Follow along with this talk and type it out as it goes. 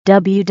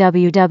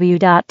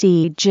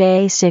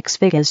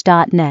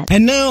www.dj6figgaz.net.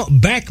 And now,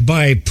 back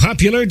by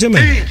popular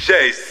demand.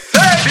 DJ Syxx.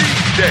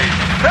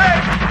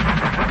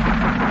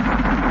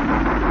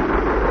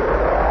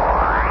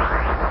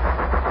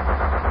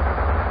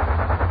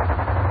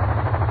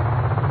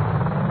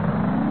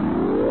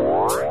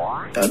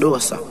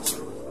 Dosa.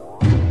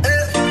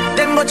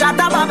 Them go chat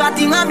about a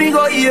thing and me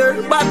go here,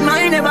 but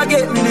mine never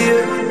get me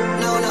there.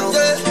 No.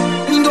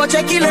 Me go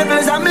check the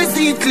levels and me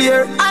see it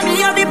clear. And me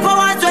have the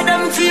powers where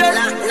them feel.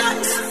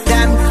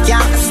 Them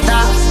can't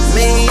stop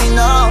me,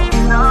 no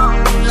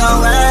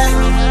way.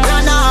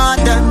 No,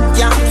 them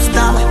can't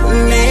stop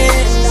me.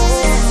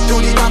 To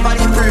the top of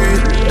the bird,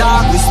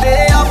 dog, we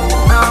stay up,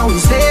 now we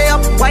stay up.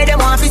 Why them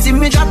want to see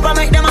me drop and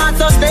make them heart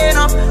sustain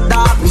up?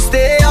 Dog, we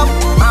stay up,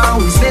 now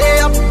we stay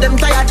up. Them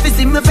tired to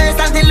see me face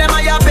until them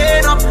I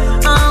pain up.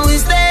 And we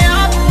stay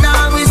up,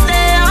 now we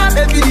stay up.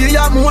 Every day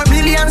you more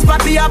millions,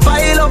 papi a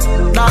pile up.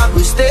 Dog,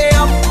 we stay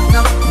up,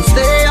 now we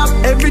stay up.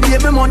 Every day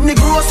me money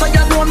grow, so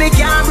you know me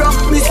can't rock.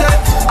 Me say,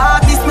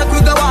 artists make we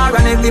go war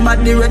and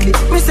everybody ready.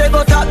 Me say,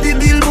 go top the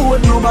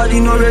billboard, nobody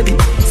no ready.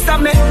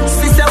 Stop me,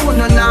 sister, who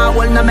no now,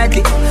 well no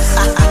medic.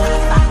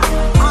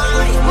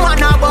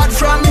 Man a bad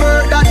from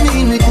birth, that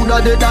mean we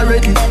coulda dead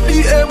already. The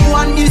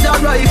M1 is a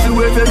rifle,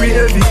 we're very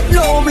heavy.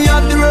 Now me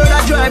on the road,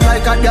 I drive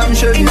like a damn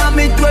Chevy. In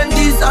my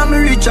 20s, I'm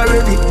rich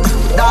already.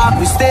 Dog,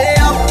 we stay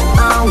up,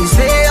 and we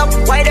stay up.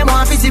 Why them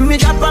want to see me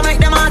drop and make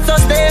them heart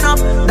sustain up?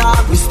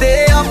 Dog, we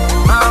stay up,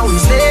 and we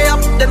stay up.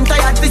 Them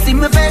tired to see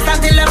me face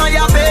until them I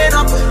pain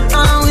up.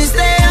 And we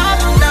stay up,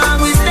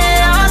 dog, we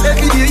stay up.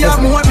 Every day you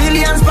have more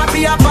millions,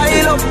 papi a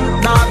pile up.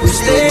 Dog, we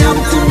stay up,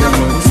 dog,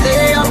 we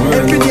stay up.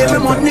 Every day me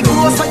money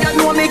grow, so you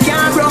know me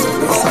can't run.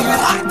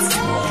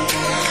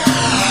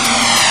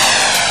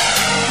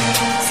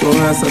 So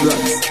nice of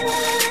blacks.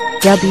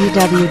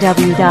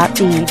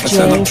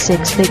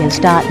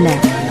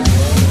 www.dj6figgaz.net.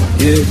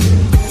 Yeah.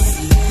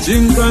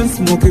 Drink and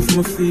smoke if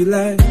me feel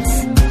like.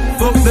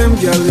 Fuck them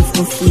girl if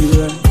me feel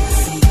like.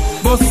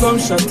 Bust some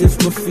shot if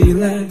me feel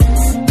like.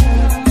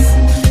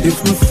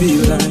 If me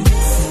feel like.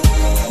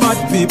 Bad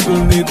people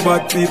need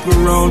bad people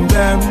round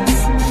them.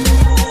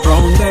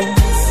 Round them.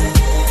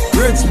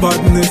 Rich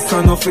badness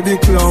and off of the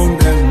clown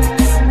them.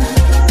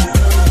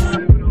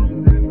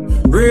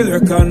 Real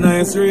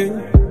recognize real.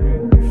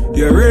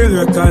 You real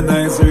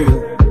recognize real.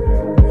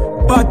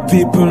 Bad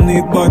people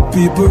need bad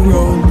people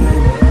round them.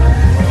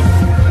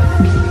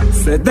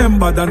 Say them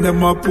bad and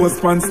them a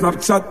post on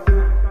Snapchat.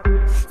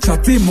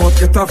 Chatty mouth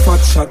get a fat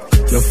shot.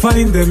 You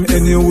find them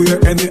anywhere,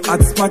 any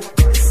hot spot.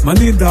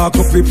 Money dark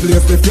up the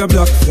place if you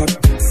black flat.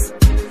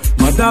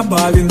 Mother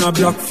ball in a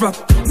black flat.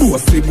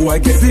 Bossy boy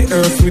get the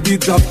earth with the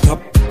drop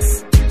top.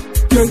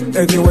 Get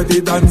anywhere they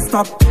don't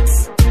stop.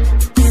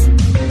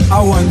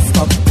 I won't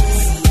stop.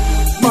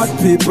 Bad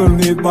people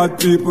need bad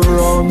people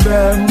round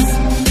them.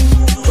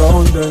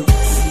 Round them.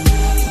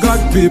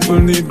 God people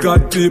need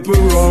God people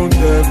round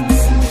them.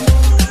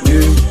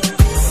 Yeah.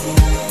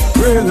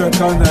 Real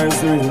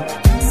recognize real.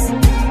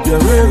 Yeah,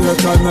 real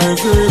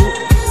recognize real.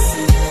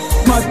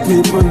 Bad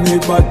people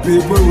need bad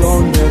people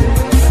round them.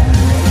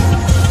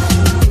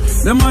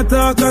 Them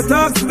attack,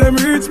 them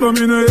reach but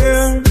me no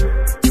hear.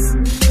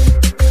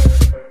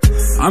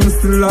 I'm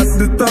still at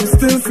the top,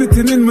 still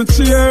sitting in my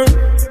chair.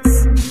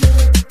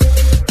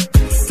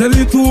 Tell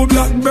you two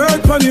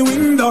blackbird on the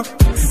window.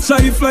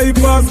 Shy fly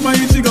past my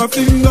jigger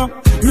finger.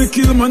 Me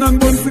kill man and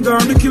bun cigar,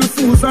 me kill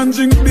fools and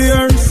drink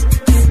beers.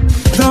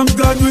 Thank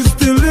God we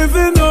still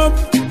living up.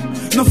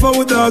 Now for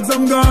our dogs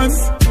I'm gone,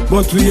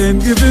 but we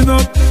ain't giving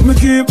up. Me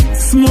keep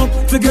smoke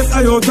to get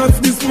high out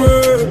of this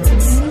world.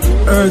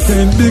 Earth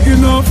ain't big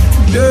enough,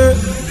 yeah.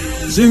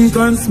 Drink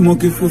and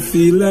smoke if we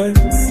feel like.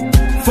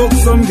 Fuck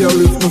some girl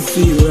if me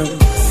feel like.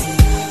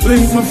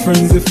 Link my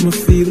friends if me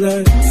feel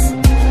like.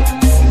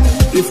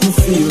 If me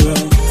feel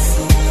like.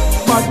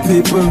 Bad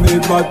people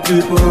need bad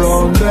people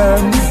round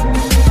them.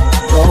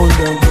 Round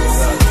them.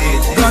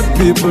 God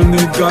people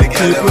need God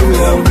people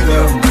round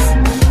them.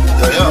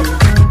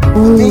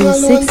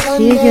 Syxx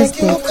Figgaz,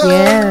 te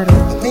quiero.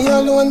 Me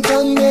alone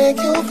can make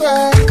you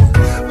cry.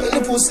 When the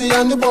pussy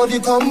and the body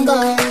come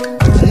back.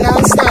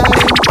 Last time,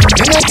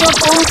 me make your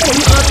pum pum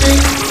happy.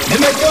 Me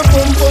make your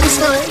pum pum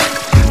smile.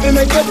 Me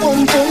make your pum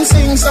pum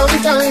sing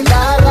sometime.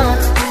 La la,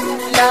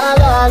 la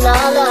la la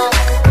la,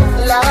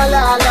 la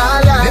la la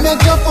la. Me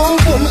make your pum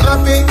pum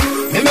happy.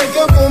 Me make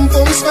your pum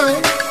pum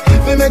smile.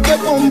 Me make your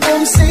pum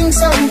pum sing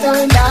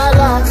sometime. La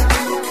la,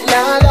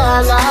 la la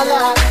la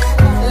la,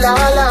 la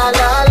la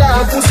la la.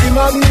 Pussy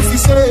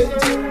magnificent,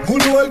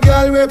 good old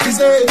girl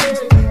represent.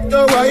 The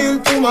wild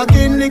to my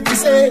kin lick we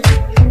say.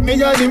 Me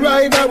a the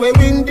rider we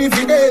win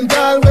dividend.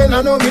 All when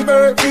I know me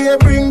birthday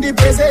bring the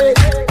present.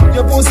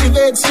 Your pussy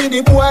vex see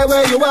the boy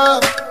where you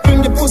are.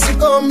 Bring the pussy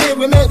come me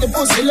we make the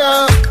pussy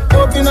laugh.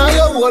 Open all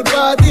your whole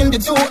part in the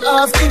two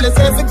half till it's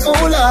every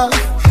cooler.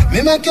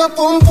 Me make your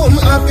pum pum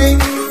happy.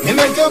 Me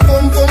make your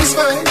pum pum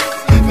smile.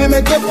 Me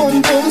make your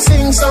pum pum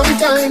sing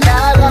sometime.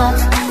 La la,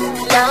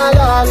 la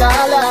la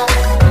la la,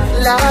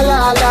 la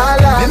la la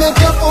la. Me make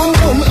your pum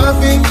pum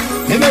happy.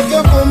 Me make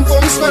your pum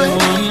pum smile.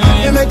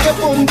 Me make your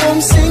pum pum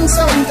sing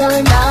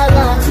sometime. La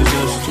la,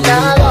 la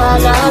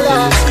la la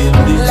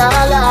la, la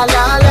la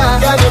la la.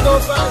 Gotta go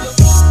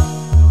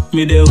find.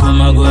 Me there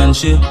come a go and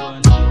shit.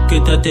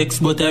 Get a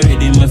text but I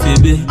ready my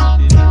baby.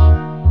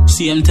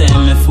 Same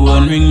time my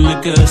phone ring, my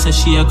girl say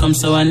she a come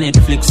so on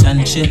Netflix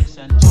and shit.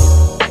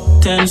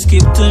 Time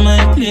skip to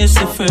my place,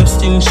 the first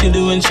thing she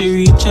do when she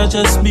reach I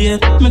just be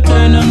it. Me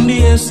turn on the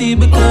AC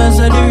because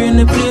I do in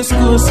the place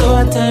go, so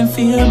a time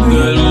for your break.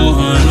 Girl,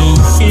 no.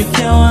 If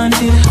you want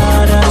it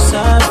hard or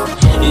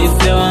soft,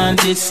 if you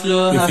want it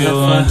slow, if you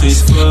want it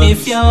fast,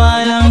 if you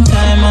want long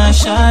time or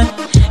short,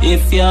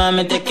 if you want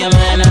me take your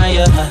mind or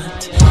your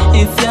heart,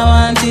 if you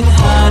want it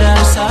hard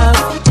or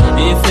soft,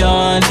 if you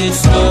want it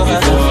slow,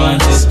 if you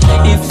want it,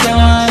 if you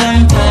want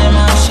long time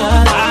or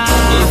short,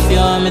 if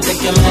you want me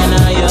take your mind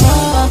or your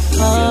heart.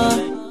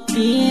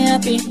 Be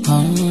happy.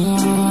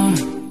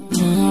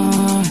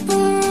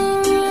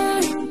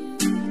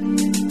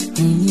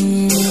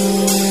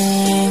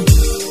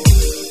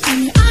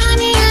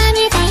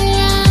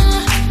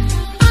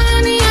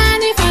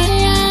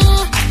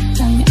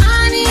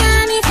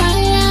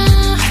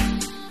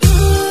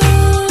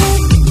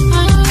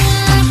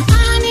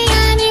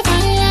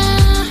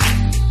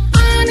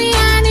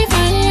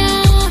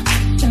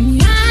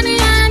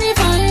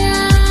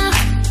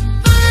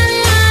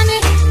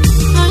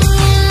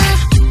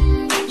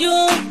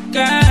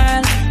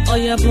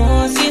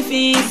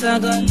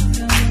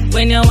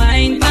 When you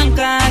wine and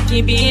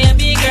cocky,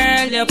 baby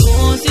girl, your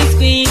pussy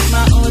squeeze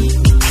my hood.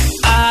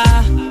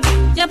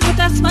 You put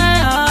a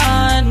smile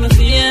on my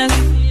face.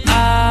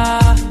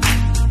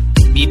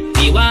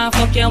 If you want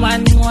fuck you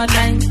one more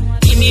time,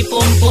 give me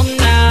pum pum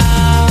now.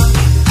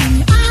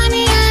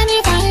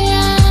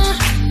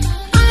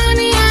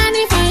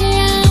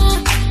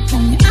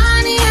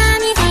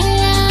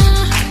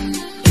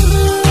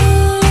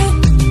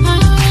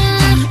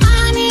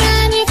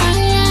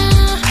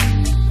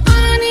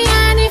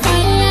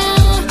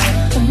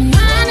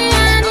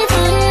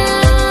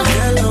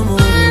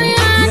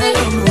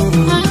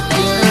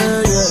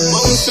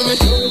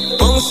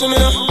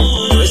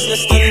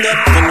 Stand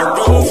up, and you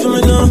run for me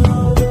now.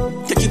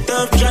 Take it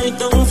off, try it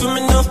down for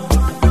me now.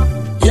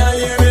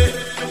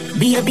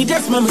 Yeah, baby,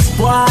 that's my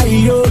spoil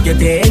you.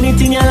 Get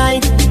anything you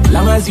like.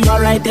 Long as you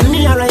alright, tell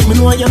me alright. Me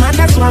know you're mad,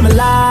 that's why I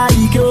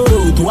like you.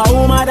 To a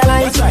woman that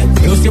likes right.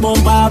 Plus you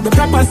bump up the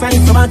proper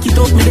sign, so back it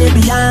up, me there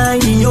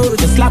behind you.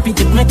 Just slap it,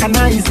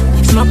 mechanized.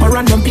 Snap a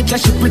random picture,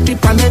 she pretty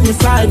on any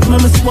side. Me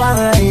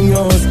spoil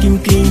you, skin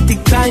clean,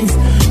 thick ties.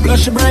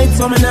 Blush bright,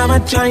 so me never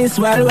choice.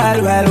 Well.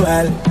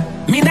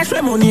 Me dash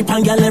my money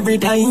pan girl every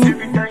time.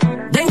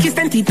 Then kiss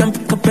and teeth and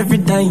pick up every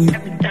time.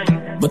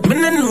 But me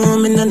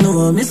no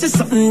know. Me see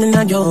something in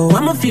a yo.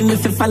 I'ma feel me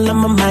fi fall on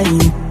my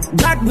mind.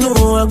 God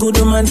know a good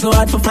woman so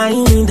hard to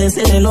find. They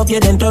say they love you,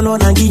 then turn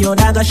on and give your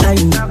dog a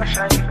shine.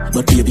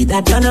 But baby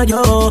that you know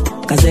yo.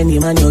 Cause any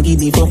man you give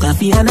me fuck a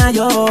fee and a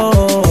yo.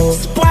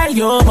 Spoil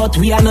yo, but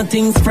we are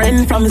nothing's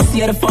friend. From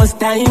see the first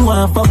time,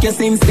 wanna fuck you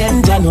since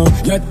then, Jano.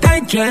 Your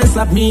tight dress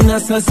up me in a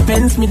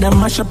suspense. Me the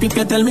mash up if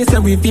you tell me say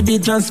we fi be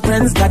just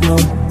friends, God no.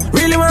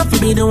 Really want to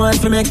be the one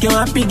to make you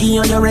happy. Give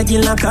on your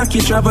regular cocky.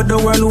 Travel the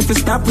world who fi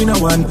stop with no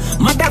one.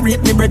 Mother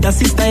rate me brother,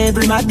 sister,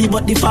 everybody.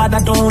 But the father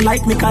don't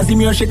like me cause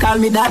him here she call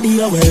me daddy.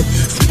 Oh well,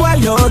 spoil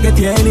you, get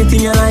you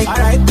anything you like.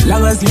 Alright,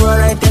 long as you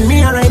alright, tell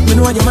me alright. Me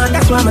know you man,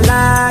 that's why I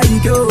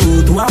like you.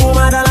 To a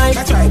woman that like.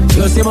 That's right.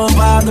 Just say bump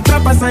up the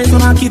proper sign, so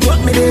I keep up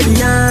me there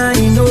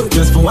behind. No,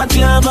 just for what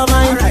you have a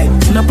mind.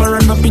 Alright, snap her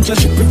on the picture,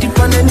 she pretty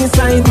on any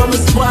side. Come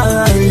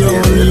spoil you,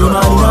 you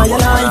man, know you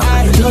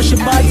like. You know she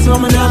bad, so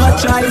me never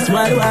choice.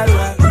 Well.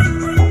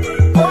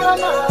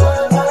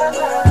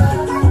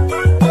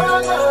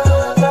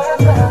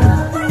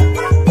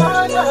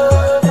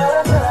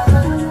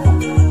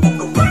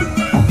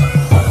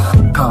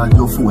 Call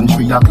your phone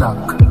 3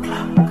 o'clock.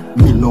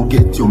 Me no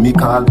get you, me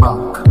call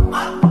back.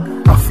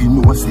 If you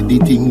know say the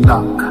thing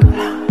lock.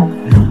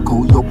 Look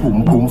how your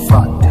pum pum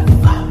fat.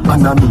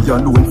 And a me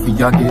alone for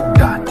you get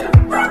that.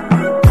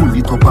 Pull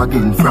it up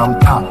again from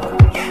top.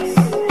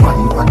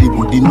 Wine for the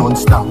body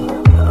non-stop.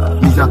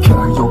 Me a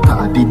carry your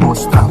car the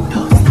bus stop.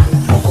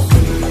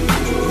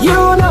 You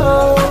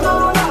know,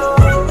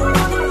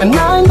 and I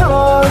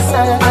know,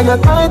 say, I got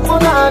tight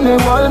for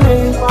animal me.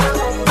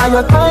 I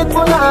got tight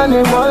for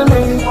animal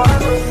me.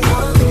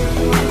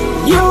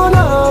 You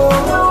know,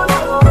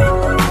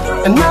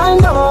 and I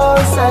know,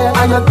 say,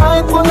 I got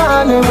tight for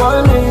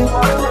animal me.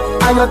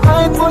 I got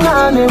tight for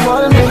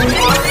animal me.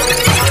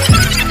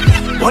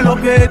 All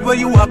up your head where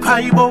you a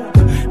cry about.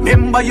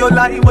 Remember your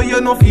lie where you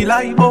no feel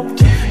like about.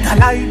 The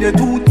lie the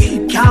too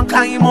deep can't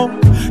climb up.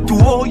 To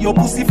all your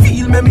pussy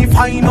feel make me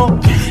find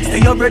out. Say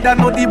your brother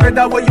know the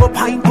brother where you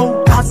pint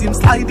out. Cause him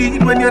slide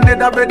in when your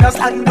nether brother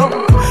slide up.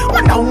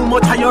 Wonder how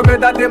much of your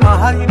brother them a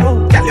hide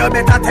out. Tell you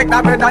better take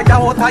that brother you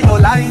out of your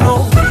line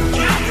out.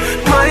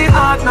 My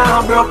heart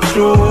now broke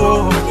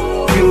through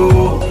you.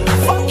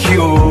 Fuck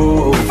you.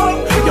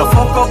 You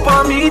fuck up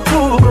on me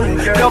too.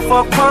 You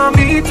fuck on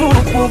me too.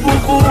 Boo, boo,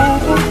 boo.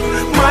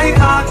 My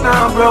heart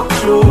now broke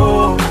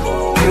through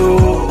you.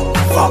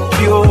 fuck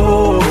you.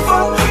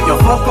 You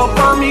fuck up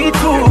on me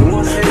too.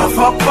 You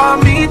fuck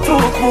on me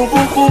too. Boo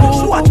boo boo.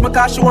 She watch me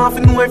cause she want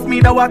to know if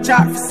me da watch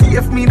her. See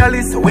if me da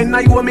listen when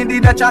I hear me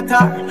did a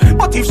chatter.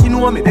 But if she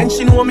know me, then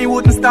she know me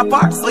wouldn't stop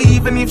her. So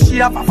even if she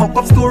have a fuck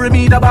up story,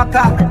 me da back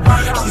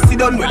her. She see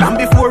done well and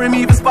before him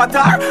even spot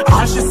her.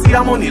 All she see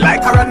her money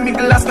like her and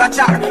middle a scratch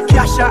her.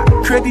 Cash her,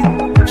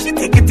 credit. She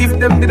take it if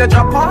them did a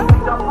drop her.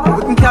 I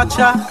wouldn't catch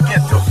her.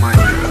 Get up my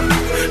girl.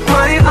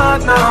 My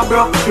heart now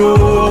broke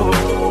through.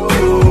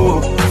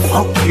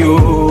 Fuck you.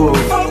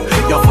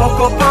 You fuck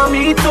up on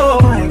me too.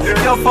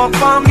 You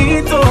fuck on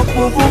me too.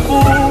 Boo boo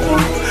boo.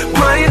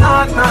 My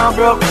heart now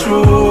broke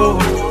through.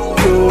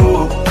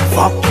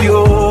 Fuck you.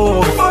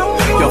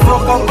 You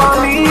fuck up on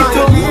me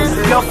too.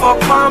 You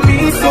fuck on me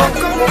too.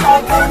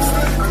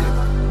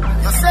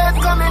 You said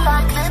coming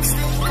like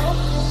lipstick.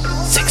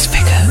 Six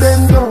figures.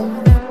 Bend down.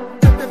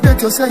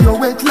 Bet you say you're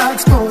wet like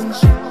sponge.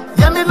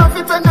 Yeah, me love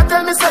it when you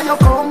tell me say you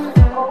come.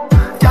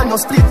 Can you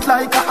split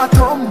like a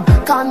atom?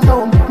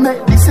 Condom,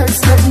 make the sex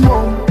get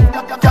numb.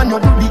 Can you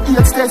do the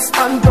AIDS test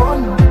and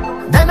done?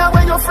 Then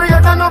away you're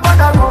freer than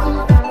nobody run.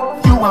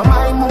 You are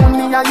my moon,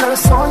 me and your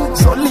son.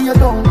 So lay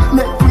down,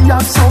 make we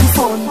have some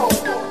fun.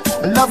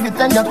 Love it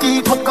when you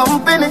keep me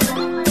company.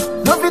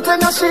 Love it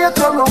when you shake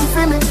your rum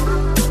for me.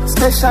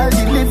 Special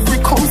delivery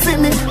come for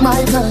me,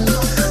 my girl.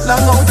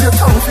 Long out your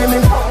tongue for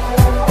me.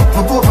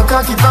 You put my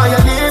cocky by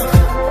your lip.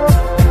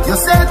 You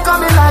said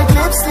coming like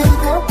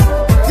lipstick.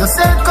 You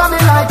said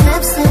coming like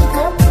lipstick.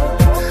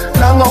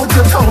 Long out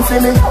your tongue for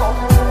me.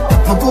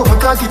 You put my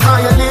cocky by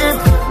your lip.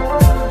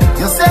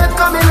 You said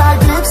coming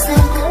like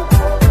lipstick.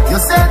 You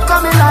said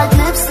coming like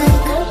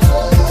lipstick.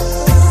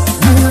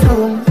 Kneel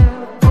down.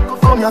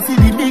 Come here for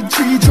the big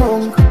tree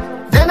trunk.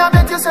 Then I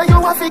bet you say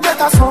you have to get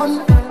a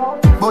son.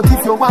 But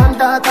if you want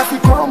that, have to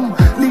come.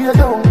 Lay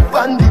down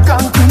on the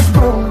concrete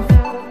ground.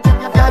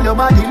 Girl, your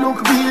body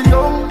look real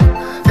young.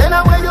 Then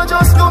I way you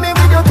just do me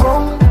with your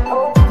tongue.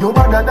 You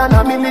better than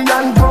a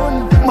million gun.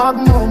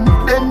 Magnum,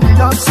 then we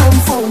have some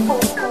fun.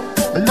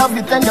 Love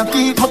it when you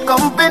keep me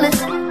company.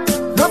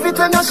 Love it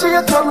when you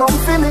shake your rum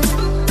for me.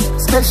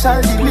 Special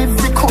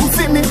delivery come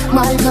for me,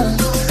 my girl.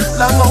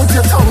 Long out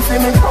your tongue for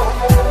me.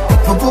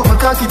 You put my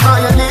cocky by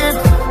your lip.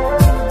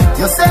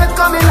 You said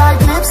coming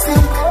like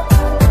lipstick.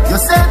 You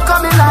said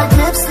coming like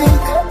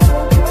lipstick.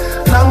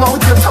 Long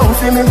out your tongue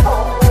for me.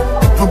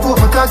 You put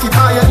my cocky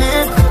by your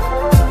lip.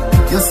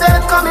 You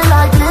said coming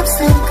like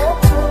lipstick.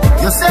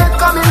 You said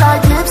coming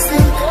like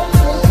lipstick.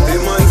 The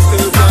man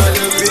still call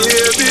you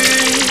baby.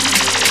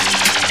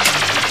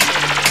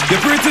 Your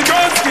pretty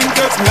brown skin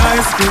touch me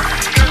ice cream.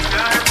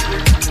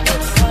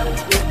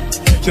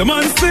 Your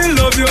man still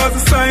love you as a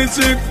side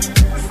chick.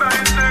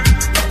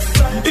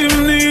 Him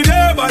need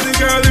your body,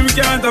 girl, him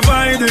can't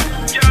avoid it.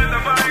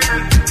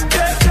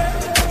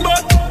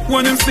 But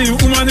when him see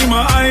woman, him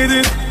a hide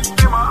it.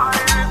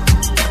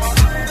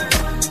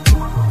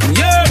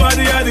 Your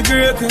body are the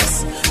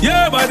greatest.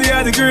 Your body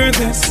are the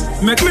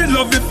greatest. Make me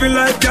love you feel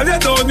like, girl, you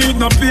don't need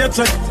no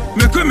paycheck.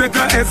 Make we make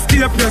her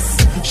escape, yes.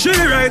 She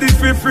ride it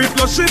for free,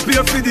 plus she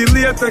pay for the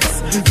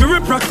latex. We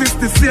practice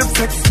the safe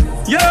sex.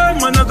 Yeah,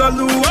 man, I got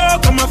luau,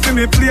 come and feel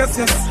me place,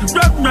 yes.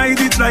 Rock ride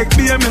it like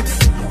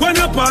BMX. When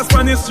you pass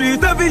on the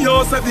street, every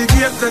house at the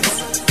gate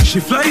next. She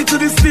fly to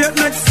the state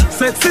next.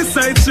 Sexy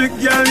side chick,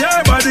 girl,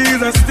 your body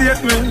is a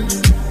statement.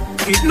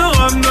 It no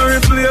have no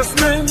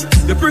replacement.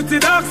 Your pretty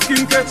dark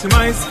skin catch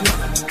my skin.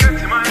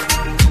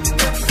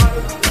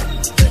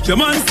 Your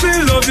man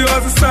still love you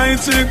as a side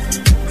chick.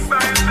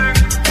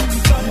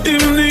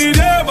 Him need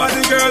your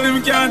body, girl,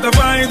 him can't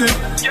avoid it.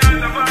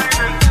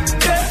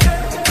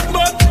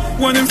 But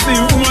when him see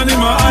woman, him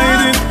a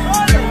hide it.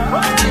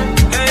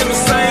 Hey, my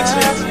side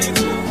chick,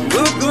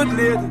 good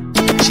lady.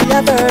 She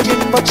a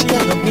virgin, but she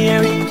ain't no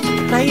married.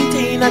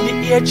 19 at the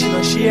age, she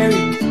no share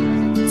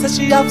it. Says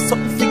she have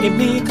something for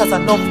me, cause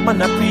enough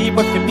man a free,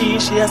 but for me,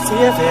 she a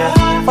savior.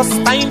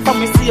 First time for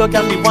me, see you,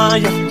 girl, me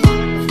want you.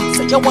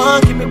 Say you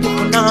want, give me the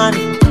banana.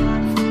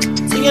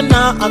 Say you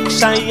not act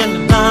shy, and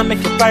you not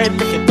make it right,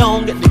 make it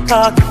down, get the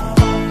cock.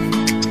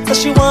 Say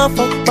she want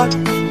fuck back.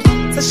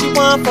 Say she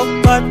want fuck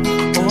back.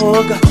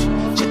 Oh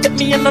gosh. She take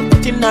me and I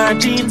put in her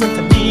jeans, and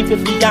to me, feel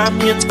the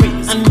army and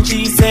squeeze. And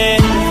she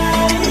said,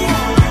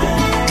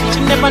 she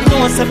never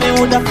know, say me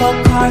woulda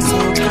fuck her so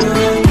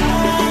good.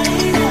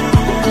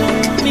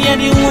 Me a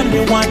the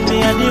only one, me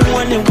a the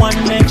only one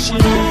make she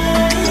know.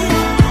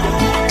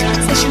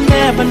 Say she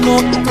never know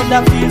it coulda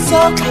feel so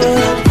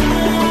good.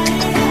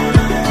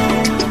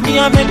 Me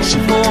a make she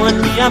moan,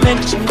 me a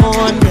make she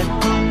moan, yeah.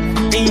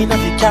 In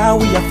the car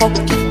we a fuck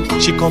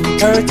it. She come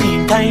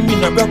 13 times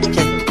in a bucket.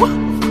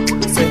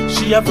 Say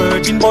she a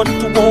virgin, but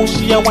to go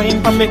she a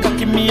wine for me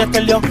cocky. Me a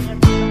tell you,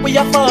 we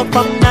a fuck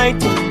from night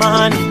to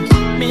morning.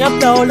 Me a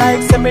blow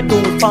like say me do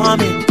it for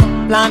me.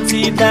 Plant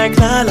seed like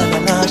la la la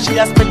la. She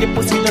a spread the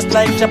pussy just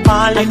like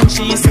Japan. And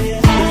she say,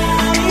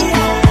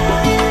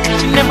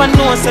 she never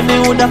know say me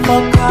woulda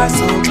fuck her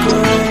so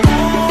good.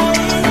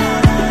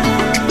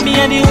 Me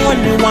a the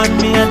only one,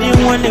 me a the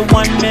only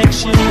one make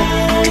she know.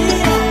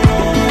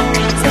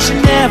 So she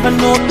never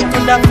know it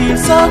coulda feel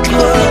so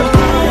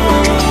good.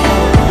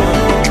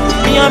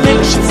 Me a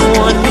make she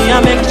moan, me a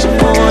make she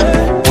moan.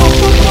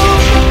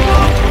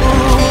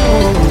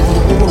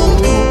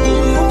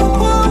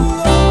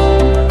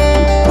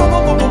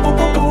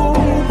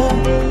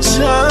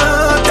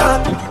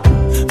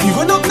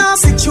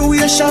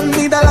 Situation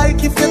me that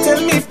like if you tell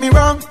me if me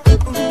wrong.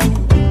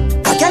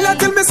 A girl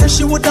tell me say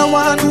she woulda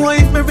want know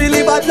if me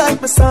really bad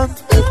like my son.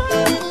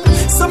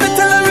 So me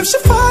tell her if she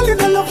fall in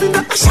love in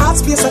a short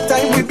space of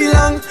time we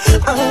belong.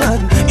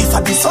 And if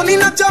I be son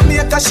in a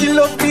Jamaica, she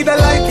love me that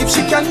like if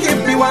she can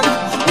give me one.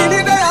 Me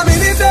need there, me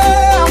need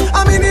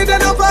there, me need there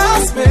no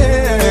pass me.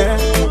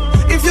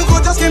 If you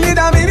could just give me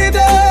that minute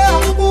there,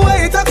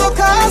 wait I go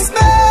cost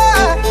me.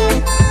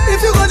 If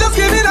you could just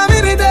give me that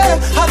minute there,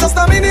 I just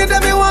a minute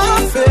there me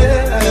want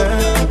fair.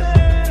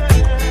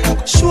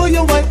 Show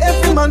you why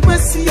every man will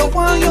see you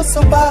want you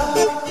so bad.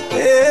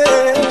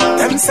 Yeah.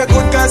 Them say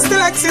good girls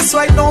still exist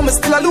right now, me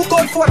still a look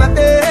out for one of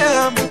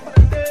them.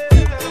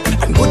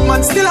 And good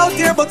man still out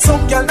here, but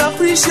some girl not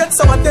appreciate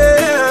some of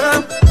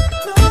them.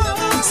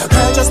 So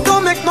girl just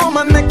don't make no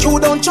man make you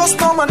don't trust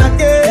no man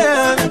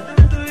again.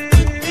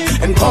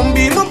 And come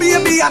be my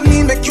baby and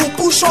me make you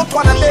push up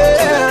one of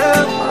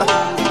them.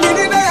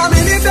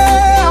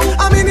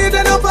 Me need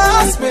there, no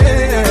pass me.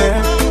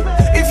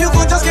 If you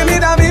could just give me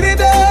that minute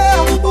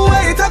there,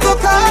 wait I go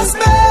cost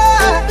me.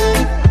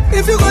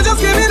 If you could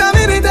just give me that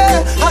minute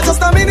there, I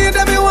just a minute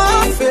there me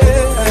want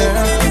fair.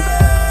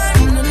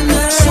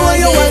 Show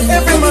you why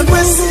every man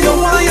will see you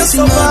want you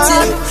so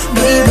bad,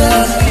 baby.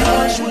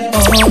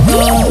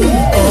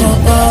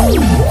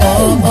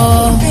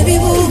 Oh, baby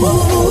boo.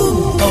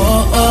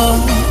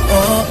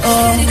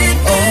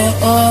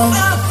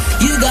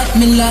 You got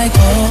me like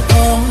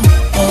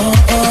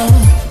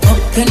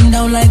up and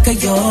down like a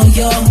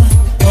yo-yo.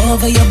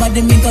 Over your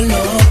body me go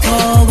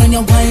loco when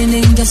you're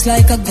whining just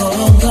like a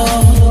go-go.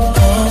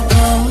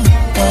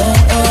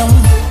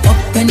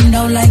 Up and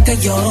down like a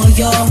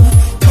yo-yo.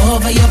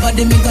 Over your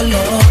body me go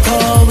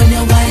loco when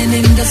you're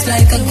whining just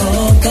like a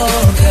go-go,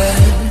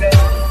 girl.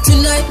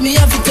 Tonight me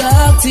have to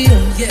talk to you,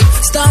 yeah.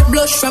 Start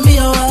blush from me,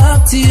 I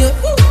walk to you.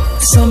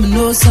 Some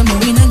know, some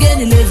win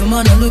again, 11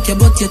 man, I look you,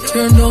 but you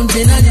turn down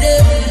 10 a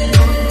day.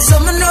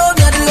 Some know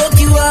that the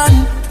lucky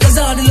one, cause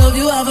all the love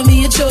you have of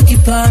me, you choke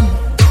it pan.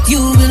 You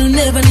will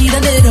never need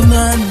another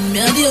man, me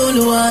are the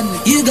only one.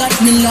 You got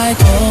me like,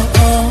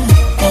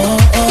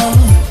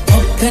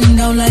 up and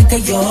down like a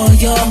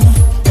yo-yo.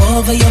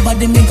 Over your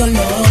body me go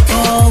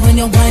loco when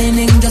you're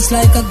whining just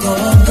like a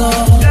go-go.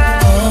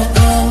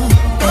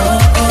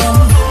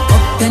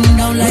 Up and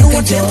down like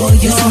a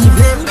yo-yo.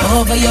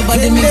 Over your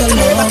body me go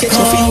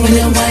loco when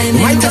you're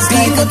whining just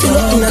like a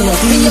go-go.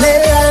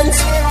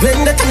 When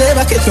that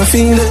never catch my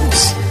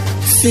feelings.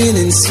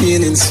 Feelings.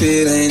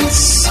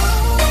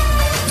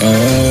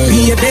 Be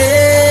a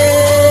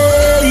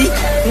day.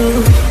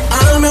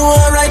 All me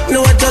want right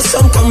now is just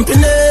some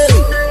company.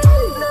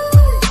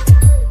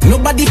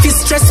 Nobody fi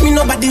stress me,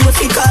 nobody will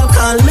fi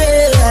call me.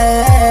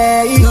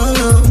 No.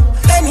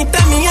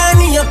 Anytime me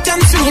honey up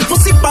chance me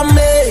pussy pa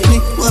me.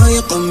 Why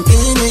you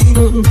company?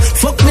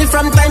 Fuck me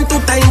from time to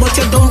time, but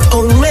you don't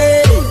own me.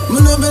 Me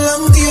no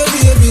belong to you,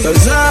 baby.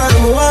 Cause all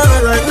me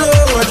want right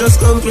now I just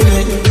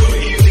company.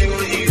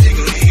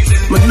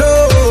 But no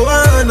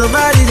one,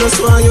 nobody just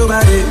want your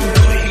body.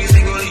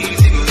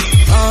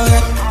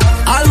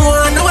 All me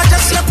want now I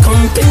just your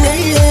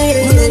company.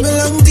 Me no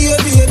belong to you,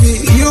 baby.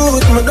 You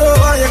with me no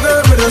want your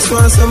girl, me just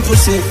want some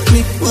pussy. Me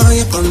want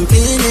your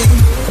company.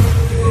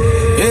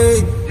 Hey.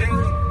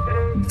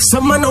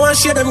 Some man want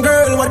share them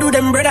girl, what do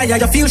them brother? Yeah,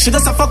 you feel she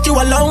just a fuck you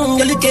alone,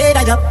 you look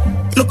at ya.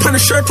 Look on the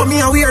shirt for me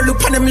I wear,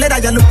 look on them leather,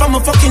 ya. Look on my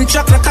fucking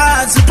chocolate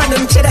cards, look on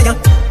them cheddar, ya.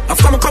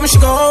 After me come, she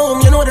go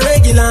home, you know the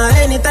regular.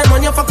 Anytime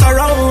when you fuck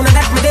around, and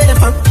that's my day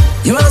fun.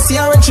 You wanna see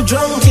her when she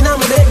drunk in my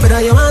bed, brother.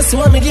 You wanna see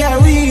when me get her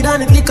weed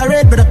and it lick her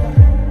red, brother.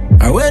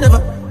 Or whenever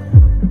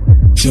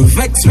she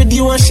vex with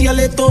you and she a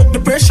let out the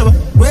pressure.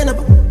 Whenever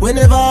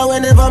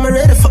me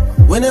ready for.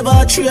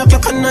 Whenever 3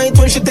 o'clock at night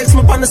when she takes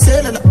me on the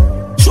cellular.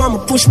 She want me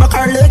push back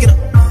her leg, you know.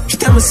 She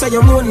tell me say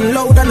you're moaning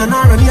loud and an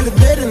hour and nearly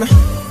dead, you know.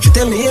 She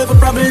tell me every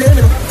problem, you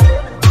know.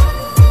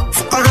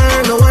 Fuck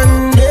her no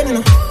one dead, you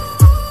know.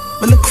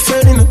 But look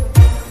afraid, you know.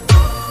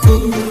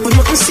 But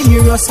nothing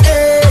serious,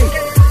 hey.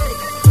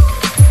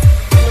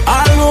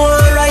 All I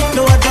want right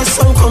now I just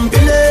some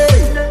company.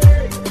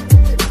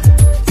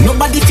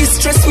 Nobody fi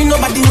stress me,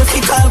 nobody will fi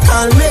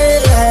call me,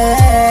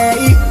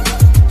 hey.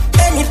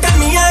 Anytime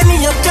me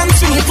honey up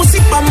chance me pussy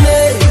pa me.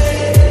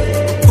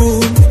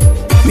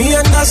 Me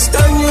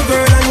understand you,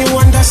 girl, and you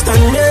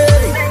understand me.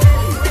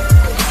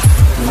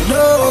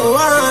 No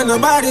one,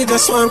 nobody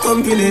just want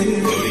company.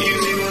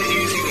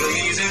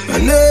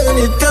 And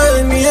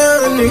anytime me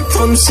honey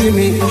come see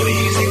me.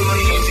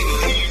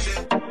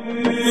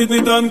 If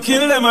we done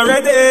kill them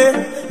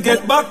already,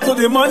 get back to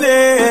the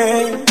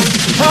money.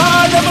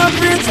 All them a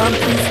preach and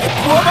preach,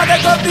 over they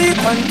go beat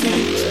and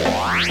teach.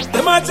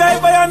 Them a jive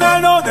by and all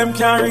know them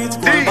can't reach.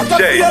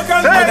 DJ,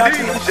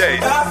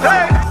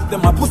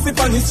 them a pussy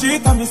on the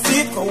street and me see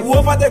it. Go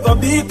over they go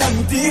beat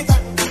and teach.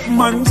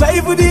 Man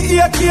jive with the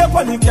ear cape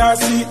on the car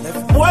seat.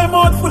 Left boy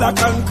mouth full of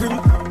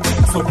concrete.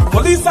 So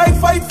police I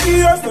fight for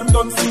years, them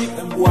don't see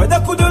them boy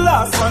that could the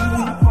last 1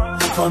 week.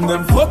 From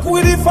them fuck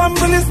with the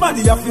families, man,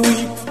 they have to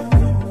weep.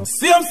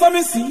 See them so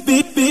me see,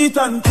 beat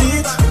and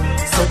teach.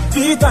 So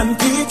beat and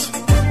teach.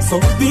 So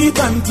beat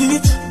and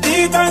teach.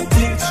 Beat and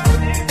teach.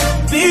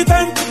 Beat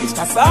and teach.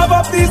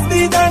 Cassava, please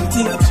beat and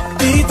teach.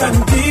 Beat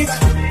and teach.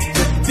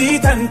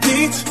 Beat and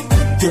teach.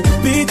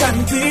 Beat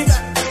and teach.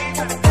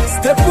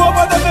 Step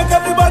over them, make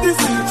everybody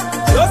see.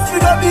 Just for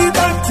the beat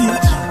and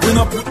teach. We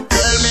no put.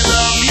 Tell me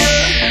love you,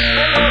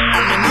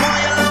 and me know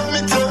you love me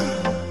too.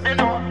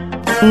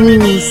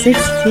 Syxx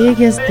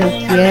Figgaz te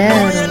quiero.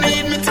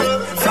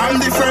 From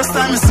the first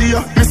time I see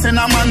you, me send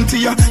a man to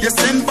you. You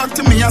send back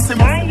to me, I say,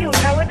 why you?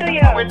 How do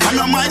you? I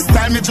know my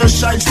style, me just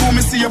shy through.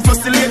 Me see you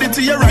first, the lady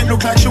to your right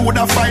look like she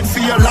woulda fight for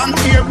your long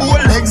hair, bow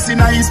legs in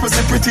her east, but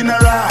she pretty in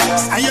her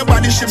eyes. And your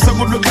body shape so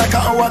good, look like a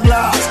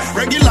hourglass.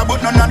 Regular,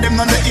 but none of them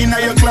none the inner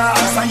your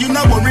class. And you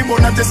not worry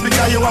about not this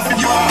because you have to.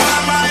 You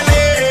are my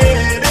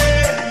lady,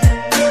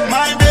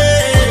 my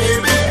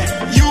baby.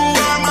 You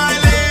are my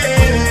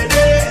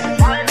lady,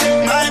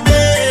 my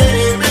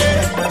baby.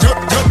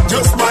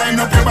 Just wind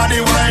up your body,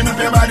 wind up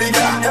your body,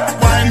 girl.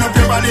 Wind up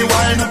your body,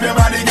 wind up your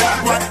body, girl.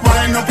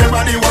 Wind up your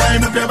body,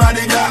 wind up your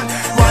body, girl.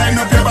 Wind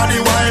up your body,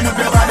 wind up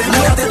your body,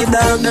 girl. Take it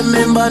down, them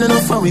men bad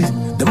enough for it.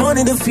 The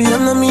money, the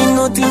fame, no mean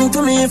nothing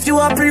to me. If you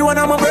are free, one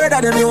I'm a bird,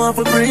 then you want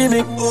for free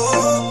me.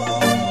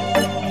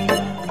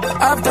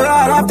 After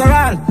all,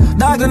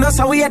 dog and us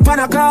are we at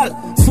Panacall.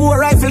 4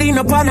 rifle in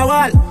upon a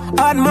wall.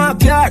 On my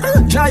yard,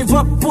 drive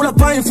up, pull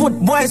up on foot,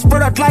 boys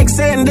spread out like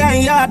saying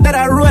damn yard that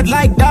I road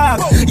like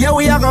dog. Yeah,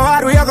 we a go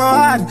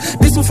hard.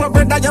 This is for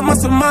bread that you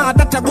must mad,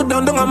 that I go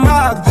down a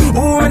mag.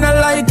 Who me not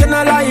like and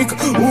I like,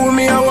 who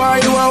me a why,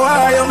 you a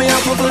why, you me a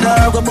purple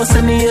dog, go bust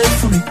in the head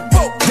for me.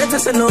 That I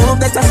say no,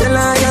 that I say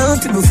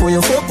loyalty. Before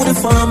you fuck with the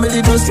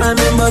family, just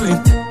remember me.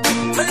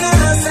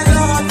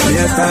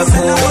 Yeah, talk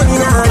about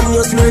money and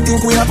you still think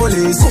we are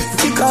police.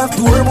 Kick off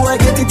door, boy,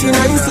 get it in a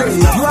slave.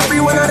 You are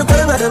free one of the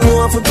girls that don't know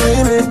how to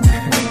pay me.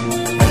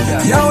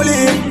 Yo,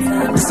 Lee,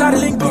 this is the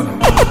link up.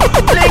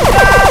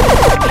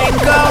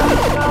 Link up.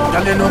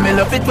 Y'all you know me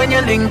love it when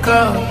you link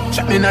up.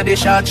 Shot me na the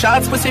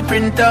shots, pussy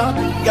printer.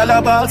 Y'all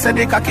about say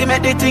the cocky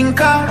make the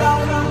tinker.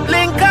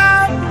 Link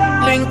up.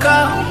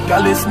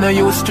 Y'all listen to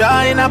you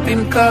straw in a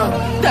pink up.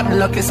 Them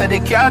lucky say the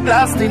car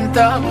glass tint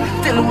up.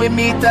 Till we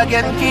meet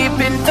again, keep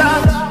in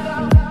touch.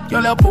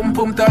 Y'all a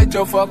pum tight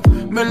your fuck.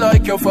 Me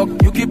like your fuck,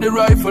 you keep the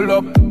rifle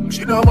up.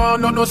 She don't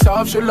want no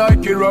soft, she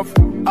like it rough.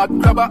 I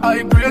grab her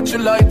eye break, she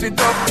light it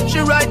up. She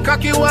ride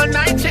cocky one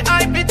night, she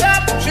hype it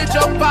up. She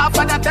jump off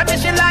and that time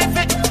she like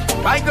it.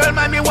 My girl,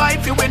 my me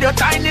wifey with your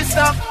tiny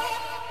stuff.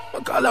 I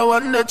call her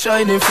one the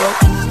shiny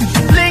fuck.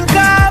 Link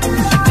up.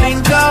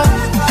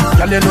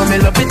 Y'all you know me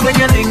love it when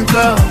you link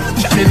up.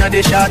 Shot me na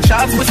the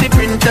shots, pussy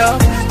printer.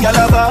 Y'all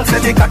about say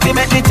the cocky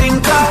make me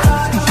tinker.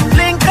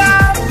 Link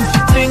up.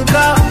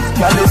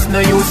 Y'all listen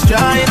to you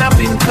straw in a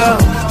pink up.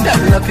 That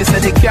lucky say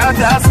the car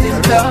glass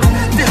tint up.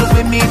 Till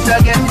we meet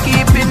again,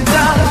 keep in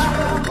touch.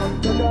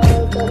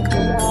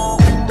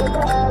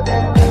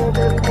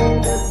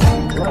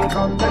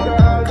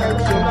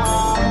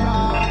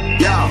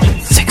 Yeah,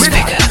 Syxx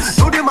Figgaz.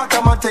 Do the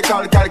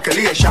mathematical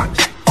calculation.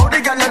 All the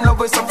girls in love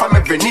with some from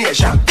every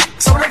nation.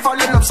 Some of them fall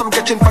in love, some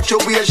catch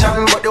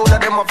infatuation. But the whole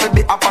of them have to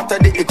be a part of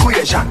the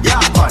equation. Yeah,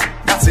 man,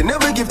 that's it.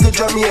 Never give to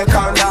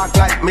Jamaican dark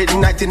like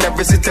midnight in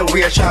every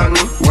situation.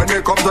 When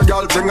it comes to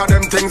y'all, thing of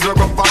them things, we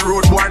go up on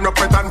road, wind up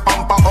it and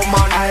pamper, oh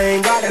man. I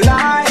ain't gotta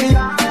lie.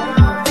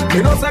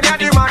 Me know say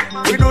daddy man,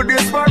 we do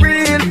this for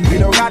real. We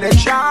don't gotta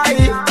shy.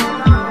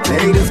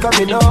 Ladies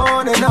coming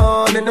on and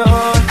on and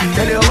on.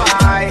 Tell you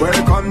why.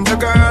 Welcome the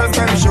girls,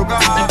 them sugar.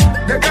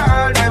 The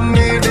girl, them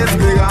need this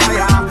big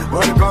higher.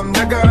 Welcome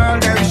the girl,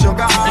 them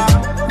sugar.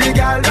 The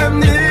girl, them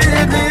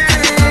need me.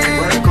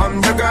 Welcome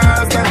the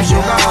girls, them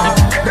sugar.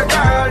 The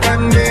girl,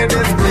 them need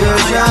this big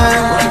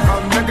higher.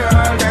 Welcome the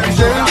girl, them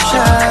sugar.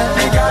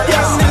 The girl,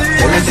 them need me.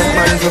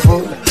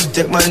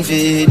 Take man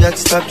feed that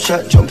stop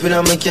shot. Jumping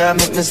on my car,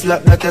 make me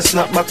slap like a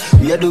snapback.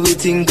 We a do we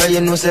think, cause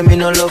you know say me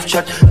no love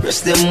chat.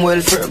 Breast them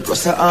well firm,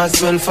 plus her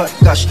ass well fat.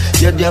 Gosh,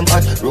 you're damn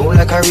hot, roll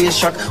like a race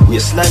track.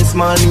 Waistline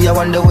small, me I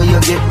wonder where you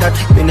get that.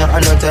 Me not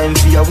have no time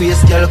for your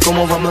waist, girl, come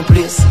over my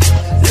place.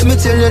 Let me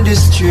tell you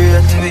this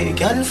straight. We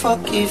can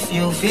fuck if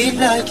you feel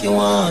like you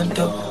want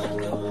to.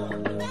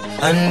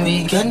 And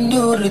we can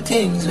do the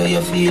things where you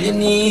feel you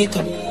need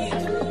to.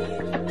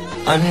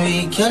 And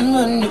we can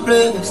run the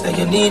place like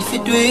you need to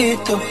do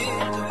it too.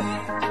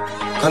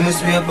 Come and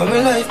swear by my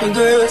life, my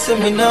girl, say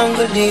me not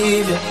gonna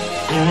leave you.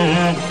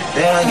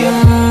 There I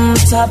get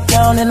top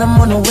down and I'm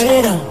on the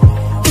way down.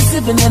 We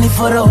sipping any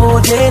for the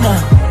whole day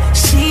now.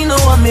 She know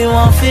what me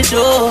want for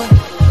do. I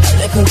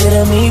let her get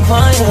at me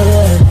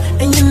fire.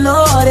 And you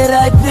know that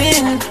I've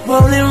been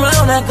rolling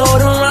round, I go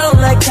around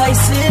like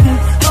Tyson.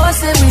 I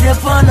said we the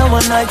fun of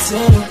one night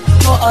team.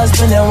 No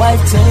husband and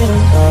wife team.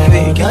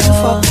 We can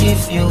fuck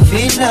if you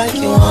feel like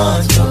you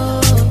want to.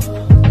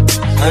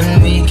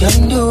 And we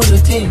can do the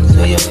things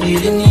where you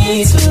feel you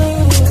need to.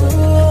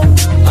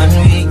 And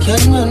we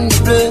can run the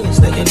place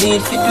like you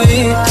need to do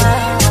it.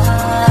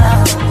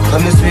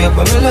 Come and swear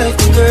for my life,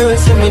 girl,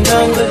 say me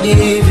down go leave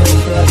you.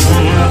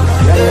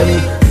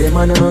 Them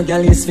man no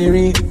girl is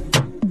free.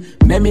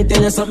 Let me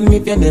tell you something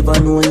if you never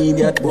know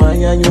idiot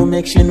boy and you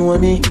make she know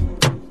me.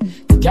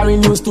 Carry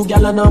news to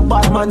gal and a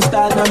bad man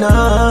style,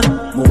 na.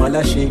 Mama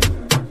la she.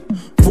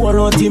 Pour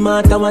out the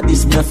matter what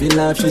this me a feel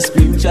like. She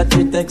screenshot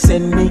me, text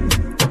send me.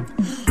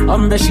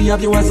 She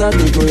have you as a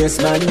big race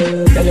man.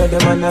 Tell you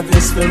them man have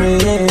this for me.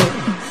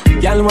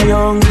 Girl when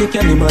young, you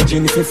can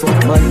imagine if you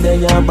fuck man there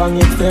you bang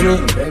it for me.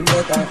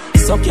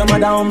 Suck your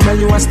mother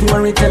you a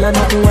story, tell her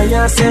nothing what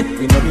you say.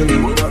 We no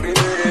believe.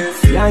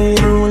 Yeah,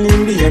 ain't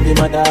ruling baby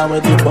mother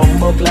with the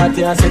bumbo clot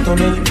you say to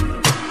me.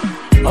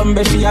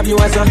 She have you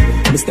as a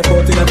Mr.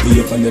 Out in a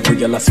beef and every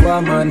girl a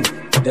swarm man.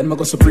 Then I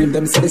go supreme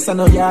them say this a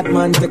no yard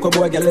man. Take a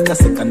boy girl in a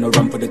second no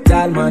run for the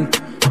tall man.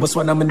 But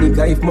one of my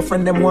nigga if my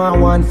friend them want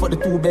one for the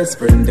two best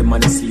friend them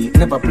man sleep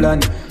never plan.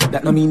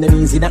 That no mean them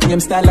easy that name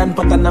style and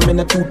pattern I'm in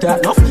a two talk.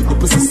 Enough the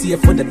pussy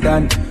safe for the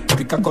done.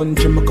 Pick a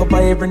country me cover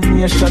every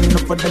nation. No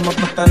for them up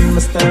my time my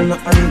style no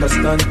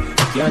understand.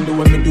 Can't do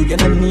what me do you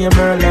no near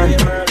Merlin.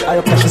 I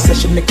up she say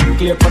she make it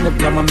clear from the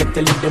gram. I me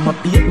tell you them a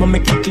beat me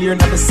make it clear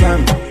not the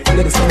song.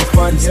 Play this for my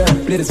fans,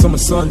 play this for my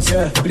sons,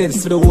 play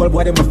this for the whole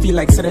boy them I feel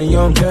like sitting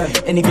young.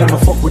 Any girl I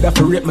fuck with, I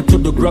for rape me to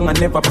the ground. I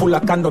never pull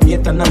a condom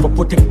yet, I never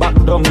put it back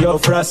down, yo,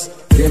 frost.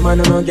 Them man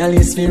no girl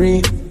is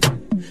free.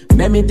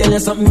 Let me tell you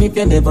something if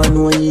you never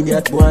know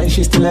idiot boy,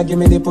 she still a give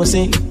me the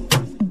pussy.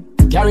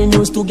 Carry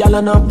news to gal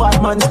and a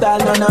bad man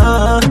style,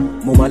 na.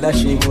 Mama la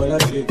she.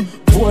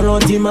 Pour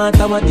out the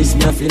matter what this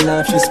me a feel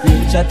like. She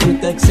screenshot me,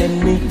 text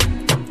send me.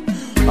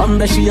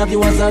 She have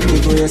you as a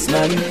big race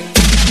man.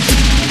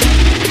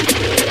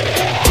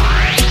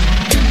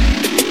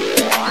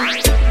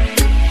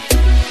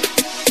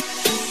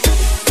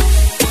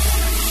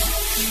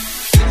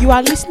 You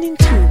are listening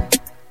to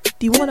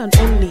the one and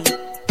only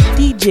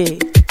DJ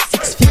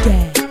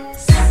Figgaz.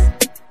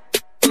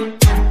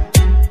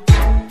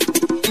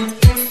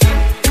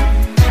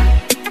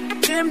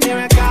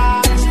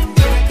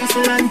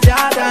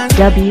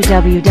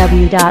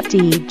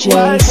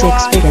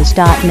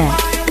 www.dj6figgaz.net.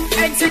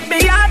 Exit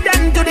me out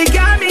then to the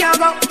girl me I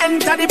go.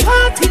 Enter the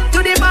party to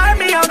the bar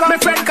me I go. My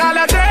friend call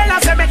a girl I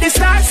say make the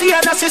stars see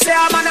her. She say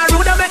I'm on a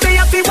rude and make me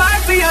happy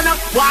wife for you know.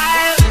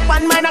 While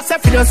one man I say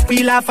fi just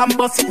peel off and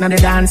bust it. Now the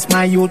dance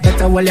my youth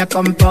better hold your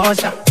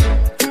composure.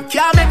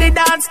 Can't make the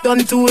dance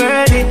done too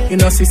early. You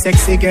know see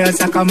sexy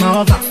girls I come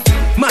over.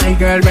 My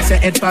girl rest her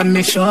head on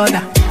me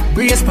shoulder.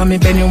 Brace for me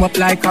bend you up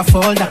like a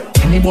folder.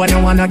 Any boy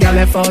don't want a girl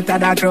left out of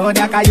that crowd.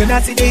 Cause you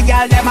not see the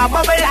girl them a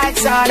bubble like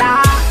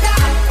soda.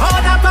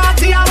 All the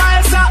party a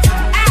wild so.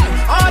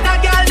 All the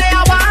girl they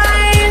a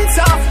wine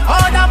so.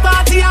 All the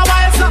party a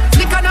wild so.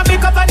 Lick on a pick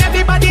up and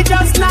everybody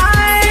just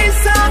nice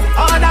so.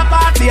 All the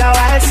party a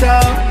wild so.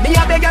 Me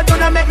a beg you to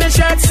not make me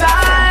shirt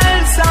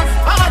style so.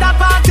 All the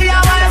party a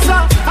wild so.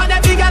 And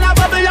every girl a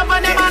bubble up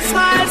and them a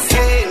smile so.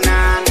 Hey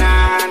na na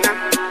na.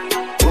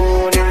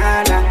 Oh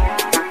na na.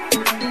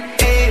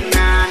 Hey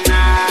na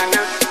na na.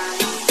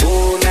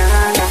 Oh na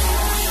na.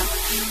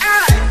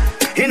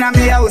 Inna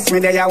me house me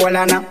there a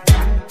walla na.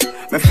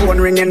 My phone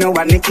ringing, no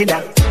one Nikki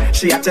that.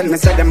 She a tell me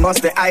say them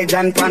bust the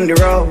hydrant on the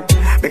road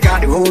because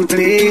the whole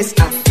place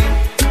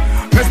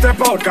me step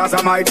out cause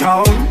of my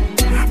town.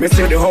 Me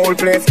see the whole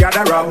place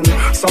gather round.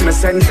 So me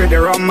send for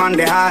the rum and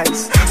the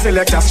ice.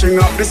 Select a string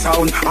up the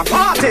sound. A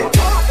party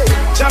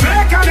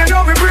Jamaican, you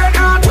know we break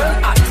hard.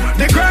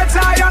 The great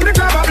eye and the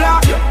grabber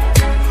block.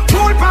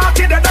 Pool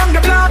party, they down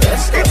the block.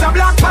 It's a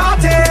black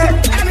party.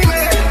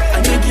 Anyway,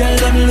 and the girl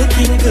them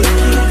looking good.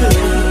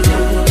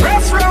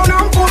 Press round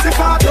and pussy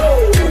fat.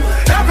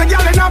 Every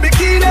girl in a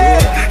bikini,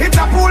 it's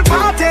a pool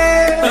party.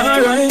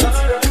 Alright,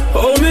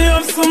 oh me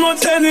have so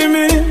much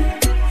enemy,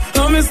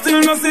 and me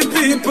still not see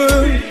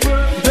people.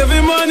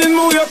 Every morning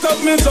move you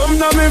cut me jump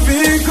down my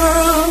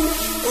vehicle.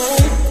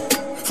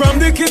 From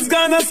the kids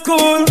gone to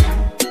school,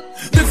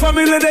 the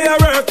family they are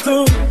work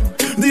too.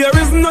 There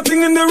is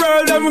nothing in the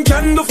world that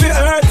can do for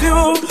hurt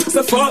you.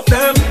 So fuck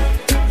them,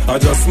 I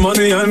just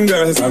money and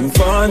girls and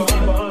fun.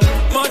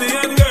 Money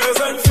and girls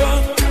and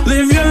fun.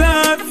 Live your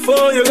life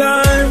for your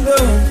life.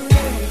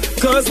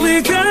 Cause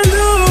we can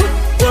do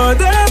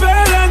whatever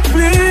that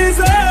please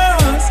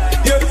us.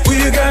 Yeah, we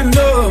can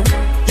do.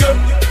 Yeah,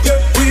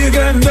 we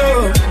can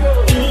do.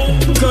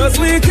 Cause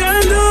we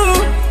can do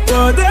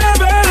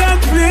whatever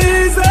that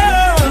please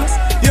us.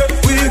 Yeah,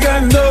 we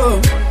can do.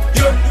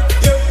 Yeah,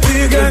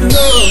 we can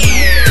do.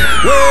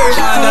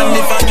 And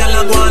if a girl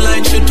a go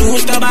online, she too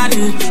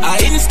stubborn. I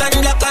instant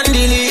block and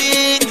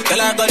delete.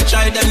 Girl I go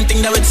try them thing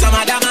that with some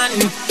other man.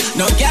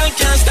 No girl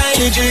can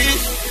style it.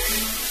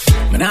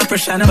 Man, I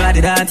pressure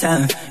nobody that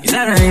time. It's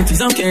alright,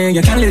 it's okay,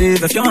 you can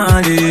live if you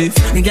want to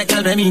live. Me get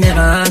girl, me never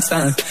ask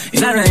for.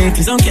 It's alright,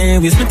 it's okay,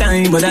 waste my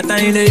time, but that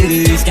time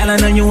is. Girl, I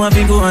know you want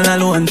to go all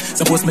alone.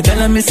 Suppose me tell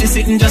her, me see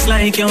sitting just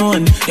like your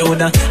own. Yo,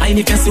 the I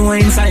need to see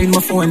what inside my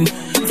phone.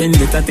 Then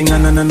get that thing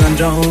on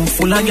drown.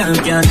 Full of girl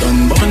can't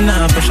done, but me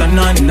nah pressure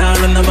none. Nah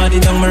run nobody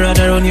down, me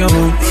rather run you.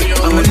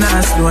 I'm a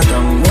nah slow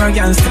down. More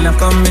girls still a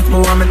come, if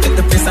me want me take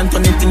the place and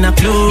turn it in a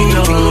clue.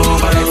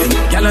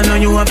 Girl, I know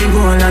you want to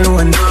go all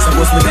alone.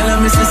 Suppose me tell her,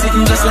 me see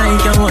sitting just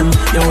like your own.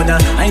 Yo, the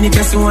I need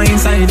to see what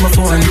inside my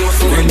phone.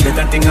 Then get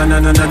that thing on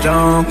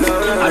drown.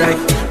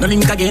 Alright, no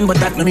link again, but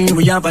that no mean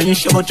we have an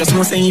issue. But just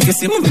no say if you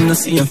see me, no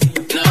see you.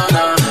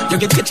 No. You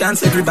get the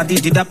chance, everybody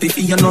did that if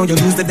you know you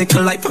lose the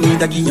decal life for me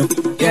to give you.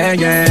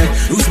 Yeah.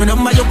 Lose my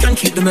number, you can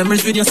keep the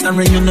memories with your son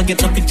when you no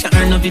get no picture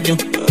or no video.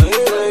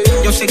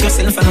 You shake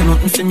yourself and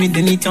nothing for me,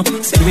 they need you.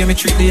 Say the way me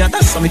treat the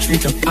others, so me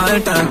treat you. All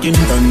talking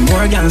done,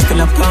 more girls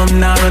still have come.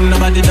 Now run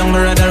nobody down, me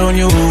rather run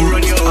you.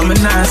 I'm a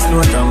nice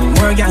slow down,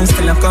 more girls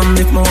still have come.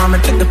 If me want me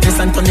take the place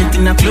and turn it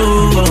in a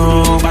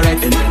clue.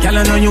 Alright then, girl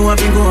I know you want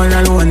me going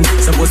alone.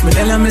 Suppose me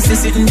tell her me see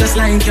sitting just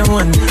like your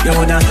one. Yo,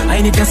 that I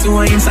need to see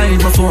what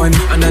inside my phone.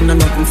 And I know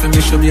nothing for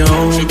me, should be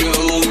home.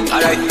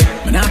 Alright,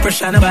 man, I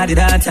pressure nobody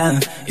that time.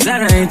 It's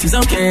alright, it's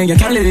okay, you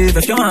can live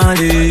if you want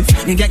to live.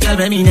 You get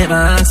girl, me never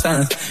ask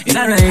for. It's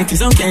alright,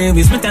 it's okay,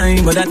 waste my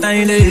time, but that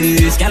time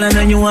is. Girl, I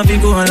know you want to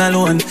go all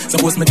alone.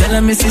 Suppose me tell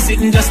her me see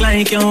sitting just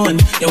like your own.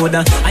 Yo,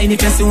 that I need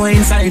to see what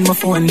inside my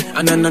phone.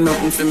 And I know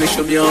nothing for me,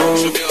 should be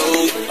home.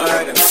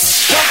 Alright then.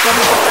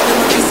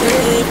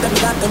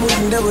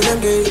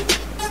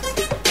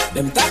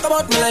 Them talk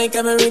about me like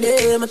every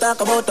day, me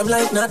talk about them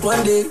like not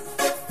one day.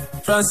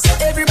 Trust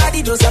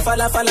everybody just a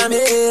follow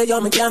me. Yo,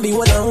 me can't be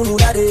one on who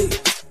that day.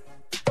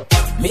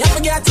 Me have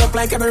to get up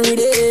like every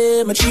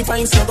day. My 3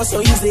 pints never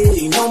so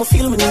easy. Now me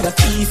feel me need a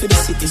key for the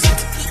city.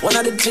 One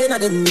of the gen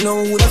of them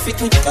know who that fit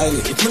me.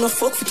 If me no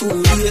fuck for 2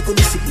 years, could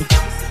be sick me.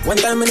 One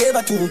time I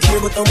never too care,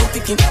 but I'm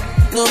picking.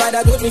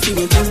 Nobody got me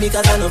feeling things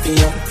because I know for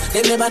you.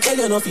 They never tell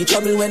you nothing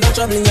trouble when I'm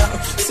troubling you.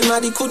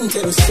 Somebody couldn't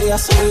tell you, say I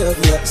saw you,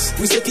 yes.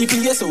 We say people,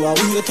 yes, so I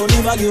will turn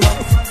the value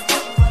out.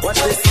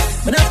 Watch this.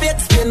 When I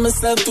explain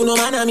myself to no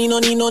man, I mean no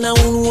need no no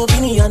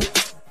opinion.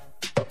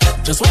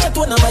 Just watch a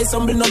tone and buy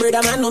some no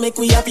brother man, no make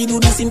we happy do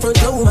this in front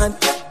of you, man.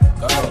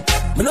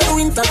 Me no do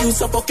interviews,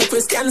 so fuck your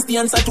questions, the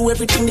answer to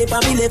everything they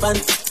for me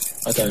relevant.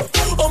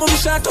 Oh, my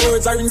short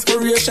words are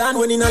inspiration.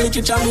 When in a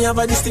literature, me have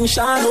a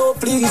distinction. Oh,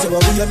 please, we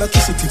are lucky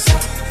cities.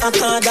 I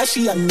can't dash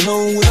it and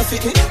know when I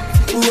fit me.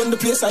 Run the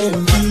place I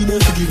am, be there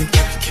to give it.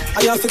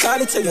 I have to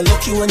call it, say you're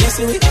lucky when you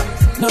see me.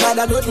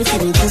 Nobody got me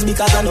feeling things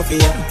because I know for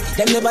you.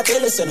 Them never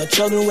tell us you're not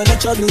trouble when I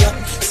trouble you.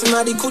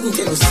 Somebody couldn't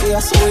tell us, say I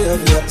saw you.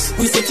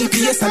 We say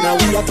TPS and now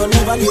we are turn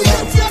over you.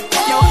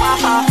 Yo,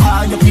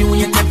 you feel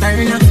when you get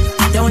turn.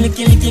 The only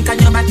killing can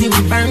your body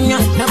will burn you.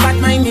 No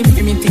bad mind me,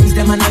 give me things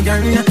them and I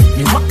yearn.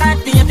 Me walk out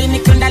for every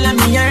nickel dollar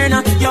me earn.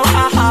 Yo,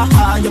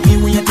 you feel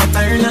when you get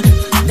turn.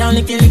 The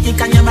only killing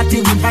can your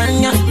body will burn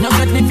you. No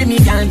got me for me,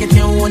 girl, get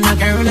your own a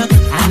girl.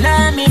 And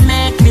let me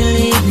make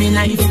me live me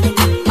life.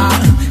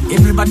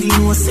 Everybody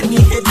knows say me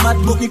head bad,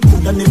 but me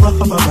coulda never have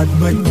a bad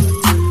mind.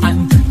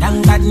 And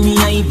thank God me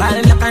I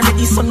ball like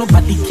already, so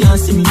nobody can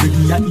see me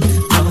ready.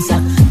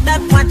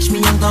 That watch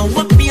me and go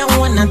walk me and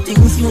one and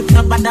things you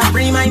not bad a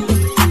free mind.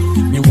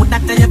 Me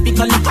woulda tell you pick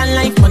a look on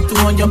life, but to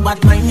on your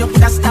bad mind you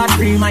coulda start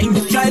free mind.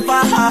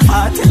 Driver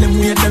tell them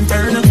wait them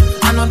turn.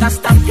 Another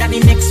stop ya the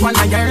next one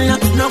a yearn.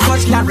 No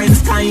coach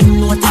Lawrence time,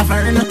 no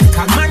tavern.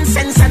 Common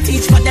sense I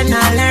teach but then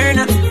I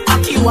learn.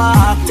 Aki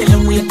walk, tell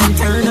them wait them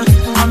turn.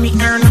 Want me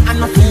earn and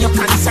not for your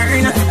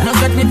concern. No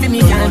good me for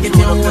me can't get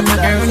your own a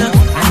girl.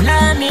 And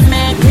let me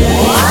make me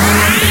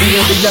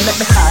baby, you make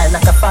me high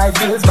like a 5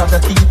 years bag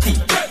of TT.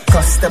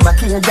 Customer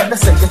care, girl,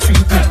 say you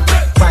treat me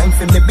fine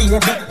for me, baby,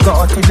 go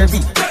to the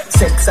beat.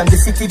 Sex and the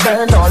city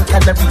burn all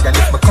calories. And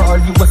if I call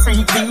you a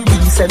freak, we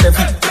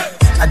celebrate.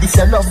 And this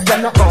a love, you're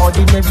not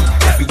ordinary.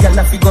 Every girl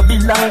a figure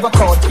belong, go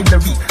call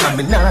Hillary. I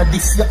mean, nah,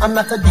 this, you are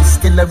not a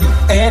distillery.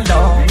 Hello,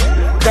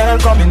 girl,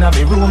 come in my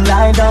room,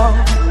 lie down.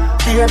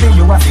 Baby,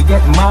 you have to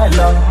get my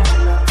love.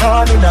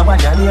 Call in the one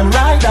your name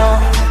right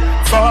down.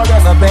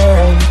 Forever,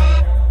 babe.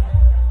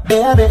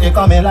 Baby, you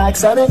coming like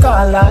sunny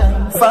call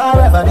line.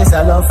 Forever, this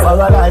a love for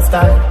a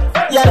lifetime.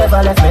 You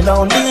never let me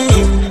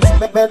lonely.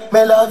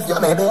 Me love you,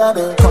 me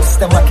baby.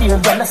 Customer care,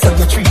 girl, so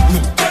you treat me.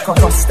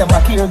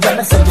 Customer care,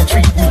 girl, so you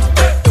treat me.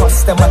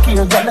 Customer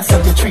care, girl, so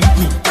you treat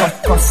me.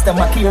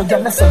 Customer care,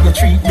 girl, so you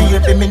treat me.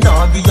 Baby, me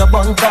nah be your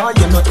bunker,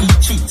 you no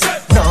eat cheese.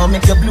 Nah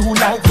make you blue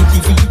like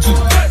VG.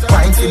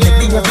 Wine for me,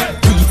 baby,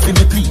 please for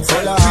me, please.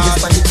 Praise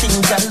for the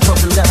things and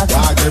trouble that.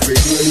 God, every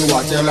day you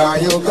want to tell her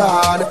you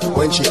God.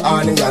 When she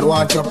on and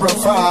want to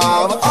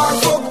perform. Her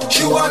fuck,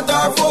 she want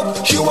her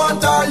fuck. She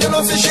want her, you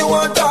know, say she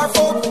want her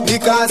fuck.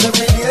 Because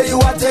every day you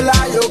want to tell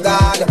her you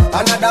God.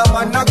 Another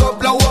man a go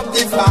blow up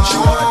the floor. She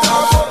want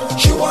her fuck.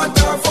 She want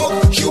her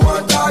fuck. She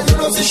want her, you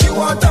know, say she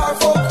want her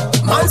fuck.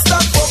 Man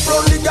stop fuck,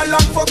 run the girl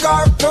and fuck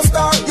her. No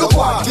star, you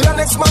want till the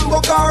next man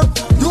book her.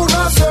 You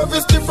not serve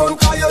service different,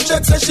 cause your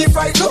check say she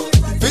fight no.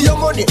 For your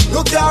money,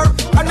 look here,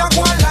 and I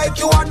go like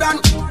you are done.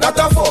 Not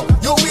a fuck,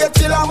 you wait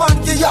till a man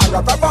give you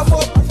a proper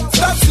fuck.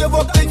 Stop save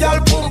up the girl,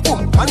 boom boom,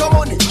 and no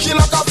money, she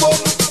like a fuck.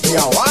 Me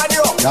a want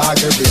you. Dog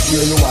every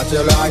day you want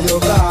tell her you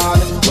glad.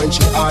 When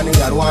she on it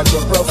and want to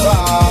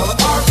perform.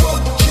 Her fuck,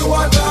 she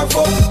want her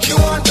fuck, she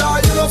want her,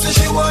 you know say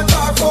she want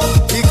her fuck.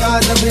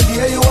 Because every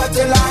day you want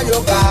tell her you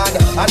glad.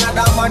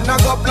 Another man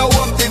knock up now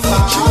up the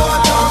farm. She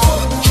want her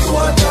fuck, she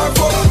want her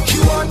fuck, she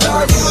want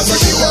her, you know say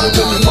she want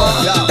to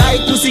perform.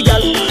 Tight pussy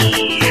girl,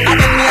 I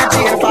don't need a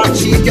chair for.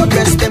 Shake your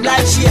breast them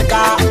like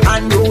shaker.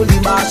 And roll the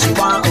bar she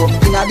want up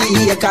inna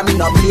the acre. Me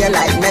no play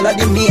like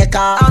melody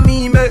maker. I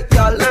me make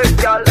y'all,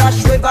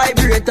 dash with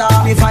vibrator.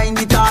 Me find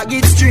the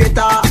target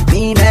straighter.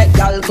 Me make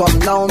y'all come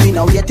now, me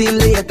no wait till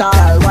later.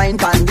 Y'all wine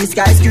pan the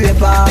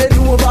skyscraper. Head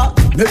over,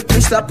 make me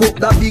slap up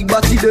that big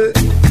body there.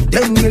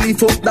 Then me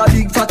lift up that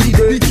big fatty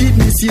there. The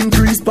kidneys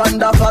increase pan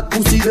that fat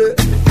pussy there.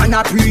 And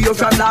I pre you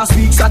from last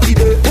week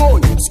Saturday. Oh,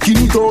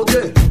 skinny toe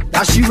there,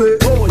 dash away.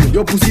 Oh,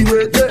 your pussy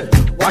weight there,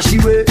 wash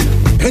away.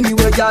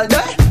 Anyway, y'all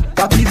there,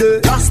 papi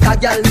there. Rasta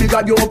y'all, me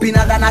grab you up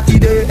inna the natty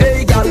there.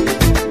 Hey y'all,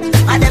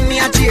 and then me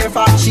a cheer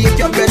for. Shake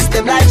your breast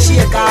them like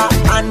shaker.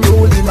 And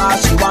roll the bar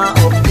she want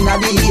up inna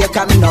the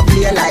acre. Me no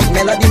play like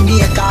melody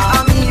maker.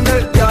 I me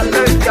make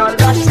y'all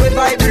dash with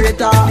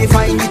vibrator. Me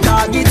find the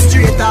target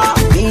straighter.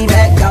 Me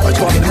make y'all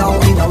come now,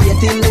 me no wait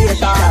till later.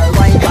 Y'all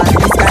wine back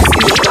this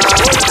skyscraper.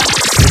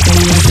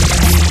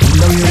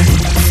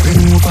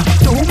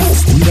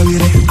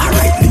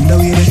 Alright, lean the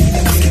way there,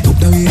 get up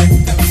the way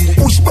there.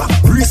 Push back,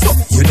 brace up,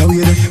 you the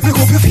way there. Make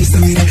up your face the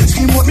way there,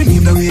 scream out me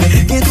name the way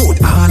there. Get out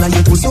all of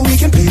your toes so we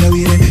can play the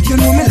way there. You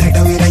know me like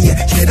the way there, yeah,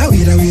 the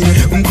way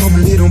there. Come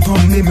lay down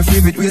pump me, my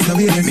favorite ways the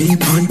way there. Me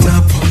on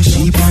top,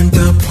 she on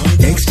top,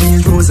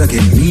 exchange rows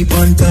again. Me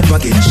on top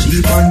again,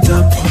 she on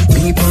top,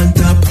 me on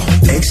top,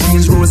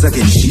 exchange rows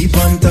again. She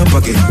on top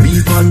again,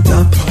 me on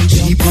top,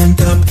 she on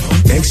top,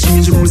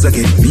 exchange rows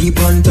again. Me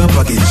on top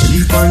again, she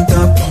on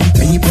top,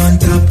 me on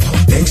top,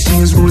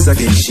 exchange rows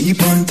again. She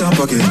on top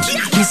again.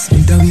 Kiss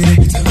me the way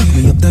there, hug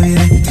me up the way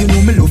there. You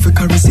know me love for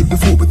caress it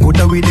before we go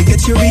the way they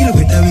get you real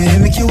with the way they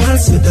make you all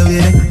sweat the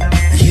way there.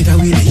 Yeah the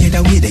way there, yeah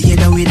the way there, yeah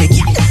the way there.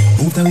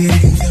 Move the way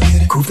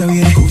there, groove the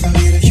way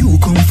there. You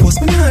come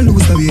first, me nah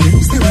lose the way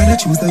there. Stay rather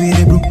choose the way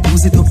there, bro.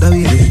 Pose it up the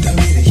way there.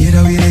 Yeah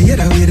the way there, yeah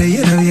the way there,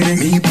 yeah the way there.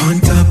 Me on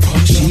top,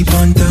 she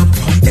on top,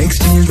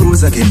 exchange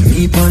rows again.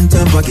 Me on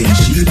top again,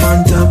 she on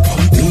top,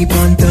 me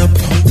on top,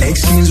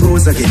 exchange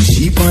rows again.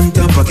 She on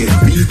top again,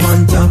 me on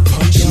top,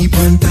 she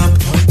on top,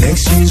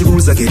 exchange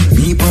rows again.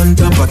 Me on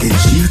top again,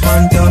 she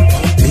on top,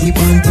 me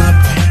on top,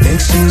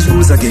 exchange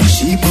rows again.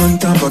 She on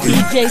top again.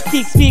 DJ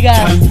Syxx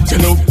Figgaz. You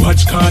know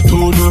watch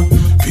cartoon,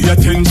 pay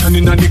attention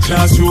in the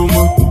classroom.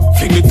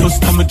 Fling it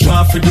dust and me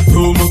draw for the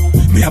promo.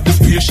 Me have the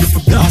spaceship for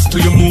blast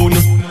to your moon.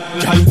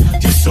 Girl,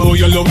 you saw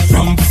your love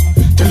from.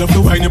 Tell her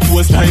to wine your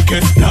pose like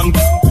a stamp.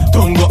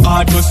 Don't go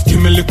hard, just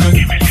give me little,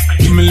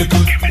 give me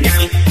little.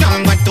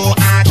 Don't go too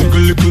hard.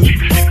 Jiggle little,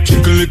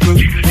 jiggle little,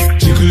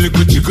 jiggle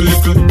little, jiggle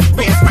little.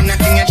 Wait for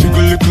nothing.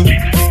 Jiggle little,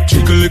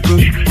 jiggle little,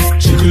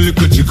 jiggle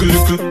little, jiggle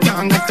little.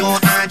 Don't go too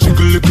hard.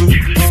 Jiggle little,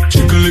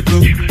 jiggle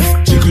little,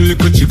 jiggle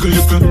little, jiggle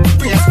little.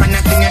 Wait for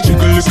nothing.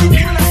 Jiggle little,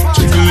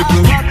 jiggle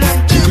little,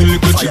 jiggle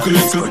little, jiggle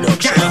little.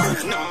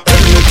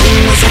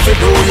 Anything me say fi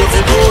do, you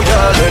fi do,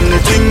 girl.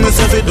 Anything me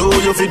say fi do,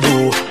 you fi do.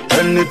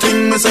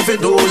 Anything me say fi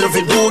do, you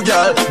fi do,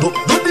 girl.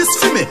 Do this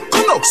for me.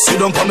 Come now, sit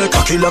down pa me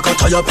cocky like a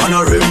tire pan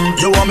a rim.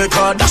 You want me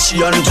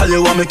Kardashian, tell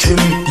you want me Kim.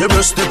 Your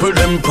breast nipple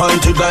them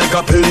pointed like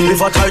a pin.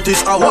 If a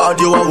tightest award,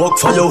 you a work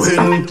for your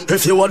win.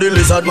 If you are the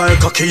lizard, my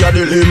cocky a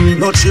the limb.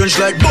 No change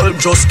like bulb,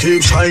 just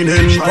keep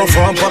shining.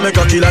 Perform pa me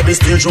cocky like the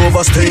stage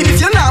over sting.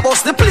 If you nah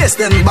bust the place,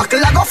 then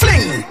buckle like a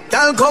fling.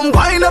 Girl, come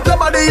wind up your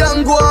body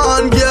and go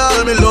on,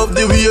 girl. Me love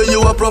the way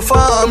you a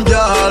perform,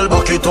 girl.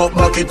 Back it up,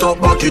 back it up,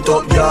 back it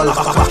up, girl.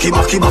 Back it,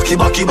 back it, back it,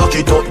 back it, back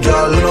it up,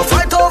 girl. You know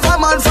fight over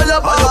man for your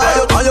body.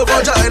 On your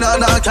vagina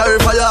and carry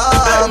for your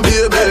arm,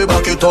 baby.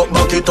 Back it up,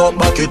 back it up,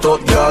 back it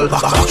up, girl.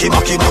 Back it,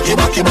 back it, back it,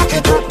 back it, back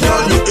it up,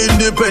 girl. You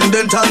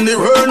independent and the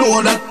world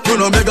know that. You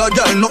know make a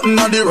girl nothing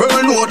and the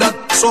world know that.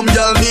 Some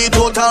girl need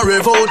out and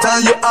rev out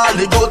and you all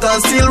the out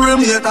and still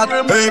remain that.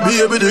 Hey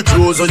baby, the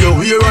clothes you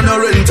wear on a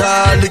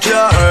rental, the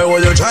car while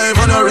you drive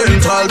on a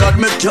rental,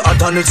 that make you hot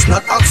and it's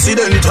not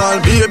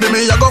accidental. Baby,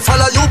 me I go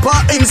follow you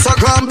on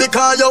Instagram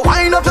because you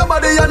wind up your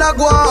body and I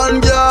go on,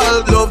 girl.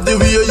 Love the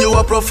way you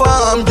a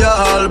perform,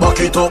 girl.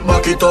 Back it up,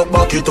 back it up,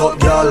 back it up,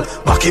 girl.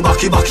 Back it,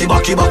 back it, back it,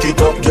 back it, back it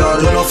up, girl.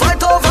 You know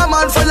fight over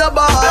man for your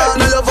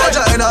band, and your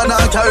vagina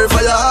and carry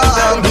for your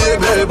arm,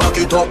 baby. Back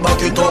it up,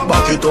 back it up,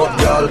 back it up,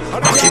 girl.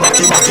 Back it, back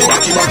it, back it,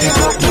 back it, back it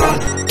up, girl.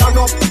 Turn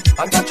up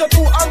and touch your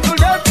two ankle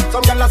there.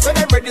 Some gyal say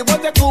they ready, but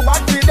they too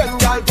bad for them,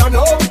 girl. Turn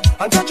up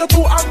and touch your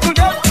two ankle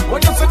there.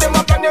 When you see them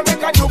up and you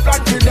make a new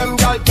plan for them,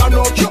 girl. turn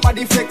up. Your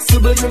body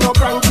flexible, you no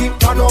cranky.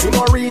 Turn up, you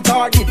no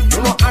retarded,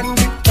 you no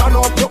handy. Turn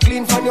up, you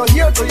clean from your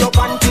hair to your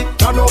panty.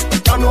 Turn up,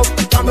 turn up,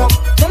 turn up.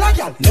 Tell a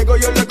girl, Lego,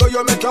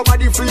 you make your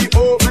body free,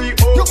 oh, free,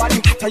 oh. Your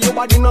body hotter, your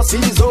body no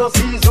season,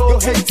 season.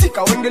 Your head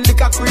sicker when the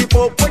liquor creep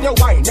up. When you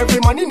wine, every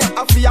man in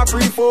a fear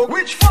free folk.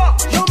 Which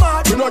fuck? You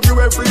mad? You know give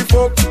a free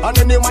folk. And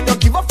any man you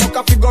give a fuck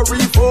a figure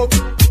folk.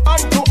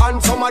 Hand to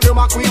hand, some of them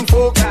are queen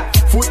folk.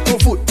 Foot to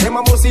foot, them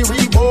a must see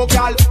Reebok,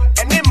 y'all.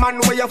 Any man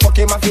where you fuck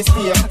him a fist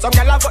fear. Some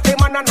gyal a fuck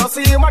him and no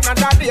see him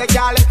another day,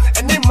 y'all.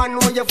 Any man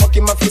where you fuck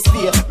him a fist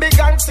fear. Big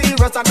and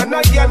serious and then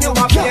a game you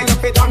a play. You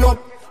fit turn up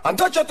and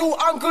touch your two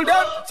ankle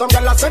them. Some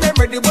gyal a say them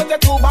ready but they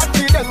too bad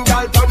for them,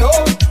 y'all. Turn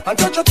up and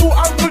touch your two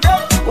ankle them.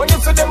 When you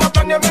see them up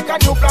and you make a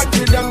new plan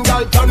for them,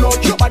 y'all. Turn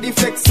up, your body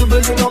flexible,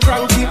 you no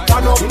cranky.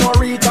 Turn up, you no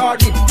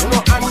retarded, you no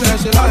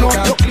handy. Turn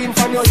up, you clean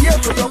from your ear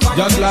to your back.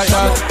 Just like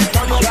that.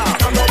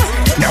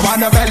 No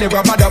one a belly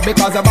rubber dub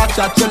because the back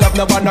shot she love.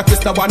 No one a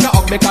kiss, no one a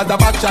hug because the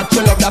back shot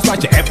she love. That's why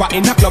she ever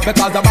in a club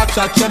because the back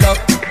shot she love.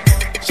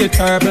 She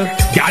terrible.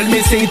 Girl,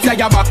 me see it, say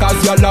you back as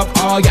you love,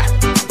 oh yeah.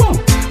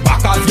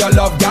 Back as you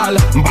love, girl.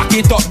 Back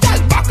it up, girl.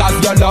 Back as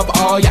you love,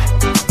 oh yeah.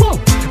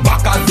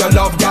 Back as you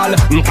love, girl.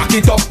 Back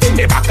it up, in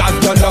the back as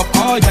you love,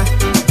 oh yeah.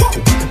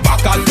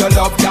 Back as you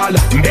love, girl.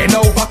 Bend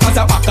over cause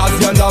the back as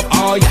you love,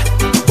 oh yeah.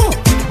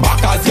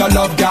 Back as you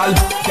love, girl.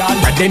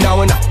 Ready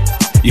now, now.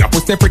 Your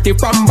pussy pretty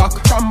from back.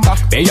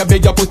 Pay your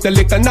big, your pussy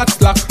little not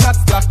slack.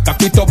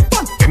 Cock it up,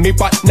 give me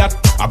fat nut.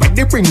 I bet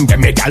the bring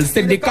them, me gal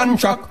say the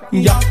contract.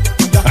 Yeah,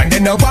 and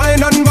then I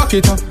wine and back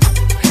it up.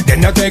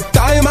 Then I take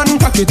time and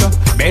cock it up.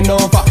 Bend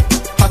over,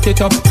 hot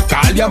it up.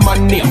 Call your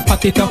man name,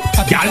 pack it up.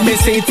 Gal me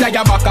say it like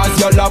your back as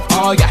your love,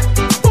 oh yeah.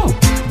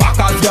 Back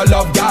as your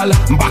love, gal.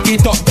 Back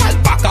it up, gal.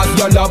 Back as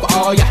your love,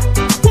 oh yeah.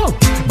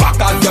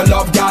 Back as your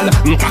love, gal.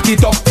 Cock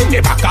it up, give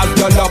me back as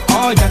your love,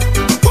 oh yeah.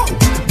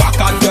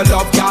 Back as your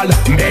love, gal.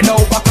 Bend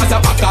over cause the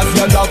back as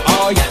your love,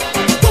 oh yeah.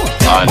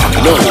 I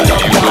know you're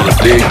gonna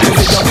dig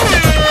this.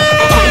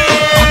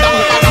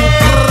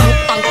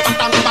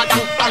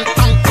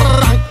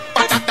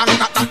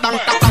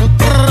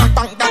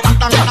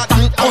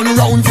 Turn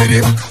round for the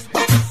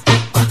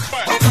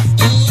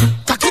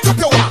cock it up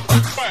your walk.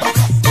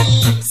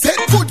 Set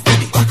foot for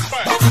the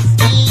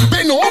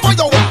bend over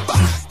your walk.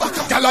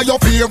 Tell your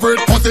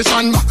favorite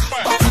position.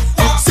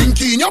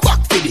 Sink in your back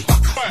for the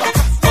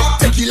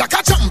take it like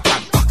a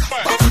champion.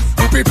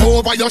 Grip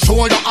over your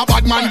shoulder, a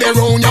bad man there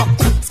round ya.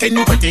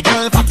 Skin pretty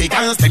girl, fatty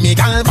girl, slimmy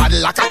girl, bad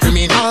like a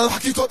criminal.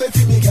 Back it up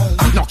the me girl.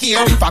 No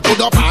care if I go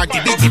to party,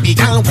 biggie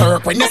girl,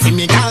 work when you see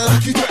me girl.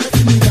 Back it up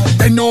the me girl.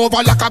 Bend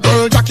over like a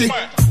girl jockey.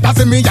 That's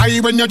in me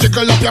eye when you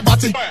jiggle up your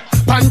body.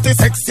 Panty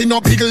sexy,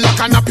 no big like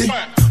a nappy.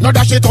 No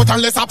dash it out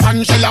unless a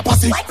pan shell a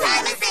pussy.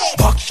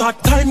 Back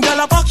shot time,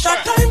 gyal a back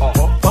shot time.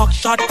 Back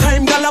shot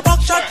time, gyal a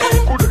back shot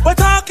time. We're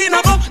talking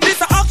about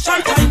this a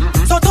action time.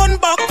 So turn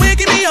back, we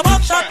give me a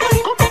back shot time.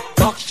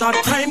 Back shot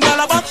time,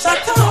 gyal a back shot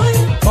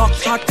time. Back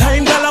shot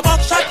time, gyal a back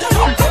shot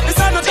time. This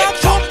a no talk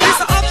show, this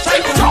a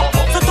action time.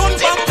 So turn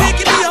back, we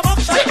give me a back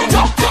shot time.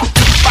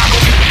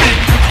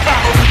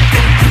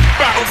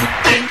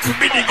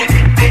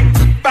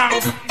 Bang,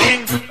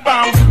 ding,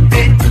 bang,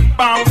 ding,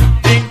 bang,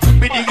 ding,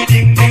 biddy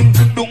ding ding,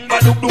 dung ba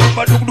dung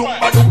ba dung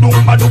ba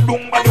dung ba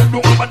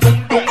dung ba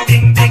dung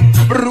ding ding,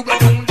 bruga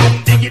dung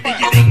diggy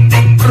diggy ding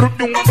ding,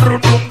 brudung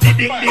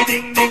ding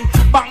ding ding,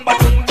 bang ba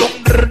dung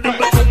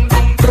bruga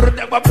dung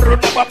bruda ba dung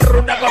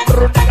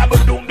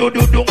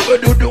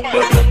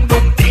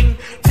ding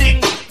ding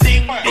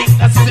ding ding,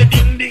 that's the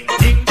ding ding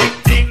ding ding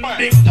ding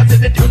ding, that's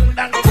the dung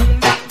dang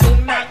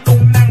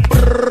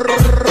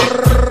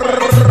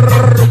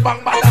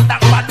bang ba dang.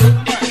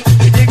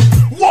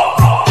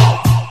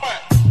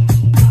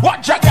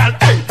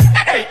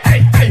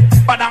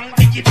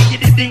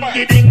 Ding,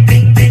 ding,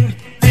 ding,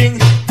 ding,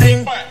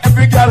 ding.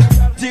 Every girl,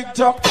 tick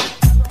tock,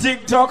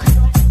 tick tock,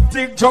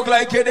 tick tock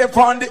like it up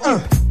on the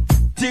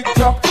tick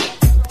tock,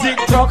 tick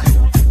tock,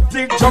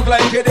 tick tock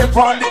like it up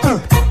on the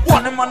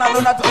one man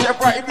alone at the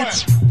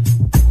private.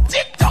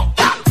 Tick tock,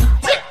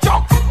 tick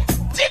tock,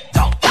 tick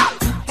tock,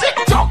 tick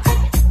tock,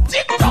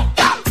 tick tock,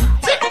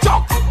 tick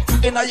tock.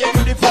 In a your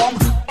uniform,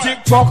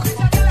 tick tock.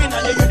 In a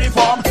your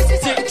uniform,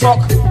 tick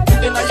tock.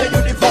 In a your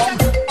uniform,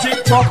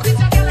 tick tock.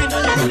 In a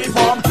your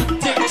uniform,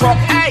 tick tock.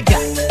 Hey,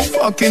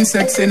 fucking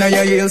sexy in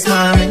your heels,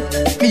 mommy.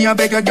 Me a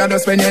beg you, gotta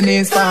spend your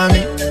knees for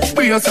me.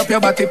 Brace up your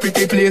body,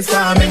 pretty please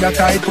for me. Your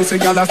tight pussy,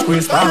 gyal a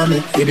squeeze for me.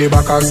 Hit the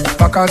backers,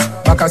 backers,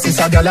 backers is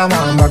a gyal a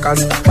man.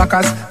 Backers,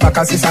 backers,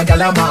 backers is a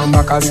gyal a man.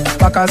 Backers,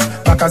 backers,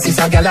 backers is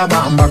a gyal a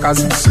man. Backers,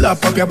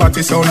 slap up your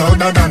body so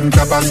louder than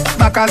clappers.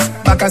 Backers,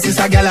 backers is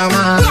a gyal a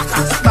man.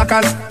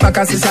 Backers,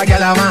 backers is a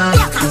gyal a man.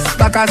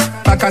 Backers,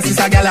 backers is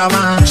a gyal a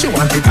man. She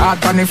want it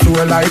hard on the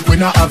floor like we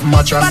not have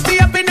mattress. Party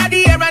up in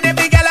the air and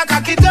every gyal a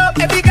cock it up.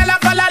 Every gyal a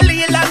follow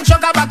lean and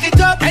sugar back it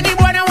up. Any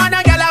boy that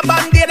wanna gyal a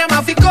bang, they them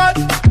have to cut.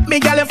 Me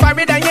girl, if I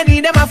read and you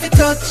need them off it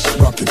touch.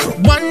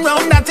 One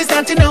round that is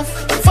not enough.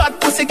 Fat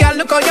pussy girl,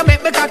 look how you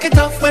make me cock it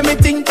off. When me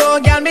think,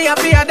 oh girl, me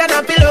happier than a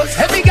pillow.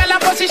 Every girl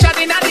a position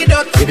in a the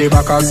dot. The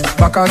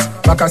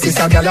Baccas is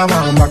a girl a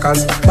man.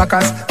 Baccas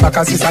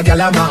is a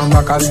girl a man.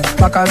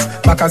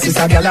 Baccas is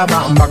a girl a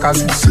man.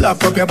 Baccas, slap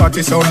up your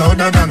body so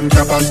louder than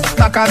trappers.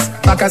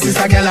 Baccas is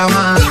a girl a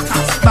man.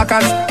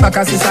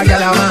 Baccas is a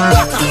girl a man.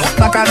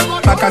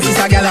 Baccas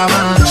is a girl a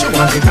man. She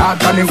want it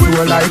hard on the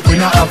floor like we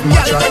not have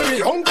much.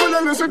 Hey, uncle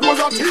Ellis, it was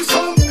a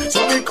T-song,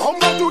 so we come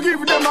back to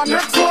give them a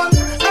next one.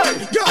 Hey,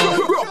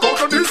 girl, rock out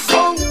to this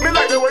song. Me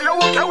like the way you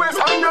walk your waist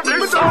and your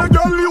this song.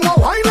 Girl, you a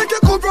wine like you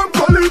come from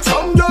college.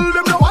 Some girl,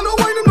 them no wanna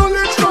wine in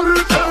knowledge.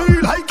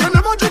 Hey, like you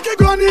never drink a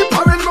granny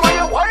parent. No way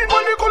you wine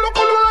when you color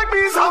like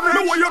me savage.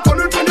 No way you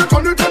turn it and you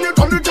turn it and you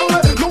turn it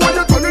away. No way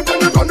you turn it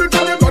and you turn it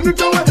and you turn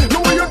it away. No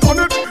way you turn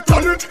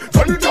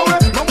it away.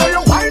 No way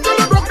you wine till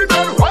you broke the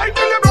bed. Wine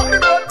till you broke the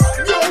bed.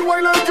 Girl,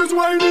 wine like it's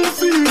wining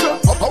season.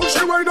 How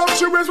she wind up,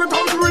 she waist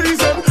without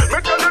reason. Me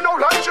tell you now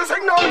like she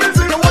sing now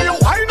busy. The way you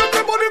wind up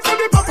your body for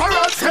the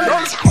paparazzi.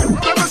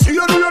 Let me see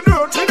you do your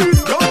dirty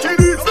deeds.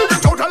 Figure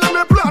it out and let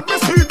me plant me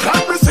seed.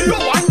 Plant me seed. You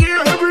want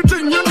here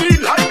everything you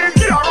need. Like the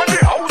car and the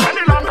house and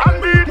the land and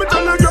beat. Me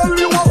tell you girl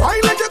you a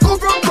wine like you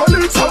come from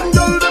college. Some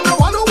girl them no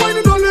wanna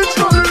wine in college.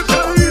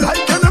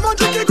 Like you never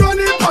drink a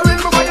granny parent.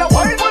 The way you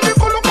wine when you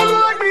color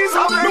like me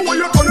savage. The way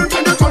you turn it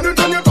and you turn it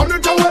and you turn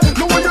it away.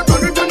 The way you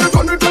turn it and you turn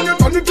it and you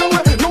turn it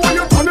away. The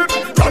way you turn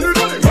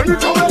it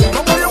away.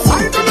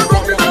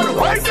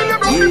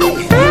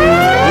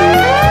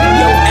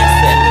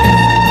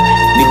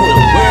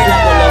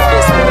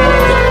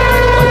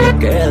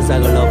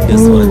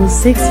 Ooh,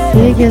 Syxx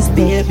Figgaz,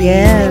 baby.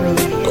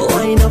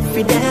 Wine up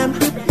for them,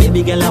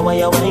 baby girl, I want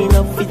you wine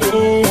up for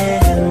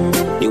them.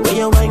 The way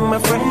you wine, my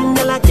friend,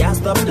 girl, I can't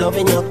stop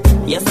loving you.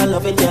 Yes, I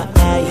love it, yeah.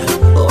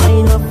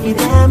 Wine up for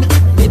them,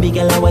 baby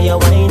girl, I want you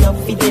wine up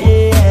for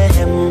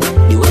them.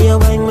 The way you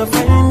wine, my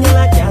friend, girl,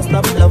 I can't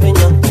stop loving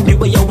you. The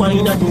way you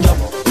wine and drop,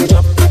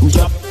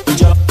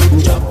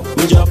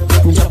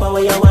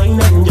 away you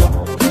wine and drop,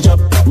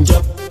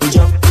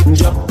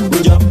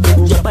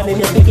 and then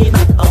you pick it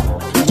back up.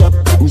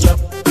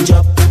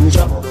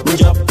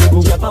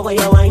 Jump away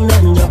your wine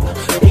and jump,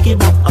 pick it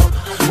back up,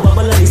 bubble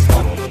on the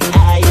spot.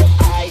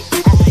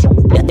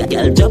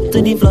 Girl, jump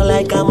to the floor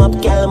like I'm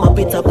up, girl, mop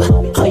it up.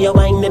 How you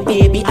wine me,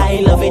 baby,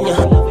 I loving you.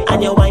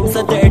 And your wine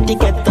so dirty,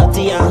 get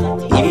dirty, yeah.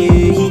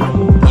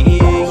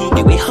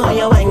 The way how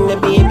you wine me,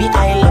 baby,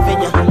 I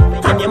loving you.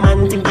 And your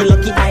man think you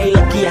lucky, I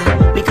lucky,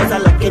 yeah. Because I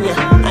lucking you,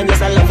 and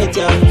yes, I love it,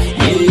 yeah.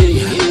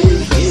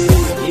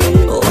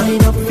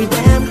 Wine up for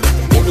them,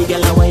 baby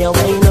girl, I want you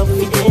wine up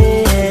for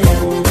them.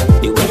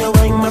 The way you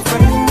wine, my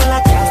friend, girl, I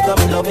can't stop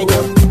loving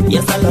you.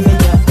 Yes, I love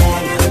it, yeah.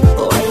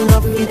 Wine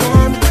up for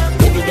them,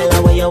 baby girl, I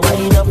want you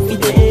wine up for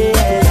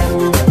them.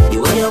 The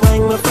way you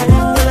wine, my friend,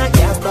 girl, I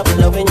can't stop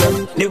loving you.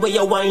 The way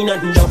you wine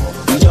and jump,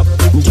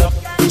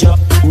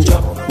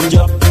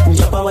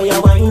 away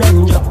you wine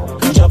and jump,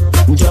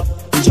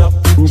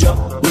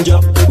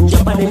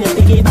 and then you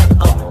pick it back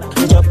up,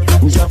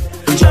 jump,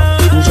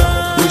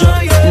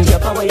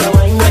 away you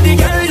wine and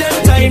jump.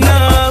 Time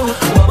now,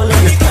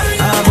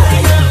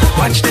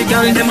 watch the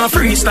girl, them a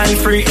freestyle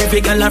free,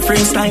 every girl a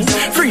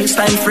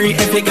freestyle free,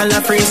 every girl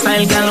a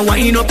freestyle. Girl,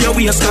 wind up your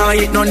waist, car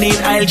it no need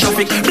aisle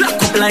traffic.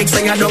 Black up like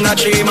say I don't a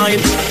 3 mile.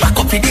 Back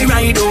up in the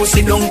ride, oh,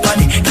 sit down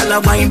panny. Girl a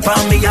wine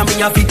pan me and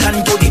me a fit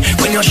and body.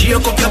 When you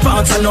shake up your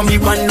pants, I know me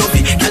one love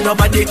it. Girl,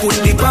 nobody could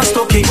be past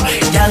okay.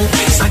 Girl,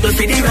 saddle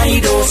for the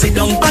ride, oh, sit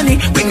down panny.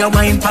 When you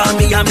wine pan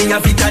me and me a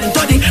fit and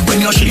body. When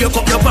you shake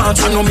up your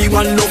pants, I know me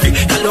one love it.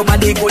 Girl,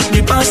 nobody could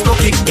be past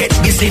okay. Get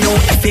busy now,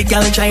 every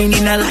girl trying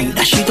in a line,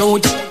 dash it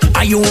out.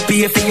 Are you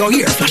pay for your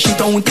ear? Flash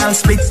it out and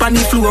split on the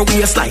floor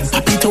waistline.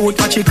 Pop it out,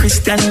 watch a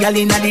Christian girl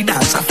in the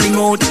dance. I fling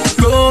out,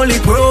 roll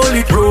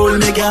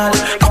me girl.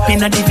 Up in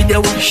the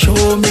video,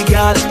 show me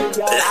girl.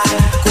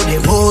 Could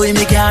they hold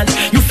me girl?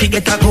 You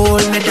forget a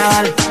gold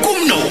medal.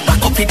 Come now,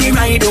 back up in the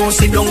ride, oh,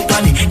 sit down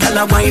panny. Girl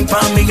a wine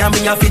for me and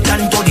me a fit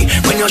and body.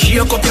 When you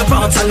shake up your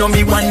pants, I know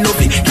me one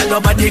love it. Girl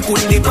nobody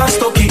could be past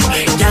okay.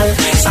 Girl,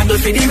 saddle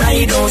for the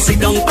ride, oh,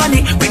 sit down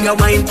panny. When you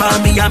wine for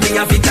me and me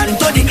a fit and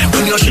body.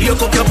 When you shake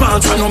up your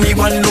pants, I know me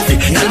one love it.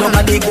 Girl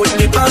nobody could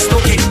be past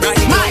okay.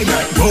 My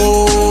girl,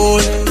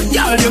 boy,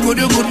 girl you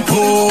good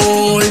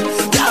boy.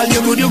 Girl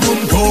you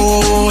good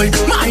boy.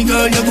 My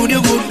girl you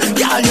good.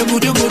 Girl you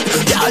good.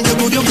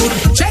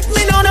 Check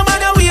me now, no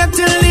matter wait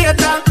till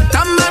later.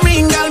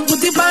 Tambourine girl,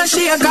 put it on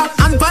shaker.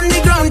 And on the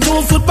ground,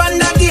 2 foot on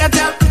the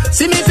gator.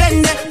 See me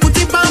fend it, put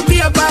it on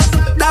paper.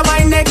 That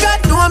wine they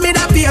got, know me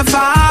that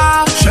paper.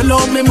 Shell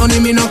out me money,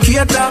 me no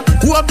cater.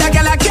 Hope that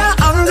girl I can't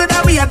hang the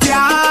weight,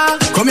 yeah.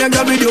 Come here,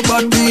 girl, with your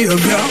bad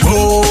behavior.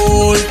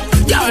 Boy,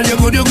 girl, you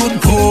good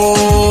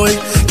boy.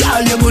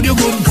 Girl, you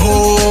good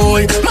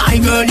boy. My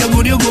girl, you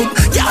good.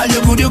 Girl,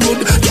 you good.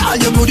 Girl,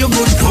 you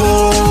good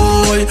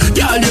boy.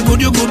 Girl,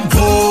 you good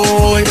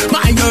boy.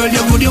 My girl,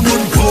 you good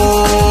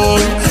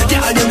boy.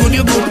 Girl,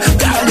 you good.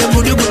 Girl, you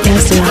good.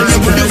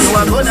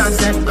 are good as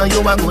them, girl,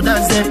 you are good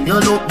as them. You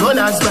look good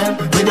as well,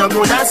 with your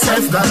good as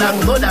self, girl,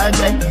 I'm good as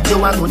them.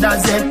 You are good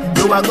as them,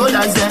 you are good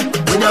as them,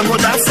 with your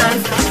good as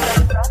self.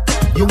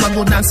 You are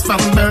good as from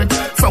birth,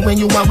 from when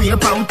you are wear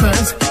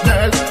pampers,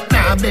 girl.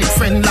 Nah, big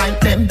friend like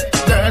them,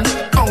 girl.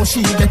 How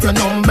she get your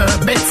number?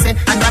 Betsy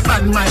and a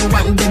bad mind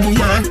one day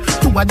yarn.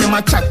 Two of them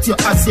a chat you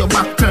as your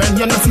back turn.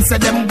 You know she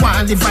said them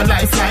want live a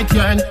life like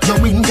yourn.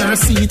 You win your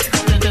seat,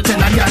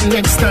 tell a girl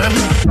next term.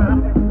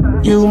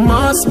 You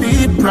must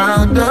be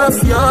proud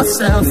of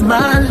yourself,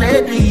 my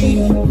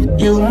lady.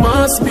 You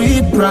must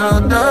be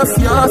proud of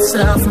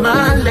yourself,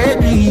 my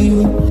lady.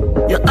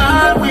 You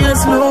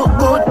always look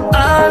good,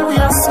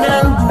 always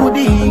smell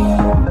goody.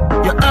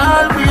 You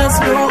always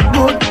look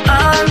good,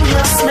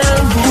 always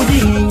smell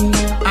goody.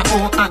 I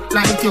won't act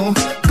like you,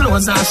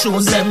 clothes and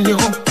shoes them new.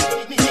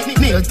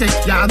 Nail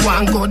tech ya go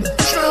and good,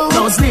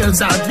 those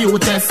nails are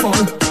beautiful.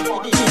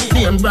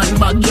 Name brand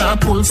bag ya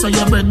pull, so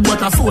your bread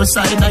butter four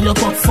side and your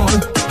cup full.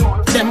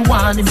 Them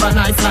want live a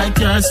life like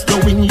yours, you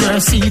win your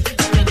seat,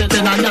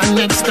 then I got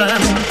next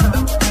term.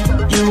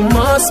 You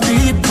must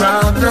be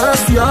proud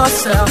of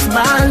yourself,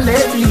 my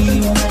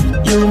lady.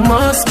 You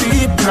must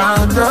be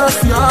proud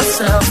of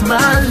yourself,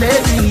 my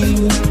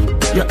lady.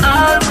 You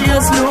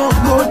always look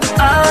good,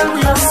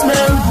 always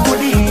smell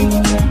goody.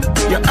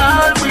 You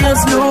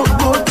always look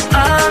good,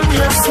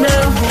 always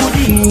smell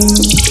goody.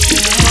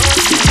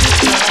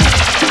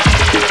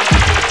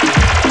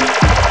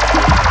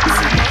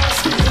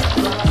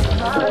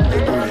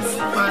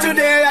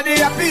 Today are the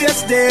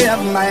happiest day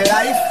of my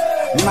life,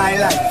 my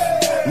life,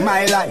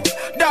 my life.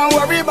 Don't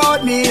worry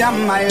about me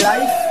and my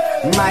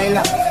life, my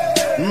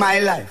life, my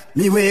life.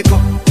 Me wake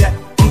up, yeah,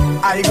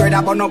 I grade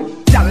up on up.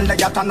 Y'all they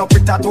got an up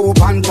with a two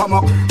pan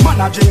stomach.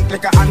 Man a drink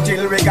liquor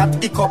until we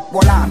got hiccup.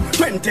 Hold on,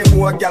 20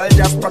 more girl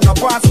just turn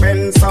up and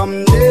spend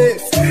some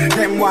days.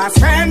 Them want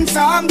spend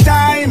some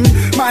time.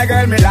 My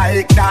girl me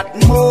like that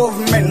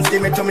movement.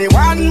 Give it to me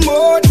one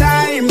more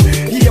time.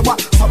 Yeah, what?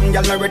 Some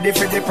girl me ready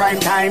for the prime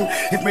time.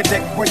 If me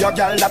take for your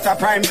girl, that's a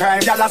prime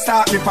crime. Y'all a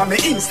start me from me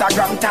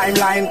Instagram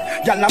timeline.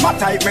 Y'all no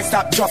matter if me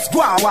stop, just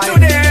go and wine.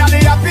 Today are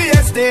the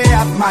happiest day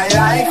of my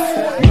life,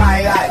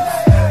 my life.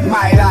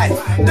 My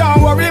life,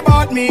 don't worry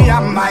about me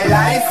and my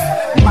life,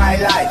 my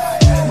life,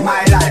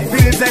 my life.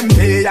 Bills and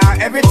pay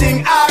and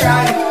everything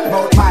alright.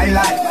 About my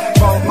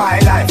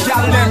life,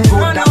 y'all them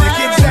good and the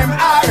kids them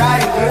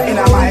alright.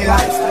 Inna my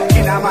life,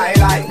 inna my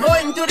life.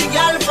 Going to the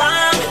gal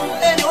farm,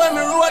 anyway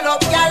me roll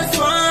up gal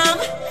swam.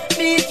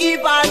 Me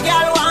keep our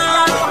gal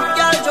warm,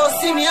 gal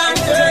just see me and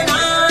turn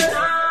on.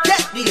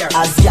 Get there.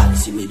 As gal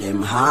see me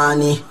them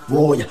honey,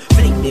 boy,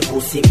 fling the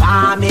pussy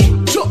for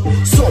me.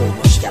 So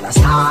much gal a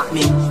start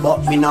me,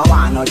 but me no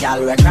want no gal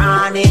we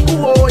cranny.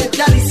 Oh,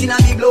 gal listen a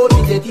me blood,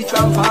 me get it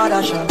from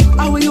father shop.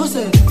 How will you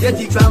say? Get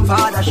it from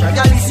father shop.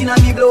 Gal listen a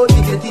me blood,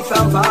 me get it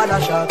from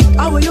father shop.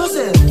 How will you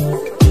say?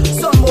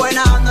 Some boy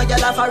now no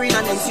gal a foreign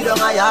and them sit down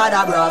a yard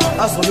a brag.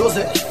 That's what you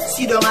say.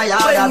 Sit down a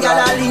yard a brag. When gal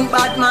a link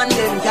bad man,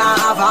 them can't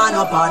have an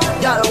up on.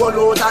 Gal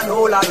roll out and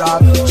all a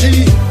rag.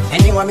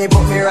 Anyway me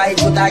put me right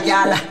foot a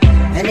gal.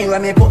 Anyway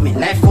me put me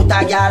left foot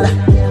a gal.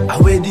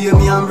 Away dear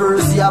me and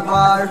Versi a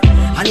par.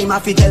 And him a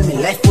fi tell me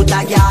left foot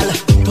a gal.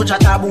 Touch a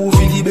taboo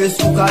fi the best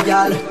cook a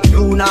gal.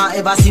 You nah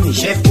ever see me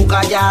chef cook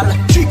a gal.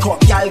 Trick up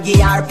gal, give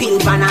her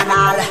paper and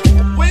all.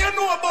 What you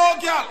know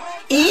about gal?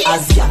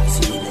 As gal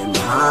see them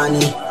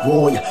honey,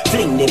 boy,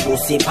 fling the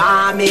pussy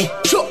for me.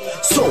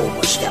 So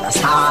much gal a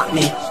start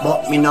me,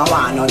 but me no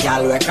want no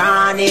gal we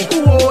cranny.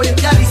 Oh,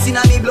 gal listen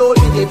a me blood,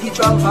 me get it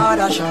from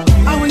father shop.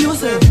 How will you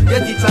say?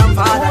 Get it from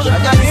father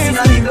shop. Gal listen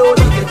a me blood,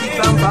 me get it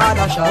from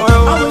father shop.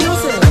 How will you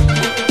say?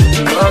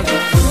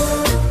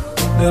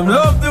 Them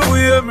love the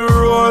way me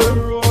roll.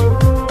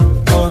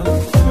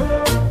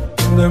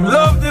 Them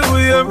love the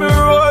way me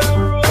roll.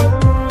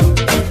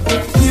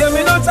 Yeah,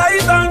 me no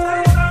titan,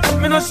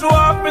 me no show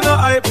up, me no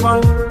hype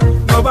man.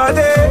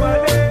 Nobody.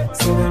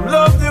 So them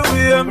love the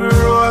way me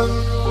roll.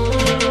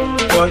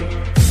 Boy,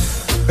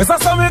 better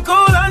so me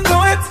cool and do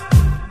it.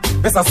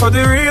 Better so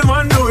the real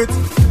man do it.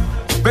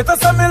 Better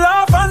so me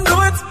laugh and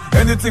do it.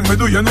 Anything me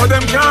do, you know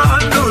them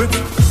can't undo it.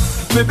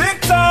 Me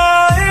big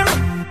time.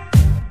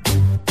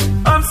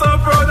 I'm so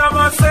proud of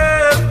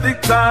myself,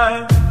 big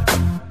time.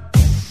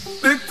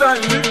 Big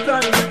time, big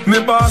time. Me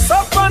boss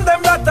up on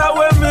them, that's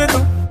what me do.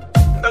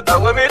 That's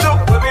what me do,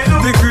 what me do.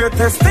 The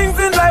greatest things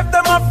in life,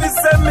 them have to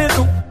say me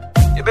do.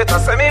 You better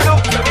say me do,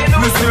 say me do.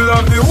 Me still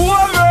love the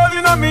whole world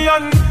in a me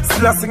hand.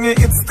 Still a sing it,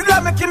 still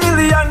a make a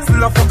million.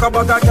 Still a fuck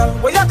about a girl,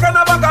 where you can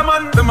have a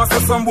man. Them a say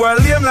some boy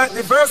lame like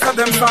the verse of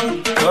them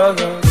song.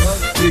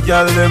 The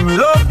girl them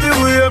love the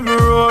way me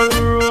roll.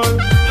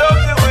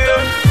 Love the way.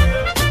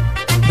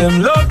 Them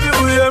love the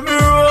way me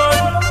roll.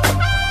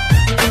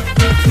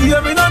 Yeah,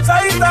 me no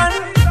titan,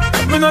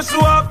 me no show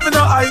up, me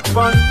no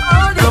icon.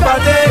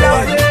 Nobody,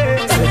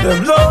 say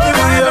them love the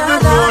way me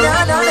roll.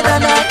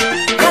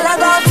 Girl, I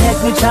gon'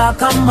 take me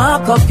chalk and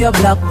mark up your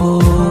black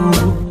book.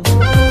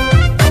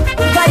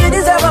 Cause you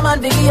deserve a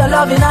man to give you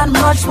loving and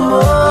much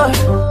more.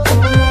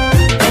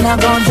 And I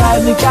gon'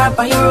 drive me car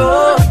on your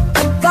road.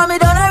 Cause me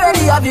done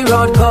already have your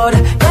road code.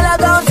 Girl, I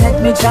gon' take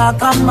me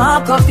chalk and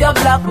mark up your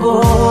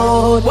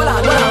blackboard. Hold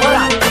on.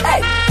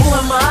 Hey, who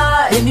am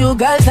I? The new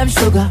girls them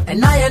sugar,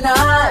 and I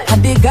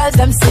and the girls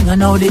them singer.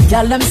 Now the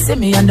girl them see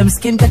me and them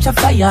skin catch a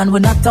fire. And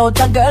when I out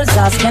a girl's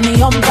ass, can he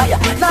umpire?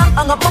 Now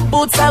hang up my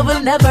boots, I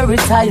will never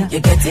retire. You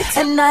get it?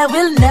 And I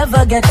will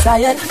never get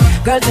tired.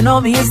 Girls, you know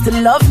me used to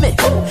love me,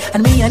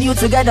 and me and you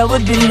together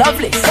would be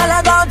lovely. Girl,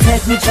 I gon'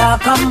 take me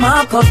chalk and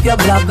mark up your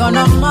block,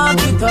 gonna mark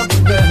it up,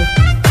 girl.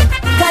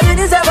 Cause you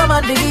deserve a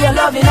man to give you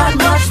loving and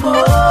much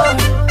more.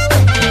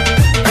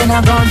 Then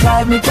I gon'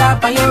 drive me car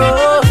on your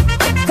road.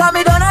 Cause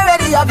me done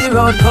already have the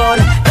road code.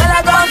 Girl,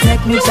 I gon'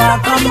 take me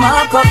chalk and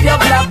mark up your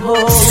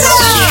blackboard.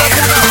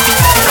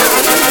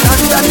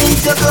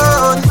 Underneath your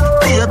gun,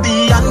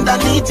 baby,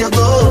 underneath your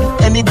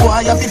gun. Any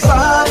boy have to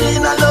fall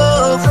in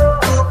love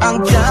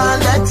and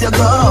can't let you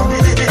go.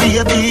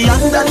 Baby,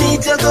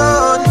 underneath your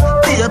gun,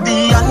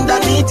 baby,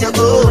 underneath your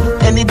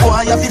gun. Any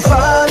boy have to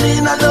fall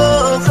in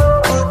love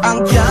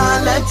and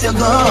can't let you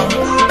go.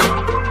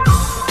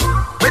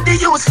 Where the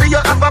use for you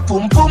have a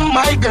pum pum,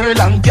 my girl,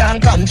 and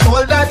can't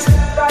control that.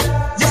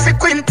 You fi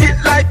quint it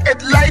like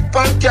headlight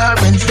on car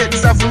when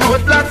feds have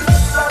roadblock.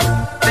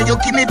 Then you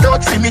give me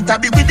doubt, see me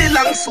tabby with the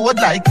long sword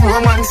like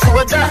Roman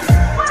soldier.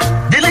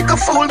 The little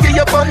fool give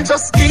you bun,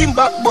 just scheme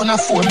back, bun a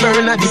phone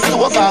burner the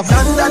stove off.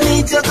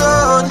 Underneath your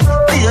gun,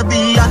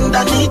 baby,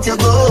 underneath your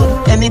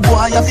gun. Any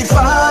boy have to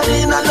fall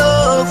in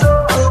love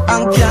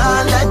and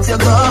can't let you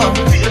go.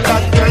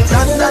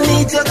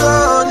 Underneath your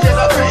gun,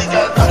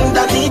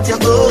 underneath your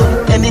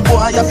gun. Any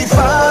boy have to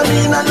fall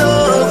in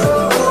love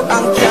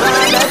and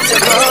can't let you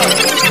go.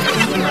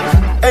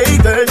 Hey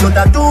girl, you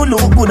that do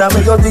look good at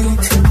where you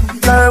did.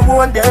 Girl,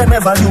 won't them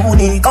ever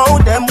unique. How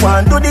them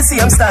want do the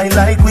same style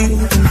like we.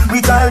 We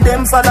call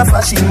them for the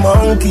fashion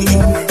monkey.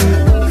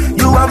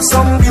 You have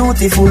some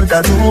beautiful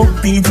tattoo,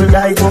 people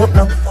like up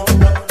now.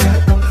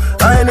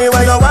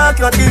 Anyway you walk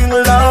your thing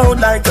loud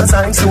like a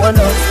sign to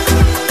enough.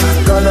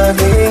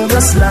 Coloring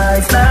this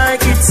life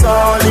like it's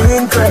all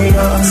in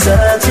crayon.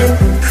 Searching,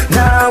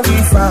 now we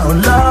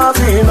found love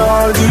in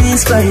all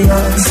these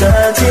crayons.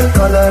 Searching,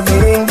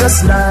 coloring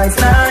this life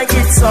like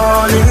it's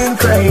all in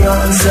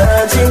crayon.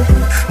 Searching,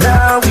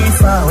 now we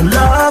found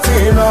love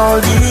in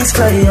all these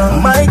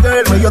crayons. My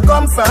girl, where you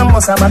come from,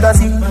 must a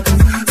magazine.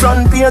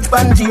 Front page,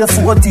 Pangea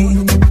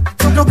 14.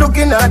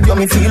 Looking at you,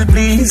 me feel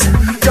please.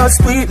 Just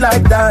sweet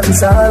like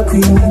dancehall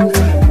queen.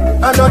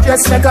 I know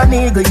just like a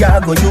nigga,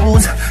 you go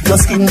use your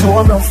skin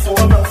tone rough.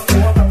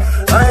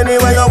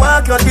 Anyway, you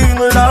walk your thing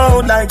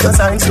loud like your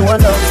signs to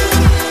enough.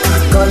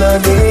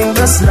 Coloring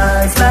this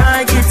life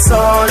like it's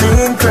all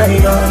in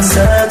crayon.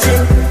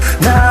 Searching,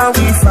 now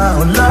we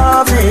found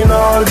love in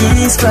all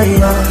these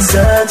crayons.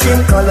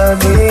 Searching,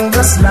 coloring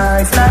this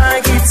life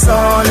like it's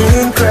all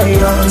in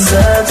crayon.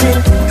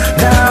 Searching,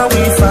 now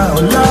we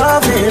found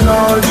love in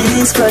all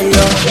these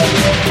crayons.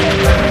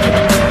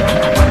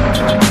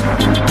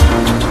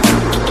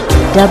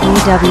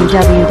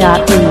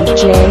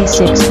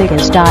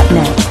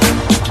 www.dj6figgaz.net.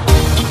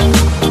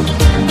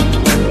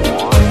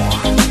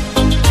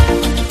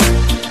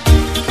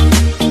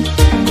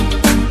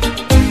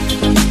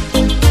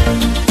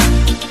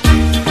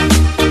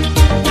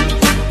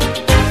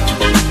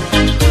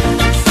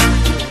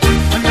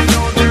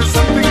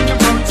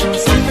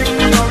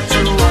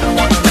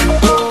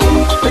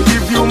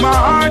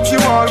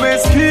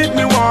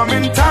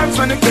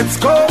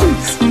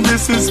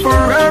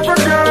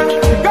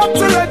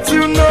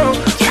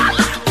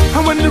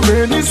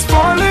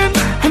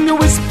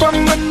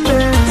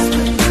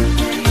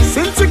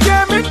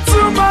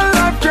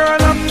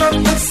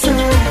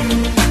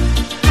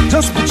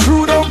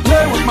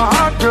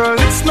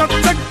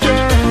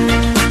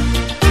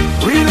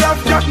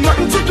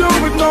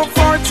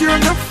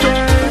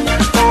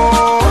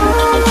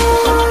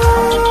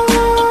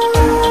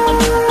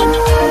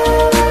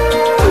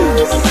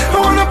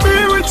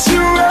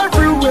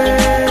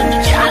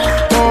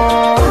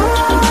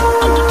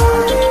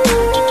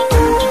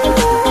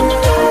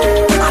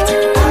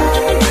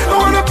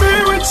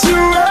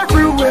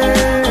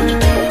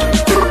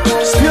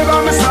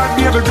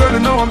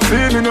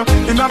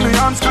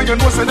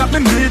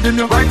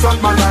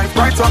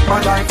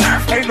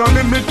 Ain't no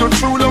limit to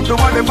true love, the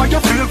whatever you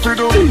feel for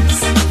do.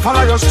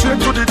 Follow you straight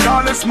to the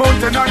tallest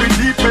mountain and the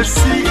deepest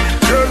sea.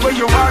 Girl, where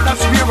you are,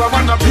 that's where I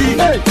wanna be.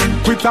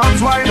 With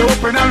arms wide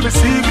open, I'll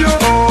receive you.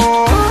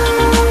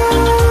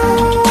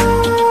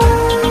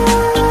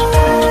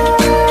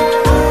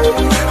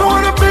 I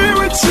wanna be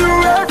with you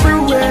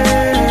everywhere.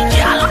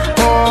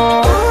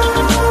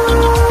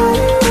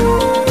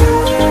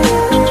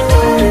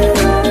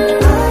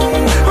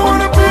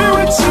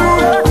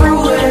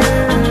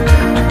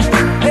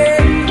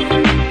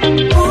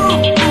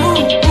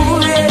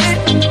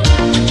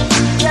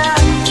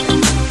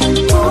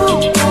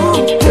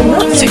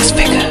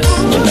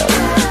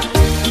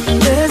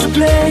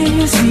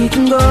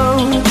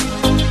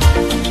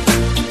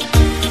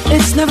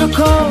 Never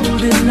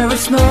cold, it never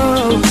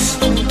snows.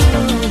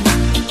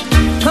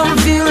 Come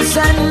feel the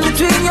sand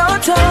between your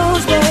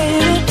toes,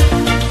 baby.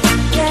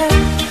 Yeah,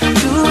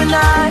 you and I.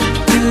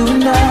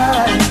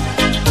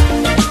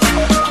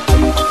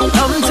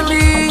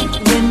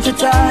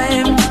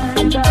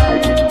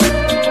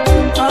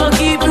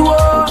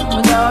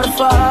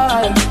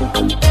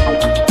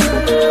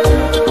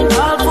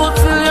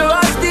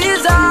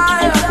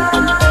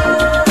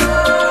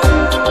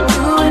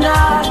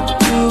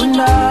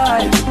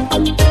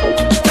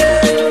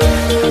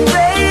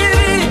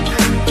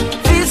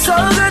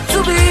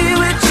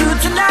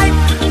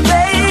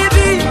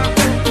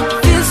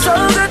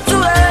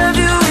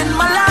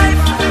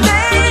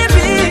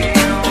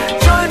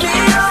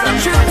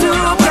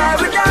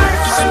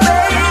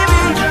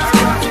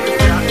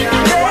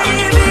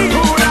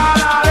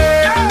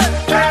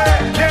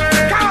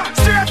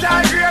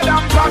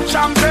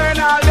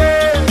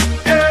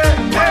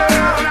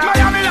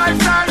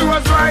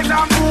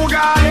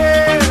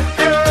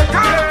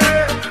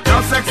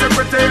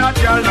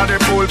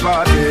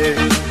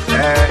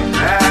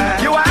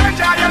 You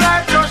enjoy your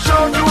life, just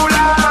show too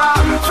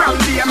long. From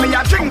there, me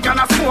a drink and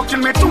a smoke in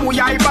me too.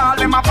 Yeah, I ball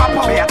them a pop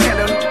up, me a tell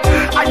them.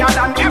 Higher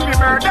than every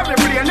bird, every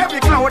plane, every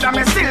cloud, and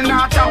me still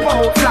not chop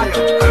out fly.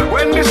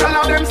 When the shell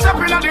of them step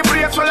in the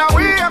place, well,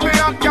 we every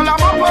hot girl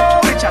I'm up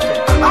out. I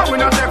will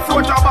not take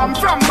photo bomb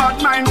from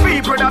bad mind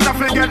people that have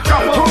to get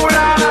trouble. Ooh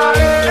la la,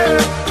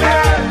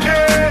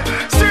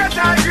 straight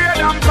high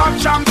grade and pop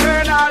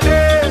champagne all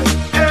day.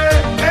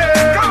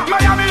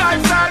 Miami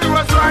lifestyle,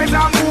 Rolls Royce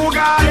and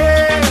Bugatti.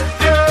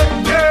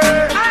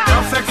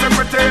 Love sexy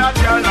pretty hot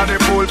girl at the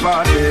pool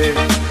party.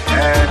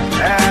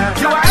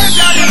 You are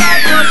enjoying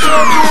life, you're so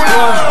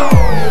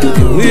cool.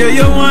 The way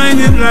you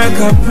whining like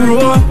a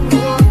pro.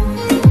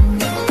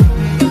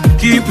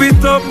 Keep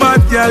it up,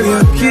 bad girl,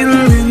 you're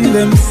killing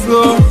them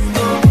slow.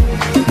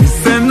 Me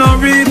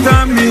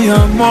senorita, me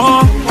a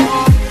more.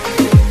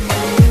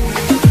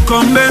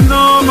 Come bend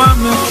over,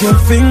 make your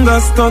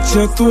fingers touch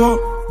your toe.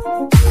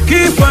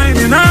 Keep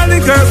whining all the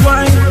girls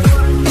wine,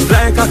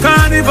 like a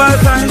carnival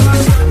time.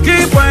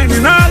 Keep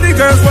whining all the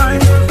girls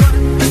wine,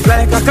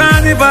 like a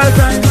carnival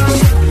time.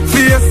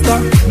 Fiesta,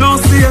 no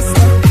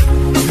siesta.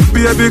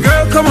 Baby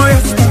girl, come on,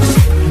 yesta.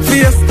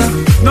 Fiesta,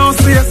 no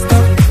siesta.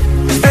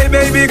 Hey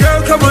baby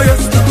girl, come on,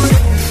 yes.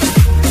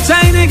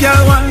 Chinese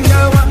girl wine,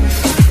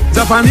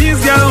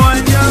 Japanese girl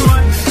wine,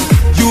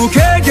 UK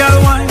girl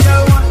wine,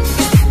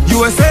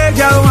 USA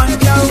girl wine,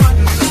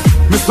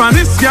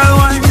 Spanish girl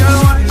wine,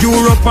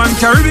 Europe and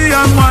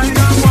Caribbean wine.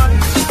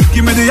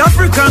 Give me the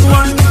African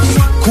wine,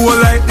 cool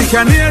like the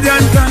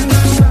Canadian time.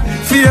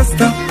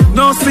 Fiesta,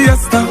 no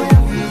siesta.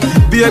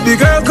 Baby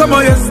girl, come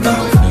on, yes.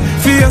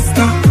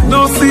 Fiesta,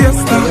 no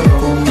siesta.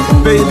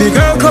 Baby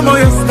girl, come on,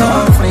 yes.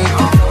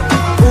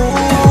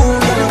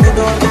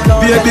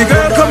 Baby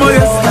girl, come on,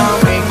 yes.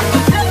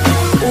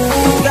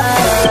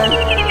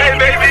 Hey,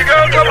 baby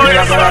girl, come on,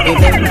 yes.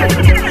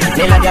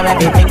 Me love your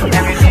everything.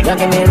 You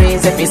give me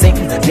reason to sing.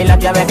 Me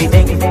love your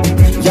everything.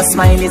 Your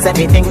smile is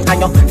everything, and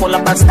you full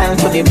up of style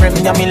to the brim.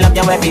 You me love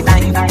you every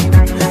time.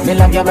 Me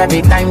love you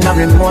every time. No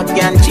remote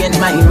can change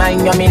my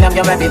mind. You me love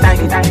you every time.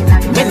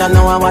 Me no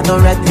know what to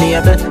red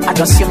label. I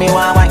just see me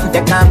one wine,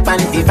 take up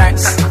and the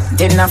verse.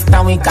 Then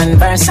after we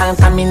converse, I'll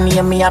come in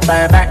near me a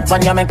pervert.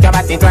 When you make your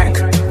body twerk.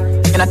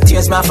 And I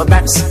tears my for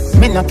bursts.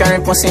 Me no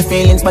carry pussy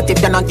feelings, but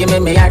if you not give me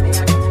my heart,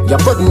 you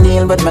couldn't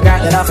deal with my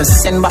girl. You have to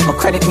send back my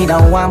credit, me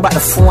don't want but the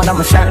phone on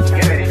my shirt.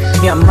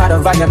 Me a mad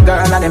over your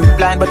girl and I'm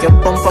blind, but you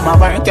bump for my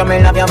work. You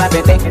me love you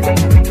everything.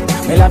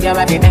 Me love you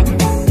everything.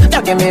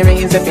 You give me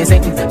reason to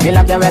sing. Me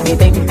love you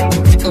everything.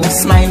 Your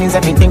smile is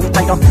everything.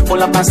 And you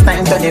pull up a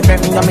style to the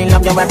brim. You me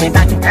love you every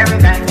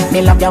time.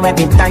 Me love you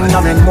every time. No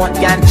remote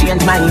can't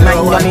change my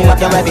mind. You me love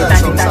you every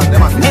time.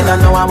 Me don't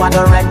know I want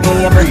to red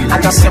label.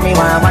 I just see me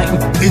one wine.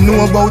 Me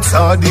know about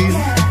sardine,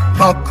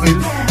 mackerel,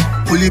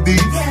 bully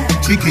beef,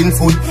 chicken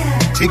foot,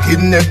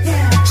 chicken neck,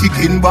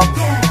 chicken back.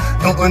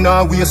 Nothing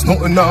a waste,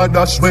 nothing a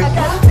dash way.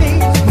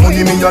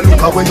 Money me a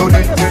look away you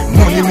there.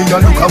 Money me a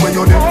look away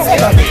you there.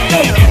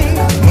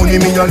 Money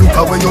me a look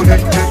away you there.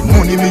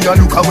 Money me a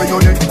look away you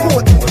there.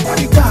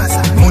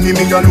 Money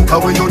me a look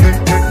away you there.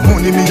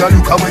 Money me a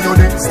look away you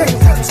there.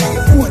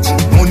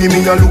 Money me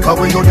a look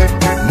away you there.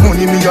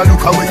 Money me a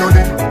look away you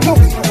there.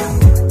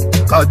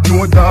 God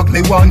no dog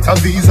me want a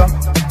visa.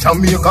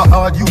 Jamaica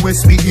hard,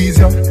 US be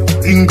easier.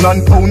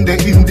 England pound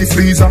they in the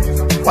freezer.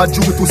 What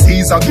due to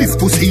Caesar, gift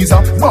to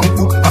Caesar. Bank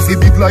book a fi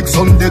big like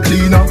Sunday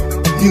cleaner.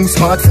 New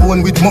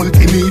smartphone with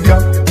multimedia.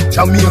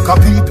 Jamaica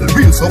people,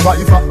 real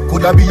survivor.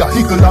 Coulda be a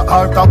higgler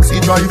or taxi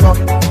driver.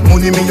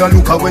 Money me a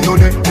look away you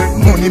there.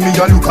 Money me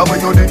a look away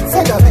you there.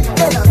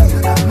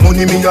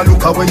 Money me a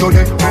look away you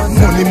there.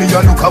 Money me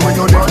a look away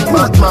you there.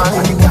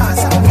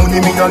 Money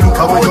me a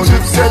look away you there.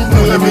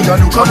 Money me a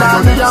look away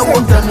you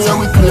there.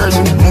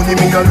 Money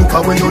me a look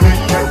away you there.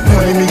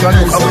 Money me a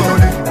look away you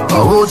there.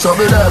 Oh,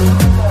 trouble them.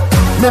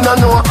 Me no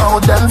know how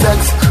them vex.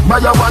 Buy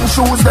a one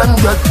shoes, them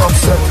get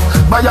upset.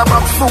 Buy a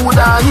box food,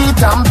 I eat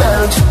and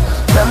belch.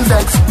 Them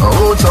vex,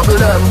 oh trouble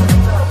them.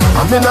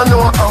 And me no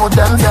know how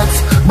them vex.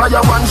 Buy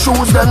a one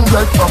shoes, them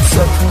get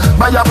upset.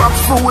 Buy a box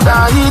food,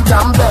 I eat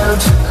and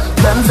belch.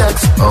 Them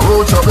vex,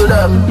 oh trouble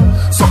them.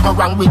 Something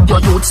wrong with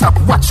your youth, stop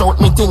watch out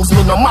me things.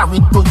 Me no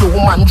married to you,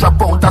 man,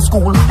 drop out of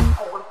school.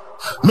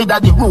 Me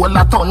daddy roll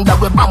a thunder,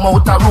 we bam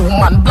out a room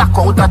and black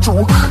out a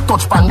chew.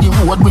 Touch pan the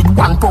road with 1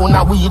 pound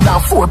of weed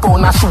and 4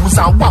 pound of shoes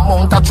and 1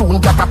 mount of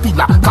tune.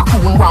 Caterpillar,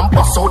 cocoon, one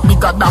bust out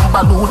bigger than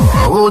balloon.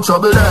 Oh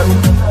trouble them.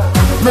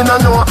 Me no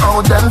know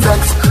how them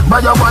vex. Buy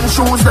a one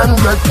shoes, them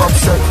get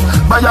upset.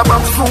 Buy a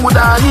box food,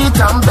 I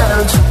eat and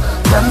belch.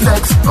 Them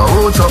vex,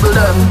 oh trouble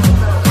them.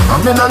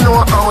 And me no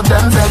know how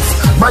them vex.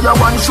 Buy a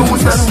one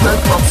shoes, them get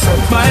upset.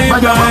 Buy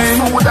a box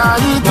food, I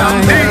eat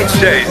and belch.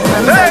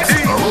 Them vex,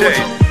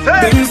 oh.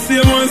 Them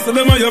same ones, so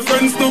them are your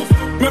friends too.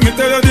 Let me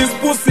tell you this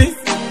pussy,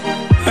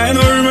 I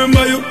don't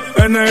remember you,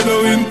 and I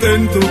don't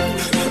intend to.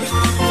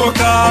 Fuck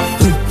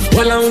off.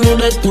 Well, I'm no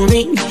best to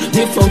me.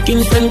 The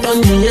fucking friend on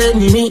the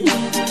enemy.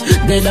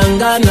 Dead and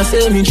gone, I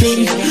say me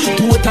tree.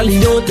 Totally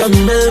out of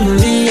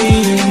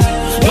memory.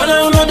 Well, I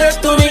don't know that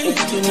to me.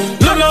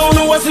 No, no,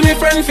 no, what's my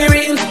friend for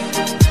real?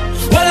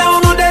 Well, I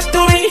don't know that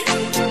to me.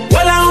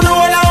 Well, I don't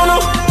know,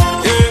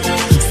 yeah.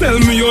 Sell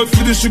me out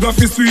for the sugar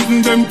fi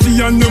sweeten them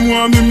tea and them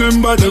want me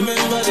remember them.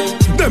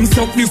 Them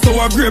suck me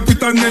sour grape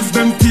with a next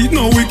them teeth.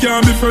 Now we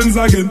can't be friends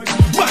again.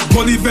 Bad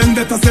bully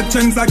vendetta set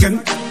chance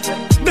again.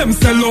 Them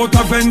sell out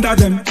a vendor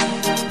them.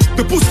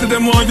 The pussy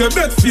them on your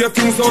dead fear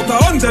things out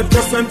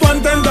 100%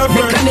 one tender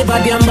friend. Make a never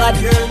damn bad.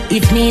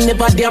 If me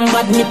never damn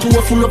bad, me too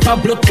full up a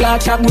blood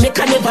clot tag. Make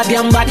a never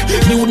damn bad.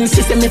 Me wouldn't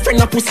see me friend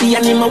a pussy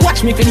and him a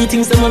watch me for the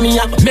things them me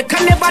have. Make a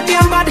never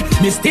damn bad.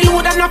 Me still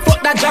woulda not fuck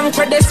that junk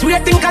for this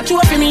sweet thing catch you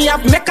up in me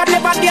up. Make a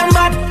never damn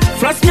bad.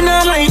 Frost me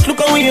not like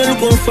look away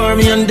looking for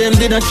me and them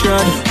did a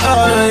trod.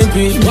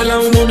 R.I.P. Well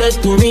I know that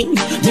to me.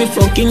 Me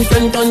fucking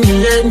friend on the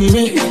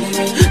enemy.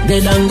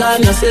 Dead and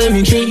gone a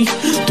cemetery.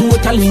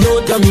 Totally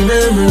out of me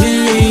memory.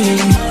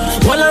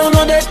 Well, I don't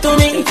know that to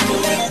me.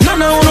 No,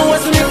 no, no,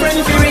 what's my friend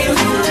for real?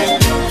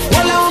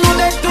 Well, I don't know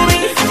that to me.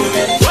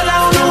 Well,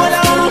 I don't know.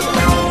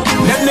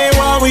 Then they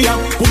want we up.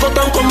 We got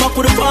to come back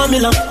with the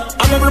formula.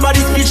 I'm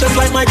everybody's speechless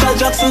like Michael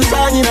Jackson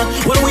song, you know.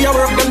 When we are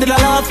work, them did a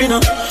laugh, you know.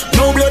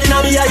 No blood in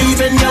me, I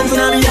even dance in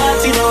me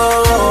heart, you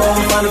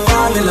know. For the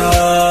formula.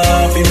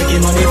 We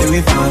making money to the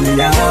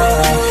formula.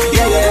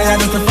 Yeah,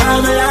 that's the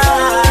formula.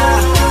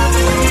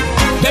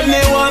 Them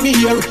they want me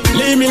here,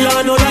 leave me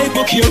alone, no life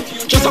book here.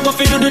 Just a go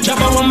fi do the job,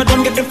 I want me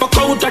done get the fuck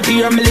out of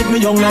here. Me live me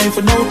young life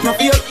without no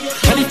fear.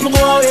 And if me go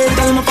away,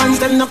 tell my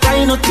fans them no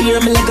cry, no tear.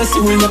 Me legacy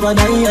will never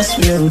die, I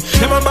swear.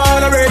 Never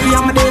ball already,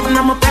 I'm a devil,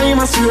 I'm a prime,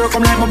 I swear.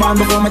 Come like my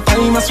band before my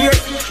time, I swear.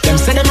 Them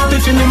say them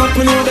happy for me, but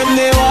we know them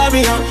they want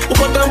me, who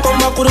put them come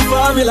back with the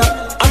formula.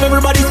 I'm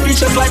everybody's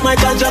speechless like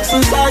Michael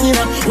Jackson song, you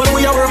know. When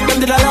we are work, them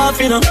did a laugh,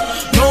 you know.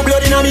 No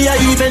blood in me, I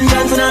even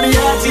dance in me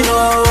heart, you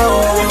know.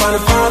 For the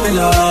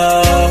formula,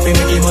 we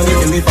making money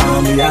in the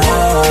formula.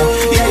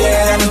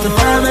 Yeah, that's the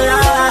formula.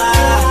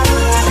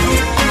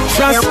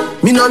 Trust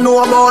me, no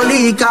know about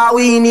league, cause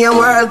we in a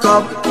World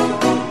Cup.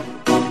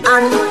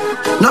 And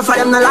none for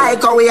them no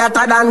like how we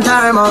hotter than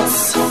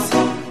thermos.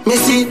 Me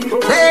see,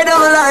 they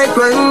don't like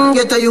when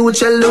get a youth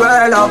shell the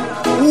world up.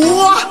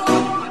 What?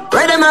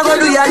 Where them a go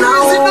do ya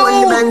now?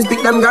 When the men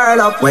pick them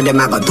girl up. Where them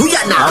a go do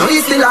ya now? And we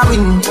still a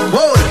win.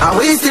 And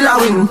we still a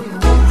win.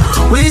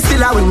 We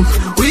still a win.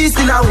 We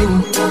still a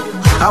win.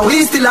 And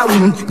we still a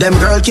win. Them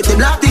girl keep the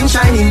black thing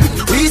shining.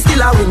 We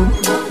still a win.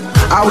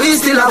 And we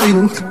still a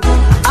win.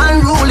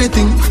 Unruly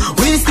thing.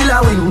 We still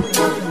a win.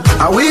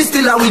 And we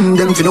still a win.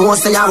 Them to know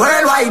say a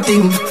worldwide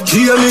thing.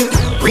 Hear me?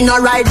 We no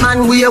ride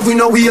man wave, we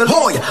no wheel.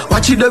 Boy,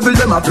 watch the devil,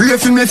 them a pray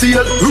for me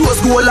feel.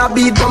 Rose gold a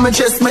beat from my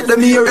chest, make them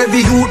hear.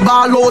 Every youth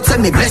ball out,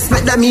 send me bless,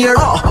 make them hear.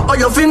 Oh,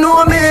 you fi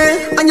know me,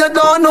 and you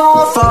don't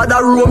know Father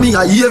row me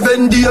a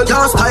even deal.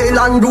 Your style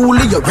and rule,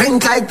 you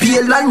rank like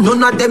pale. And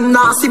none of them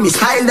nah see me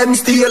style, them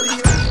steal.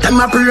 Them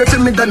a pray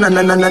for me, na.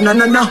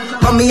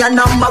 But me a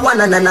number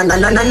one, na.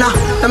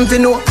 Them fi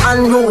know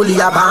unruly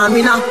a bomb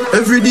me now.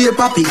 Every day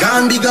papi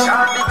gone bigger.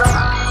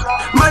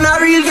 Man a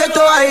real ghetto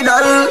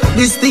idol.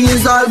 This thing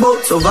is all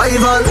about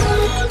survival.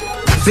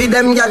 Feed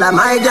them gyal a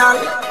my gyal.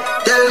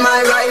 Tell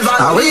my rival,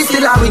 are we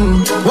still a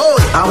win? Whoa,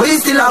 are we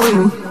still a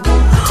win?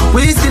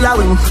 We still a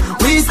win.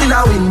 We still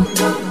a win.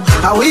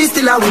 Are we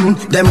still a win?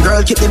 Them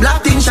girl keep the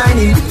black thing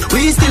shining.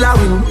 We still a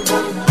win.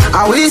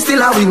 Are we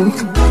still a win?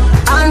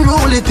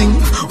 Unruly thing.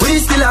 We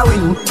still a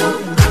win.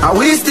 Are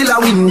we still a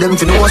win? Them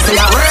to know say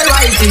a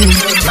worldwide thing.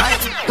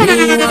 Me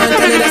want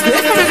tell you that's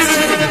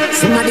this.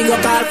 Somebody go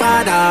call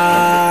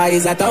father.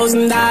 Is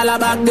 $1,000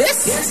 back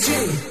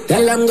this?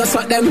 Tell them go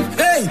suck them.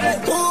 Hey,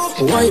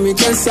 why me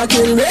just a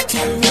kill me?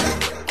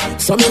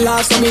 So me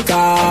laugh, so me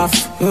cough.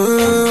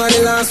 And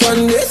the last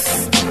one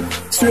this.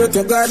 Swear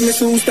to God, me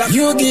soon stop.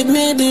 You give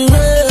me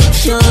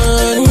direction.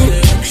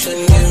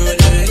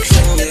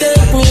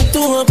 Take me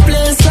to a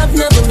place I've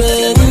never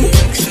been.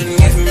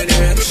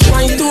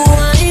 Why do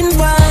I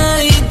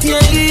invite you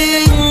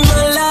in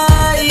my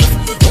life?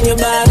 When you're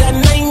bad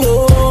and I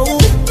know.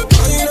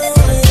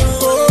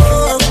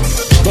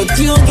 But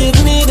you give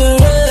me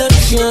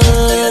direction.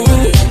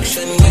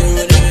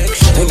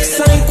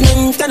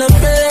 Excitement and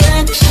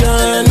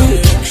affection.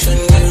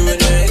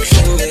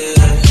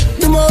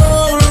 The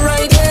more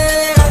I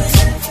get,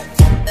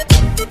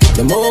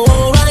 the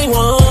more I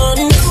want.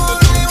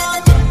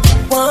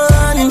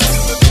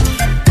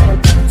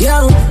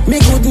 Yo, me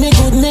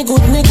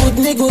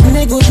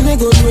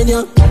good with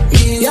you.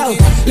 Yo,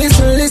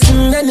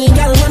 listen, any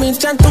girl want me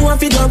chat to a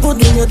figure good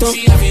with you too.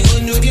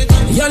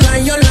 You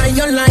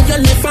lie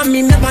for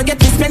me, never get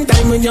to spend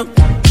time with you.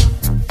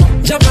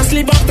 Jump and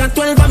sleep after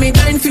 12 and me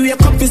dying for your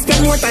cup to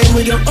spend more time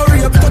with you.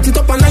 Hurry up, cut it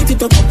up and light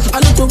it up. I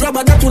look to grab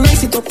a that to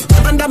nice it up.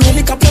 Under me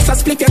liquor plus a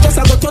split, you just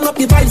a go turn up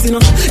the vibes, you know.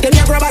 Then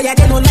you grab a you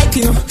get no light,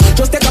 you know.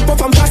 Just take a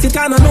puff and pass it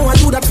on, I know I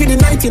do that for the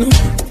night, you know.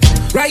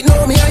 Right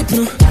now me hype,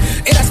 you know.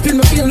 It has been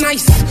me feel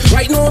nice.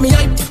 Right now me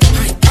hype.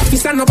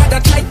 Office and about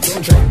that light.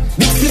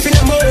 Big flip in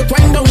the mouth,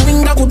 wind down,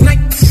 ring the good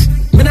night.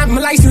 Me have my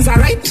license,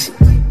 alright.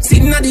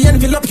 Sitting at the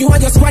envelope, you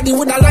and your squad,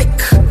 would I like.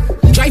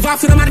 Drive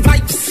off with the mad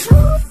vibes.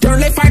 Turn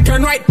left, right,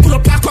 turn right. Pull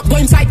up, park up, go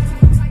inside.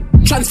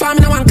 Transform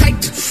in a one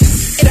kite.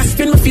 It a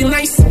spin me feel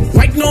nice.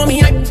 Right now me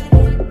hype.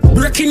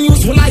 Breaking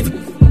news for life.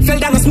 Fell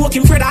down a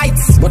smoking for the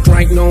heights. But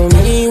right now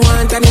me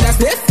want another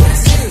step.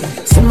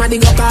 Somebody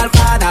go call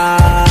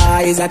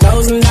father. Is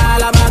 $1,000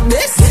 back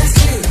this?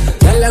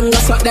 Tell them go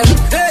suck them.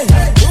 Hey,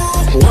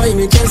 why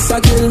me just a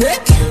kill me?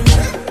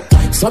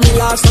 Some me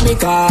laugh, some me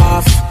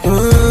cough. I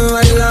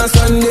lost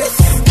on this.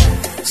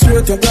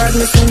 Straight to God,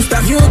 me seems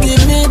that you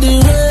give me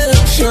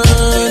direction.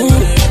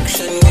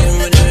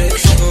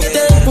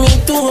 Take me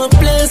to a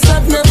place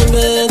I've never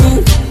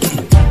been.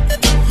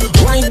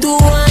 Why do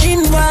I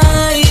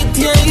invite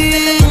you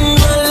in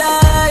my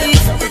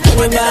life?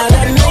 When God and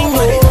I know.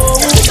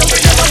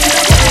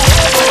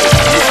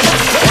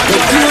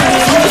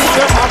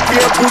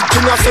 Good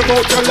thing I say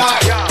about your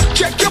life.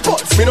 Check your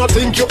pulse, me not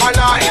think you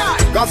alive.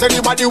 Cause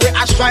anybody we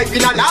a strive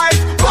in a life.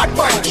 Bad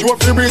mind, you have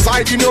to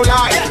reside in your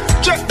life.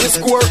 Check the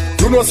score,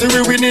 you know see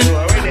we winning.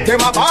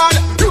 Them a bad,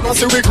 you know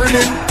see we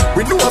grinning.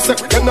 We know say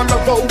them no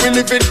love how we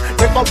living.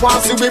 Never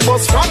want see we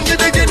bust from the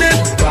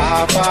beginning.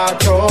 Papa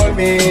told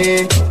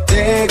me,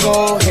 they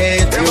go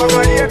hate you.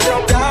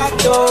 That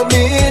don't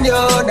mean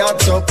you're not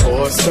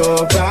supposed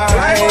to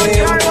buy.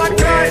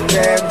 When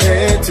them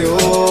hate you,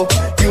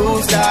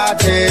 you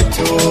started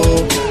to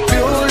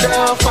build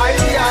a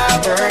fire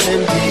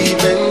burning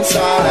deep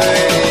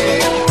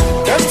inside.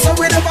 Them say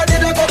we never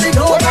did a go be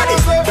nobody.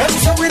 Them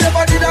say we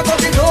never did a go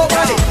be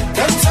nobody.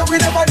 Them say we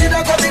never did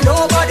a go be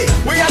nobody.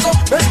 We are go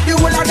make the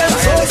whole of them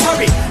so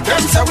sorry.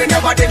 Them say we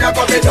never did a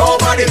go be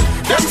nobody.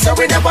 Them say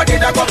we never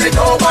did a go be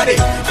nobody.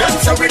 Them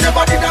say we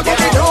never did a go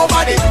be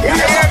nobody. We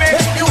are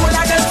make the whole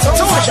of them so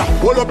sorry.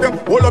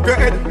 Hold up your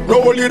head,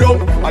 roll it down.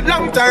 A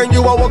long time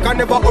you a walk and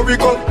never hurry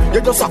come.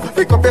 You just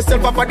pick up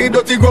yourself up at the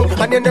dirty ground.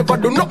 And you never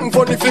do nothing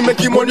funny if you make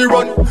your money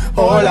run.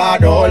 Oh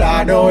Lord, oh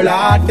Lord, oh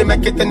Lord. To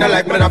make it in the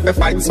life, man, I have to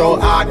fight so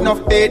hard.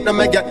 Enough date, no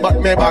me get but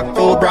me back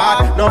too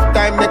broad. Enough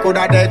time, me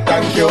coulda dead,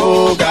 thank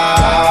you,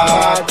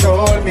 God.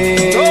 Told me,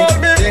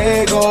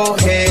 they go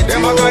hate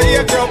them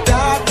you.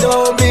 That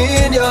don't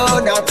mean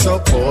you're not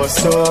supposed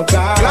to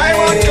cry.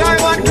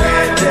 When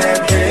them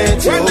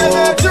hate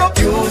you,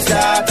 you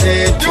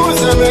started to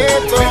feel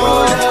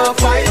the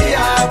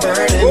fire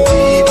burning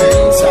deep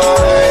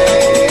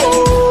inside.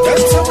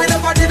 Them say we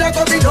never did a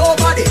go be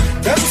nobody.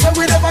 Them say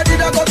we never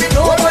did a go be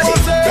nobody.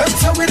 Them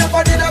say we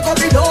never did a go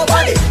be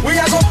nobody. We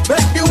are go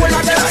make the whole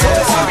of them so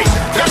sorry.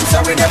 Them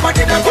say we never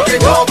did a go be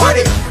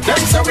nobody.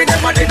 Them say we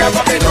never did a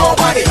go be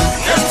nobody.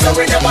 Them say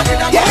we never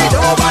did a go be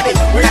nobody.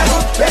 We are go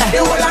make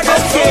the whole of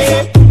them so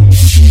sorry.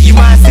 You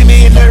wanna see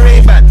me in the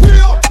Ray-Ban?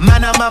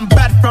 Man, I'm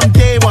bad from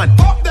day one.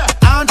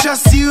 I don't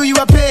trust you, you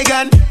a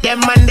pagan. Them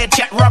man, they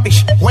chat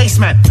rubbish. Waste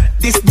man,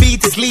 this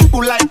beat is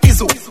lethal like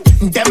Izzo.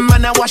 Them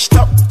man, I washed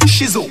up,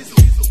 shizzle.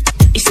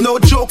 It's no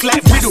joke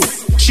like riddle.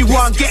 She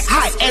won't get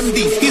high,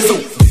 MD, Dizzle.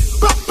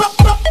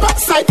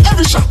 Backside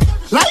every shot,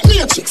 like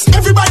Matrix,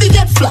 everybody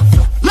get flat.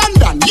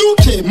 London,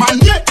 UK, man,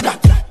 get that.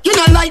 You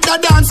don't like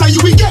that dancer, you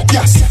will get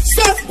gas.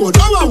 Surfboard,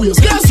 our wheels,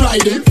 gas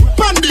riding.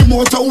 Pandy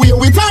motorway,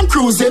 we time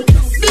cruising.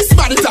 This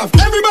body tough,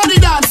 everybody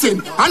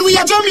dancing. And we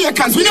are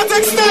Jamaicans, we not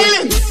take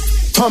styling.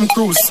 Tom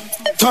Cruise,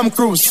 Tom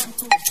Cruise.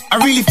 I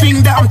really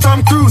think that I'm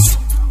Tom Cruise.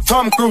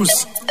 Tom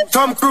Cruise,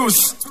 Tom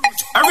Cruise.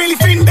 I really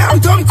think that I'm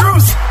Tom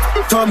Cruise.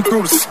 Tom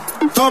Cruise,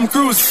 Tom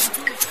Cruise.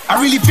 I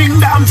really think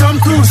that I'm Tom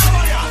Cruise.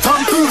 Tom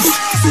Cruise,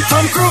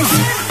 Tom Cruise.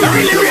 I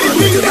really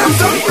think that I'm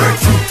Tom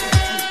Cruise.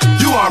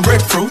 You want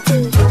breadfruit?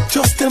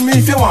 Just tell me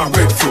if you want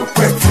breadfruit.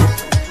 Breadfruit.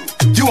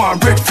 You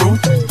want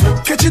breadfruit?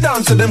 Catch it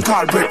down to them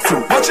called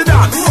breadfruit. Watch it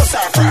down. Roast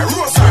or fry,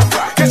 roast or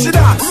fry. Catch it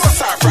down.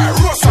 Roast or fry,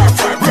 roast or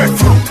fry.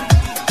 Breadfruit.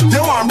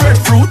 You want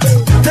breadfruit?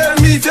 Tell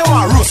me if you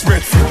want roast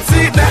breadfruit.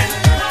 See that?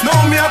 Now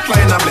me a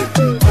climb a bit.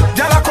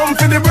 Y'all come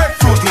for the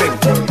breadfruit link.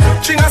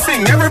 Ching a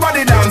sing,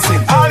 everybody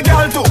dancing. All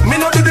y'all too, me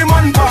no do the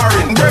man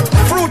barring.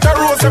 Breadfruit a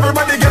roast,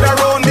 everybody get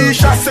around. The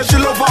shot says she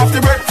love off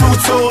the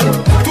breadfruit soul.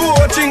 Too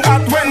hot ching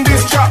at when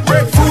this chop.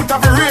 Breadfruit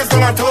have a raised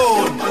on a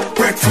toad.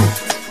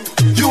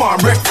 Breadfruit. You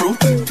want breadfruit?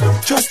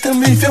 Just tell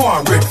me if you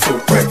want breadfruit.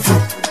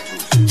 Breadfruit.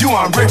 You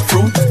want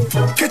breadfruit?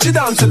 Catch it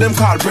down to them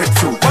called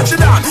breadfruit. Watch it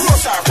down.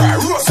 Roast or fry,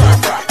 roast or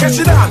fry. Catch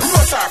it down.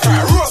 Roast or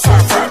fry, roast or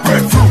fry.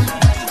 Breadfruit.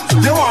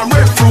 You want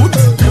breadfruit?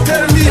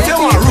 Tell me if you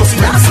want roast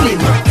breadfruit.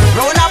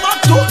 Round a back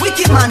to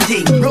wicked man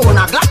thing. Round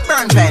a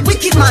Blackburn pen.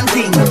 Wicked man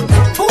thing.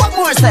 What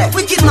more say?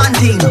 Wicked man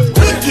thing.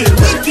 Wicked,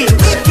 wicked,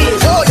 wicked.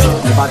 Oh,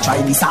 never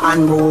try this a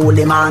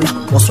unruly man.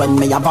 Just when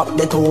me about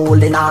the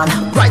tolling on.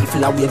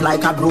 Rifle a wave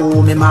like a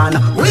broomy man.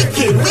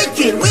 Wicked,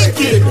 wicked,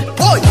 wicked.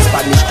 Boy,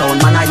 Spanish town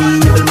man a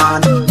evil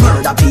man.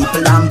 Murder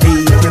people and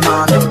beat me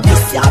man.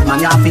 This yard man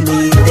you have to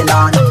leave the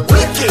land.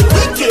 Wicked,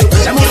 wicked.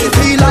 Them only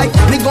feel like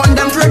me gun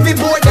them for every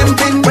board them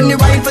thing. When the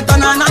rifle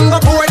turn on and go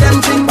pour them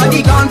thing.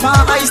 Body gone for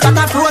ice that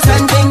a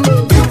frozen thing.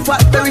 Big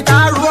fat berry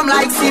tar roam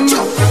like sim.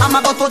 I'm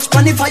about to touch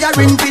pan the fire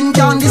ring pin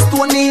down the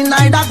stone in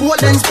like that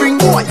golden spring.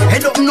 Boy,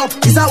 head up no,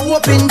 it's a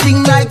open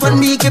thing. Like when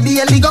me can be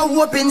a legal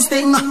open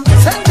sting.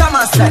 Center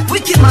master,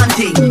 wicked man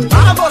thing.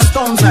 August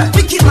Town say,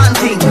 wicked man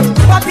thing.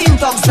 Popping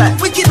Dog say,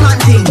 wicked man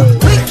thing.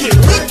 Wicked,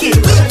 wicked,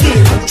 wicked.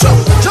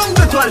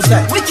 Jungle 12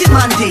 say, wicked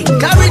man thing.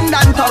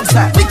 Garindan thugs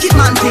say, wicked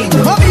man thing.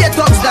 Bobby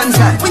thugs dance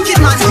say, wicked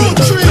man thing.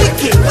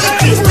 Wicked.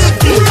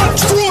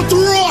 True to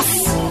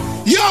Ross.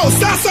 Yo,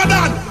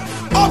 Sassadan,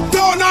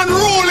 uptown and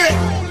roll it.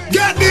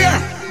 Get there,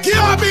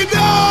 give me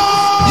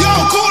down. Yo,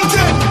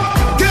 Colton,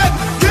 get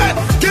there.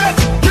 Get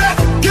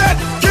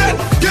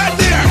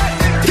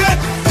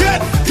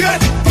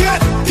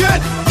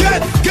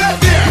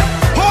there.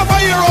 Over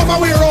here,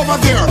 over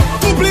there.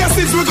 Two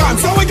places we gone,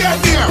 so we get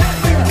there.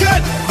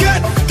 Get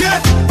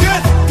there.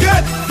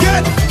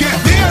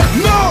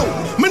 No,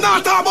 me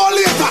not talk about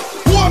later.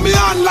 Want me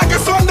on like a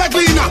Sunday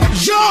cleaner.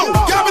 Yo,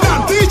 get me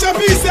down. DJ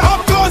P say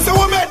uptown, so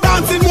we make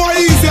dancing more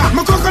easier.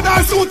 My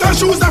crocodile suit and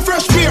shoes are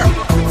fresh pair.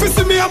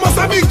 Fist me, I must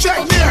have big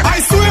check there.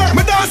 I swear,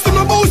 me dance to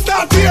my boost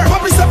out here.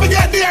 Papi said we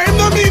get there, him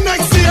no mean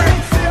next year.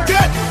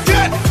 Get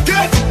there.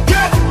 Get there.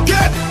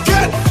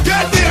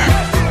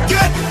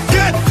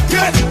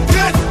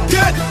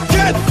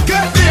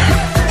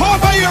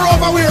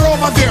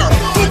 Over there.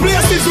 Two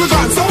places we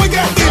gone, so we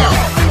get there.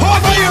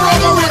 Over here,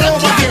 over there.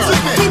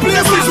 Two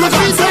places we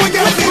gone, so we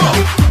get there.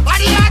 What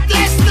do you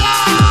taste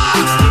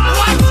now?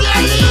 What's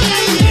your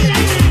lead?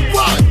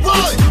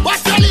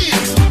 What's your lead?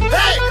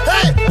 Hey,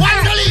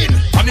 what's your lead?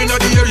 I'm in the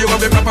area, you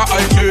have the proper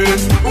hygiene.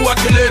 What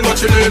you learn?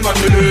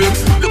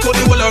 Look how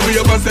the whole of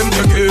your boss them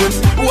checking.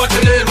 What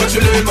you learn?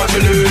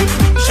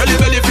 Shelly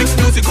belly fix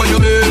music on your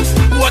bed.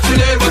 What you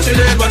learn?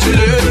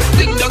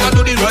 Think that I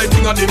do the right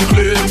thing and them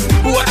claim.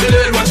 What you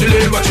learn?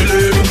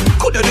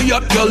 Coulda the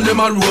yacht girl them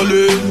a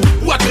rolling.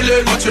 What you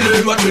learn?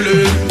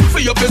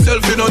 Free up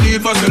yourself, you no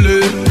need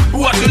vaseline.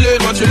 What you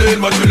learn?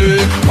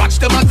 Watch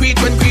them a creep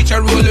when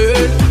creature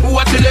rolling.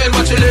 What you learn?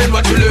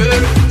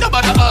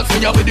 Nobody ask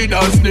me how we the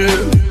dance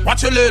name.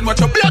 What you learn? What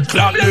your blood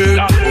clot learn.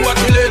 What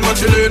you learn?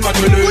 What you learn? What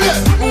you learn?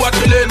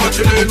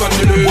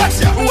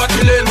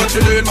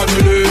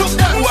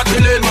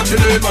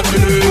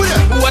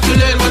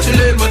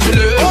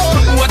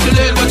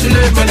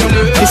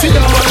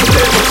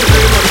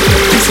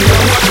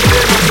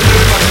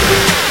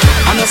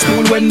 I no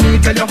school when me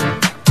tell you,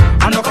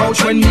 I no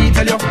couch when me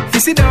tell you.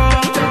 Sit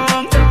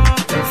down.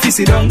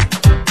 Sit down.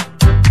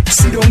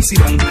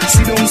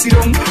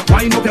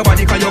 Wind up your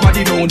body 'cause your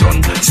body don't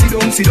done. Sit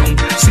down.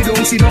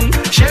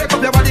 Shake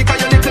up your body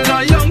 'cause you're little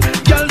and young.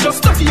 Girl, just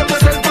stuff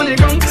yourself on the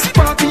ground.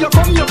 Party, you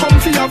come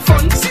for your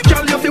fun.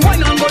 Girl, you feel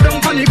wine and go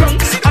down on the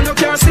ground. I no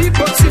care see,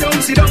 but sit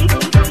down.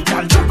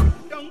 Girl,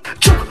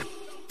 choke.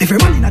 Every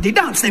man inna the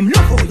dance, them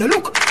love how you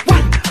look.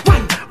 Wine.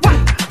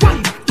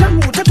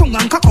 Long out your tongue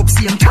and cock up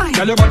same time.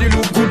 Girl, your body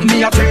look good,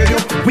 me I tell you.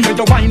 We had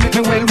the wine, make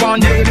me well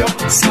want nail you.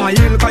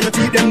 Smile 'cause your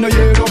teeth them no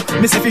yellow.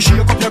 Me say fi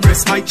shake up your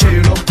breast like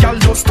jello. Girl,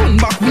 just turn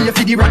back, we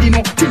fi the raddy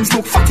no. Things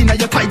look fat inna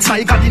your tights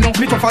like gadino.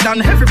 Me tougher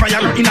than every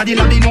fire inna the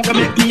ladino. You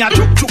make me a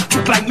chook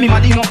like me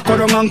madino. Go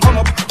down and come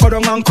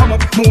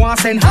up. Me want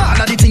send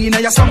all of the thing inna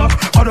your stomach.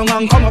 Go down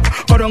and come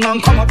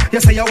up. You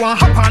say you want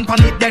hop on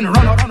pan it, then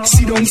run up.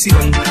 Sit down.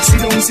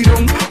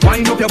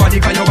 Wind up your body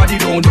 'cause your body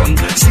don't done.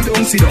 Sit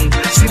down.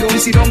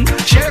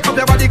 Shake up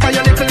your body 'cause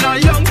you're little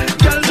and young.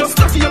 Girl, just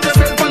stuff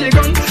yourself on the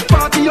ground.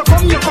 Party, you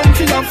come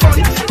for your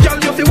fun. Girl,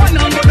 you feel wine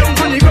and go down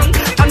on the ground.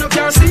 I no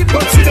care see,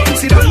 but sit down.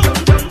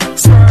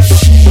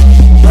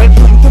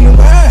 Welcome to me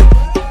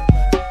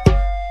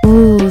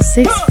world.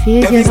 Syxx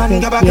Figgaz, te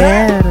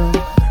quiero.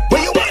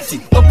 Where you want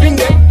it? Up in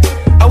there.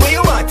 Where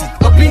you want it?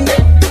 Up in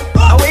there.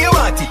 Where you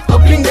want it?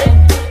 Up in there.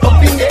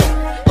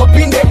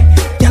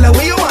 Girl,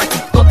 where you want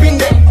it? Up in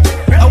there.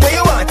 Where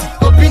you want it?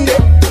 Up in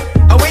there.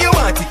 Where you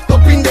want it?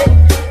 Up in there.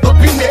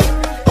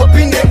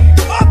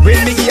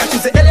 When me hear she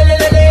say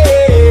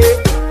lelelelele,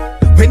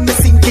 when me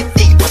sink it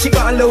deep, she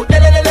call out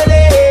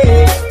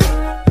lelelelele.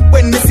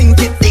 When me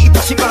sink it deep,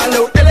 she call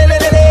out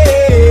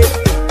lelelelele.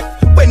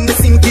 When me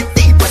sink it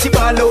deep, she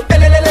call out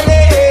lelelelele.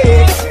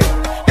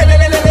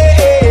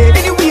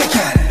 Anyway,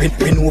 girl,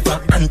 bend over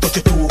and touch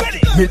your toe.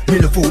 Me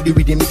love how the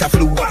rhythm it a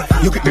flow.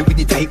 You get me with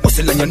the tight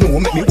hustle and you know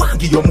make me want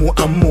give you more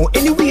and more.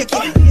 Anyway,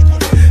 girl,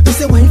 me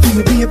say wine for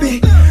me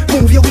baby,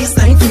 move your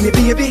waistline for me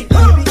baby.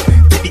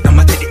 Take the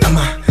hammer.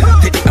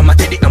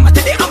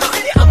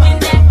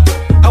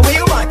 Where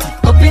you want it?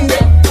 Up in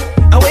there.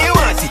 Where you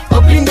want it?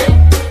 Up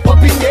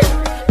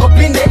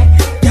in there.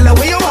 Girl,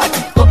 where you want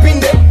it? Up in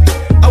there.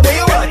 Where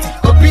you want it?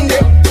 Up in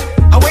there.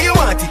 Where you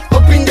want it?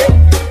 Up in there.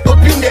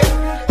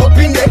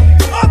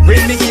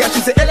 When me hear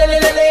she say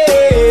lelelelele,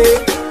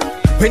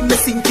 when me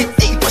sink it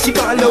deep, she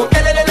call out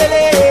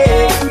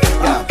lelelelele.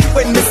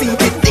 When me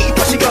sink it deep,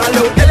 she call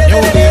out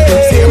lelelelele.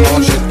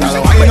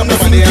 When me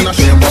sink it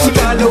deep, she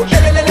call out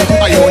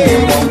lelelelele. I own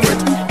him won't quit,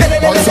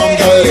 but some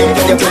girl him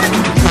don't quit.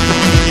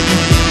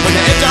 When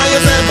you enjoy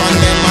yourself and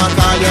them a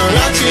call you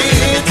a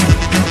cheat,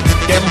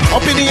 them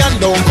up in the hand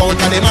don't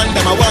count and them and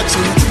them a watch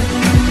it.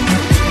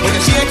 When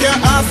you shake your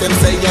ass, them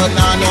say you're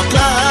not no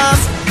class,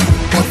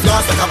 but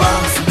floss like a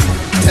boss.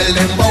 Tell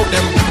them about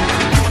them.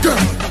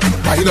 Girl,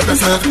 wind up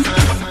yourself.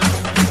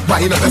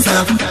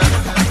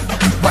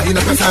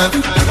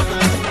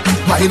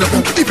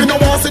 If you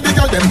don't want to see the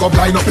girl, them go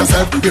blind up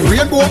yourself. The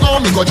rainbow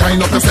army go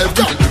join up yourself,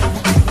 girl.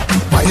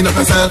 Wind up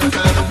yourself.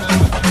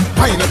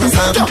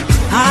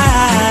 I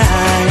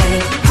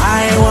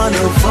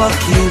wanna fuck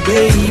you,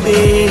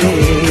 baby.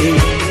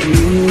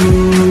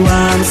 Ooh,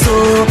 I'm so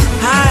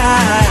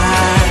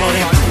high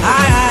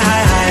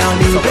on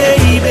you,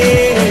 baby.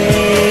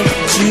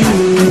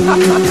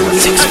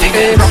 Syxx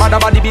Figgaz.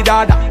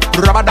 Rabadabadibidada,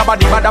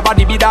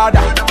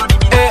 rabadabadibadabadibidada.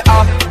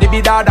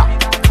 Dibidada.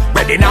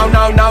 Ready now.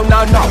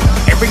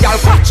 Every girl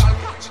catch.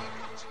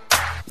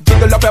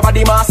 Jiggle up your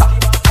body, massa.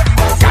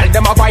 Girl,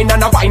 them a wine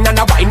and a wine and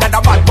a wine and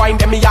a bad wine,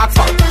 them me ask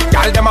for.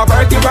 Girl, them a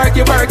work it. Girl,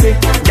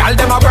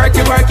 them a work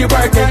it. Work it.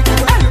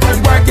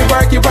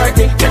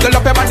 Jiggle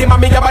up your body,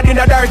 mommy, your body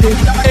not dirty.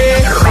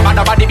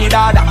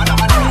 Rabadabadibidada.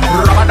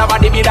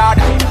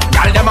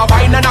 Girl, them a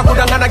wine and a good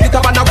and a get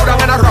up and a good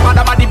and a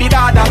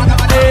rabadabadibidada.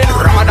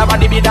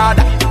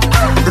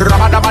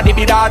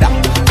 Rabadabadibidada.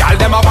 Girl,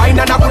 them a wine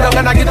and a good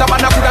and a get up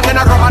and a good and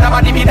a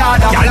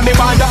rabadabadibidada. Girl, me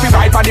want you fi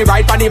ride on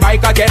the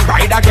bike again,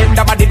 ride again.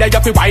 The body there you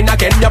fi wine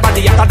again. Your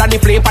body hotter than the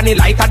flame on the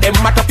light of them.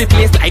 Matter fi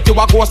place like you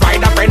a ghost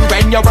rider friend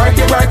when you work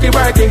it.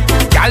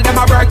 Girl, them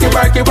a work it.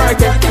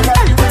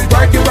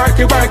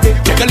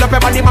 Jiggle up your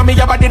body, mommy,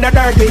 your body not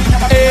dirty.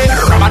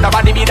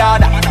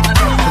 Rabadabadibidada.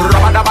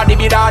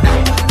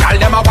 Girl,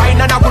 them a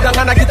wine and a good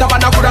and a get up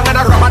and a good and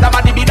a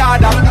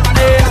rabadabadibidada.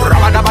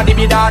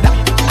 Rabadabadibidada.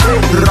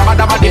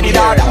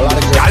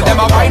 Girl, them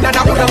a wine and a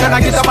good and a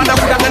get up and a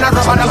good and a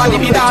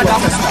rabadabadibidada.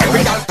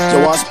 You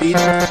want speed?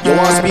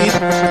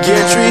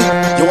 Gear 3.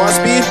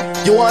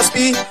 You want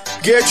speed?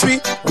 Gear 3.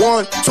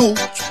 1, 2.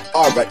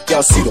 Alright,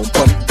 girl, sit on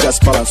point,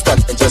 just balance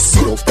point, and just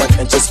sit on point,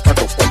 and just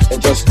back up point,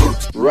 and just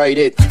ride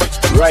it.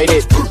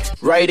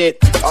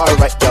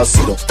 Alright, girl,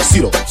 sit on,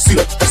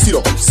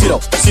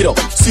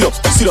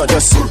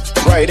 just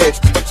ride it.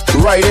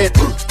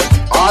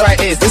 Alright,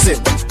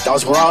 listen, that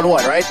was round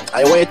 1, right?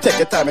 I want you to take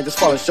your time and just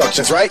follow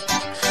instructions, right?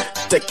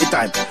 Take your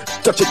time,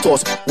 touch your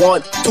toes,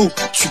 1, 2,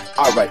 3.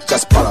 Alright,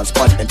 just balance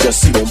point, and just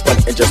sit on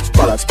point, and just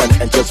balance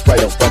point, and just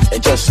ride on point,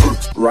 and just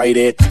ride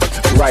it.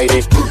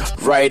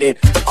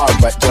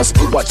 Alright, just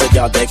watch a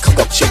girl then cock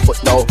up she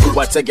foot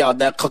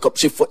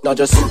now.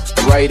 Just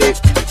ride it.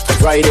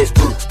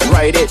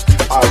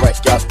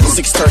 Alright, girl,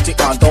 6:30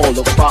 and don't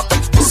look back.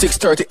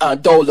 6:30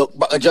 and don't look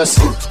back. Just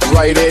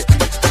ride it.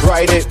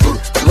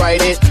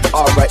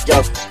 Alright,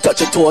 girl,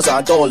 touch your toes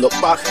and don't look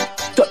back.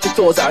 Touch your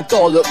toes and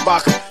don't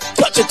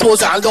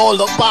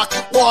look back.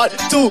 1,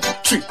 2,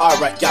 3.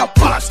 Alright, girl,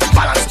 balance.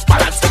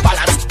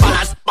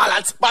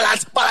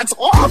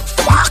 Oh,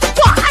 fuck.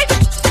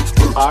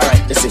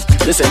 Alright,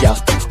 listen, y'all.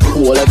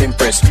 Hold them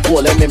impress.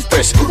 Hold on.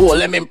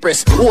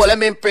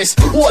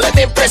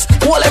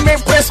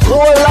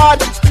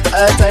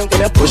 Time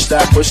gonna push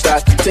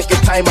that. Take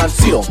your time and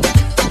sit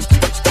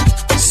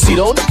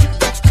down.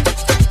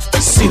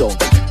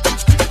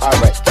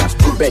 Alright,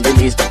 bend your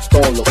knees,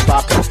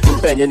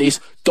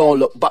 don't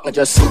look back. And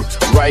just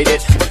ride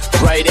it.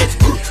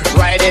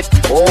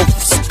 Oh,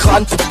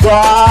 cunt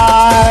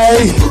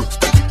guy.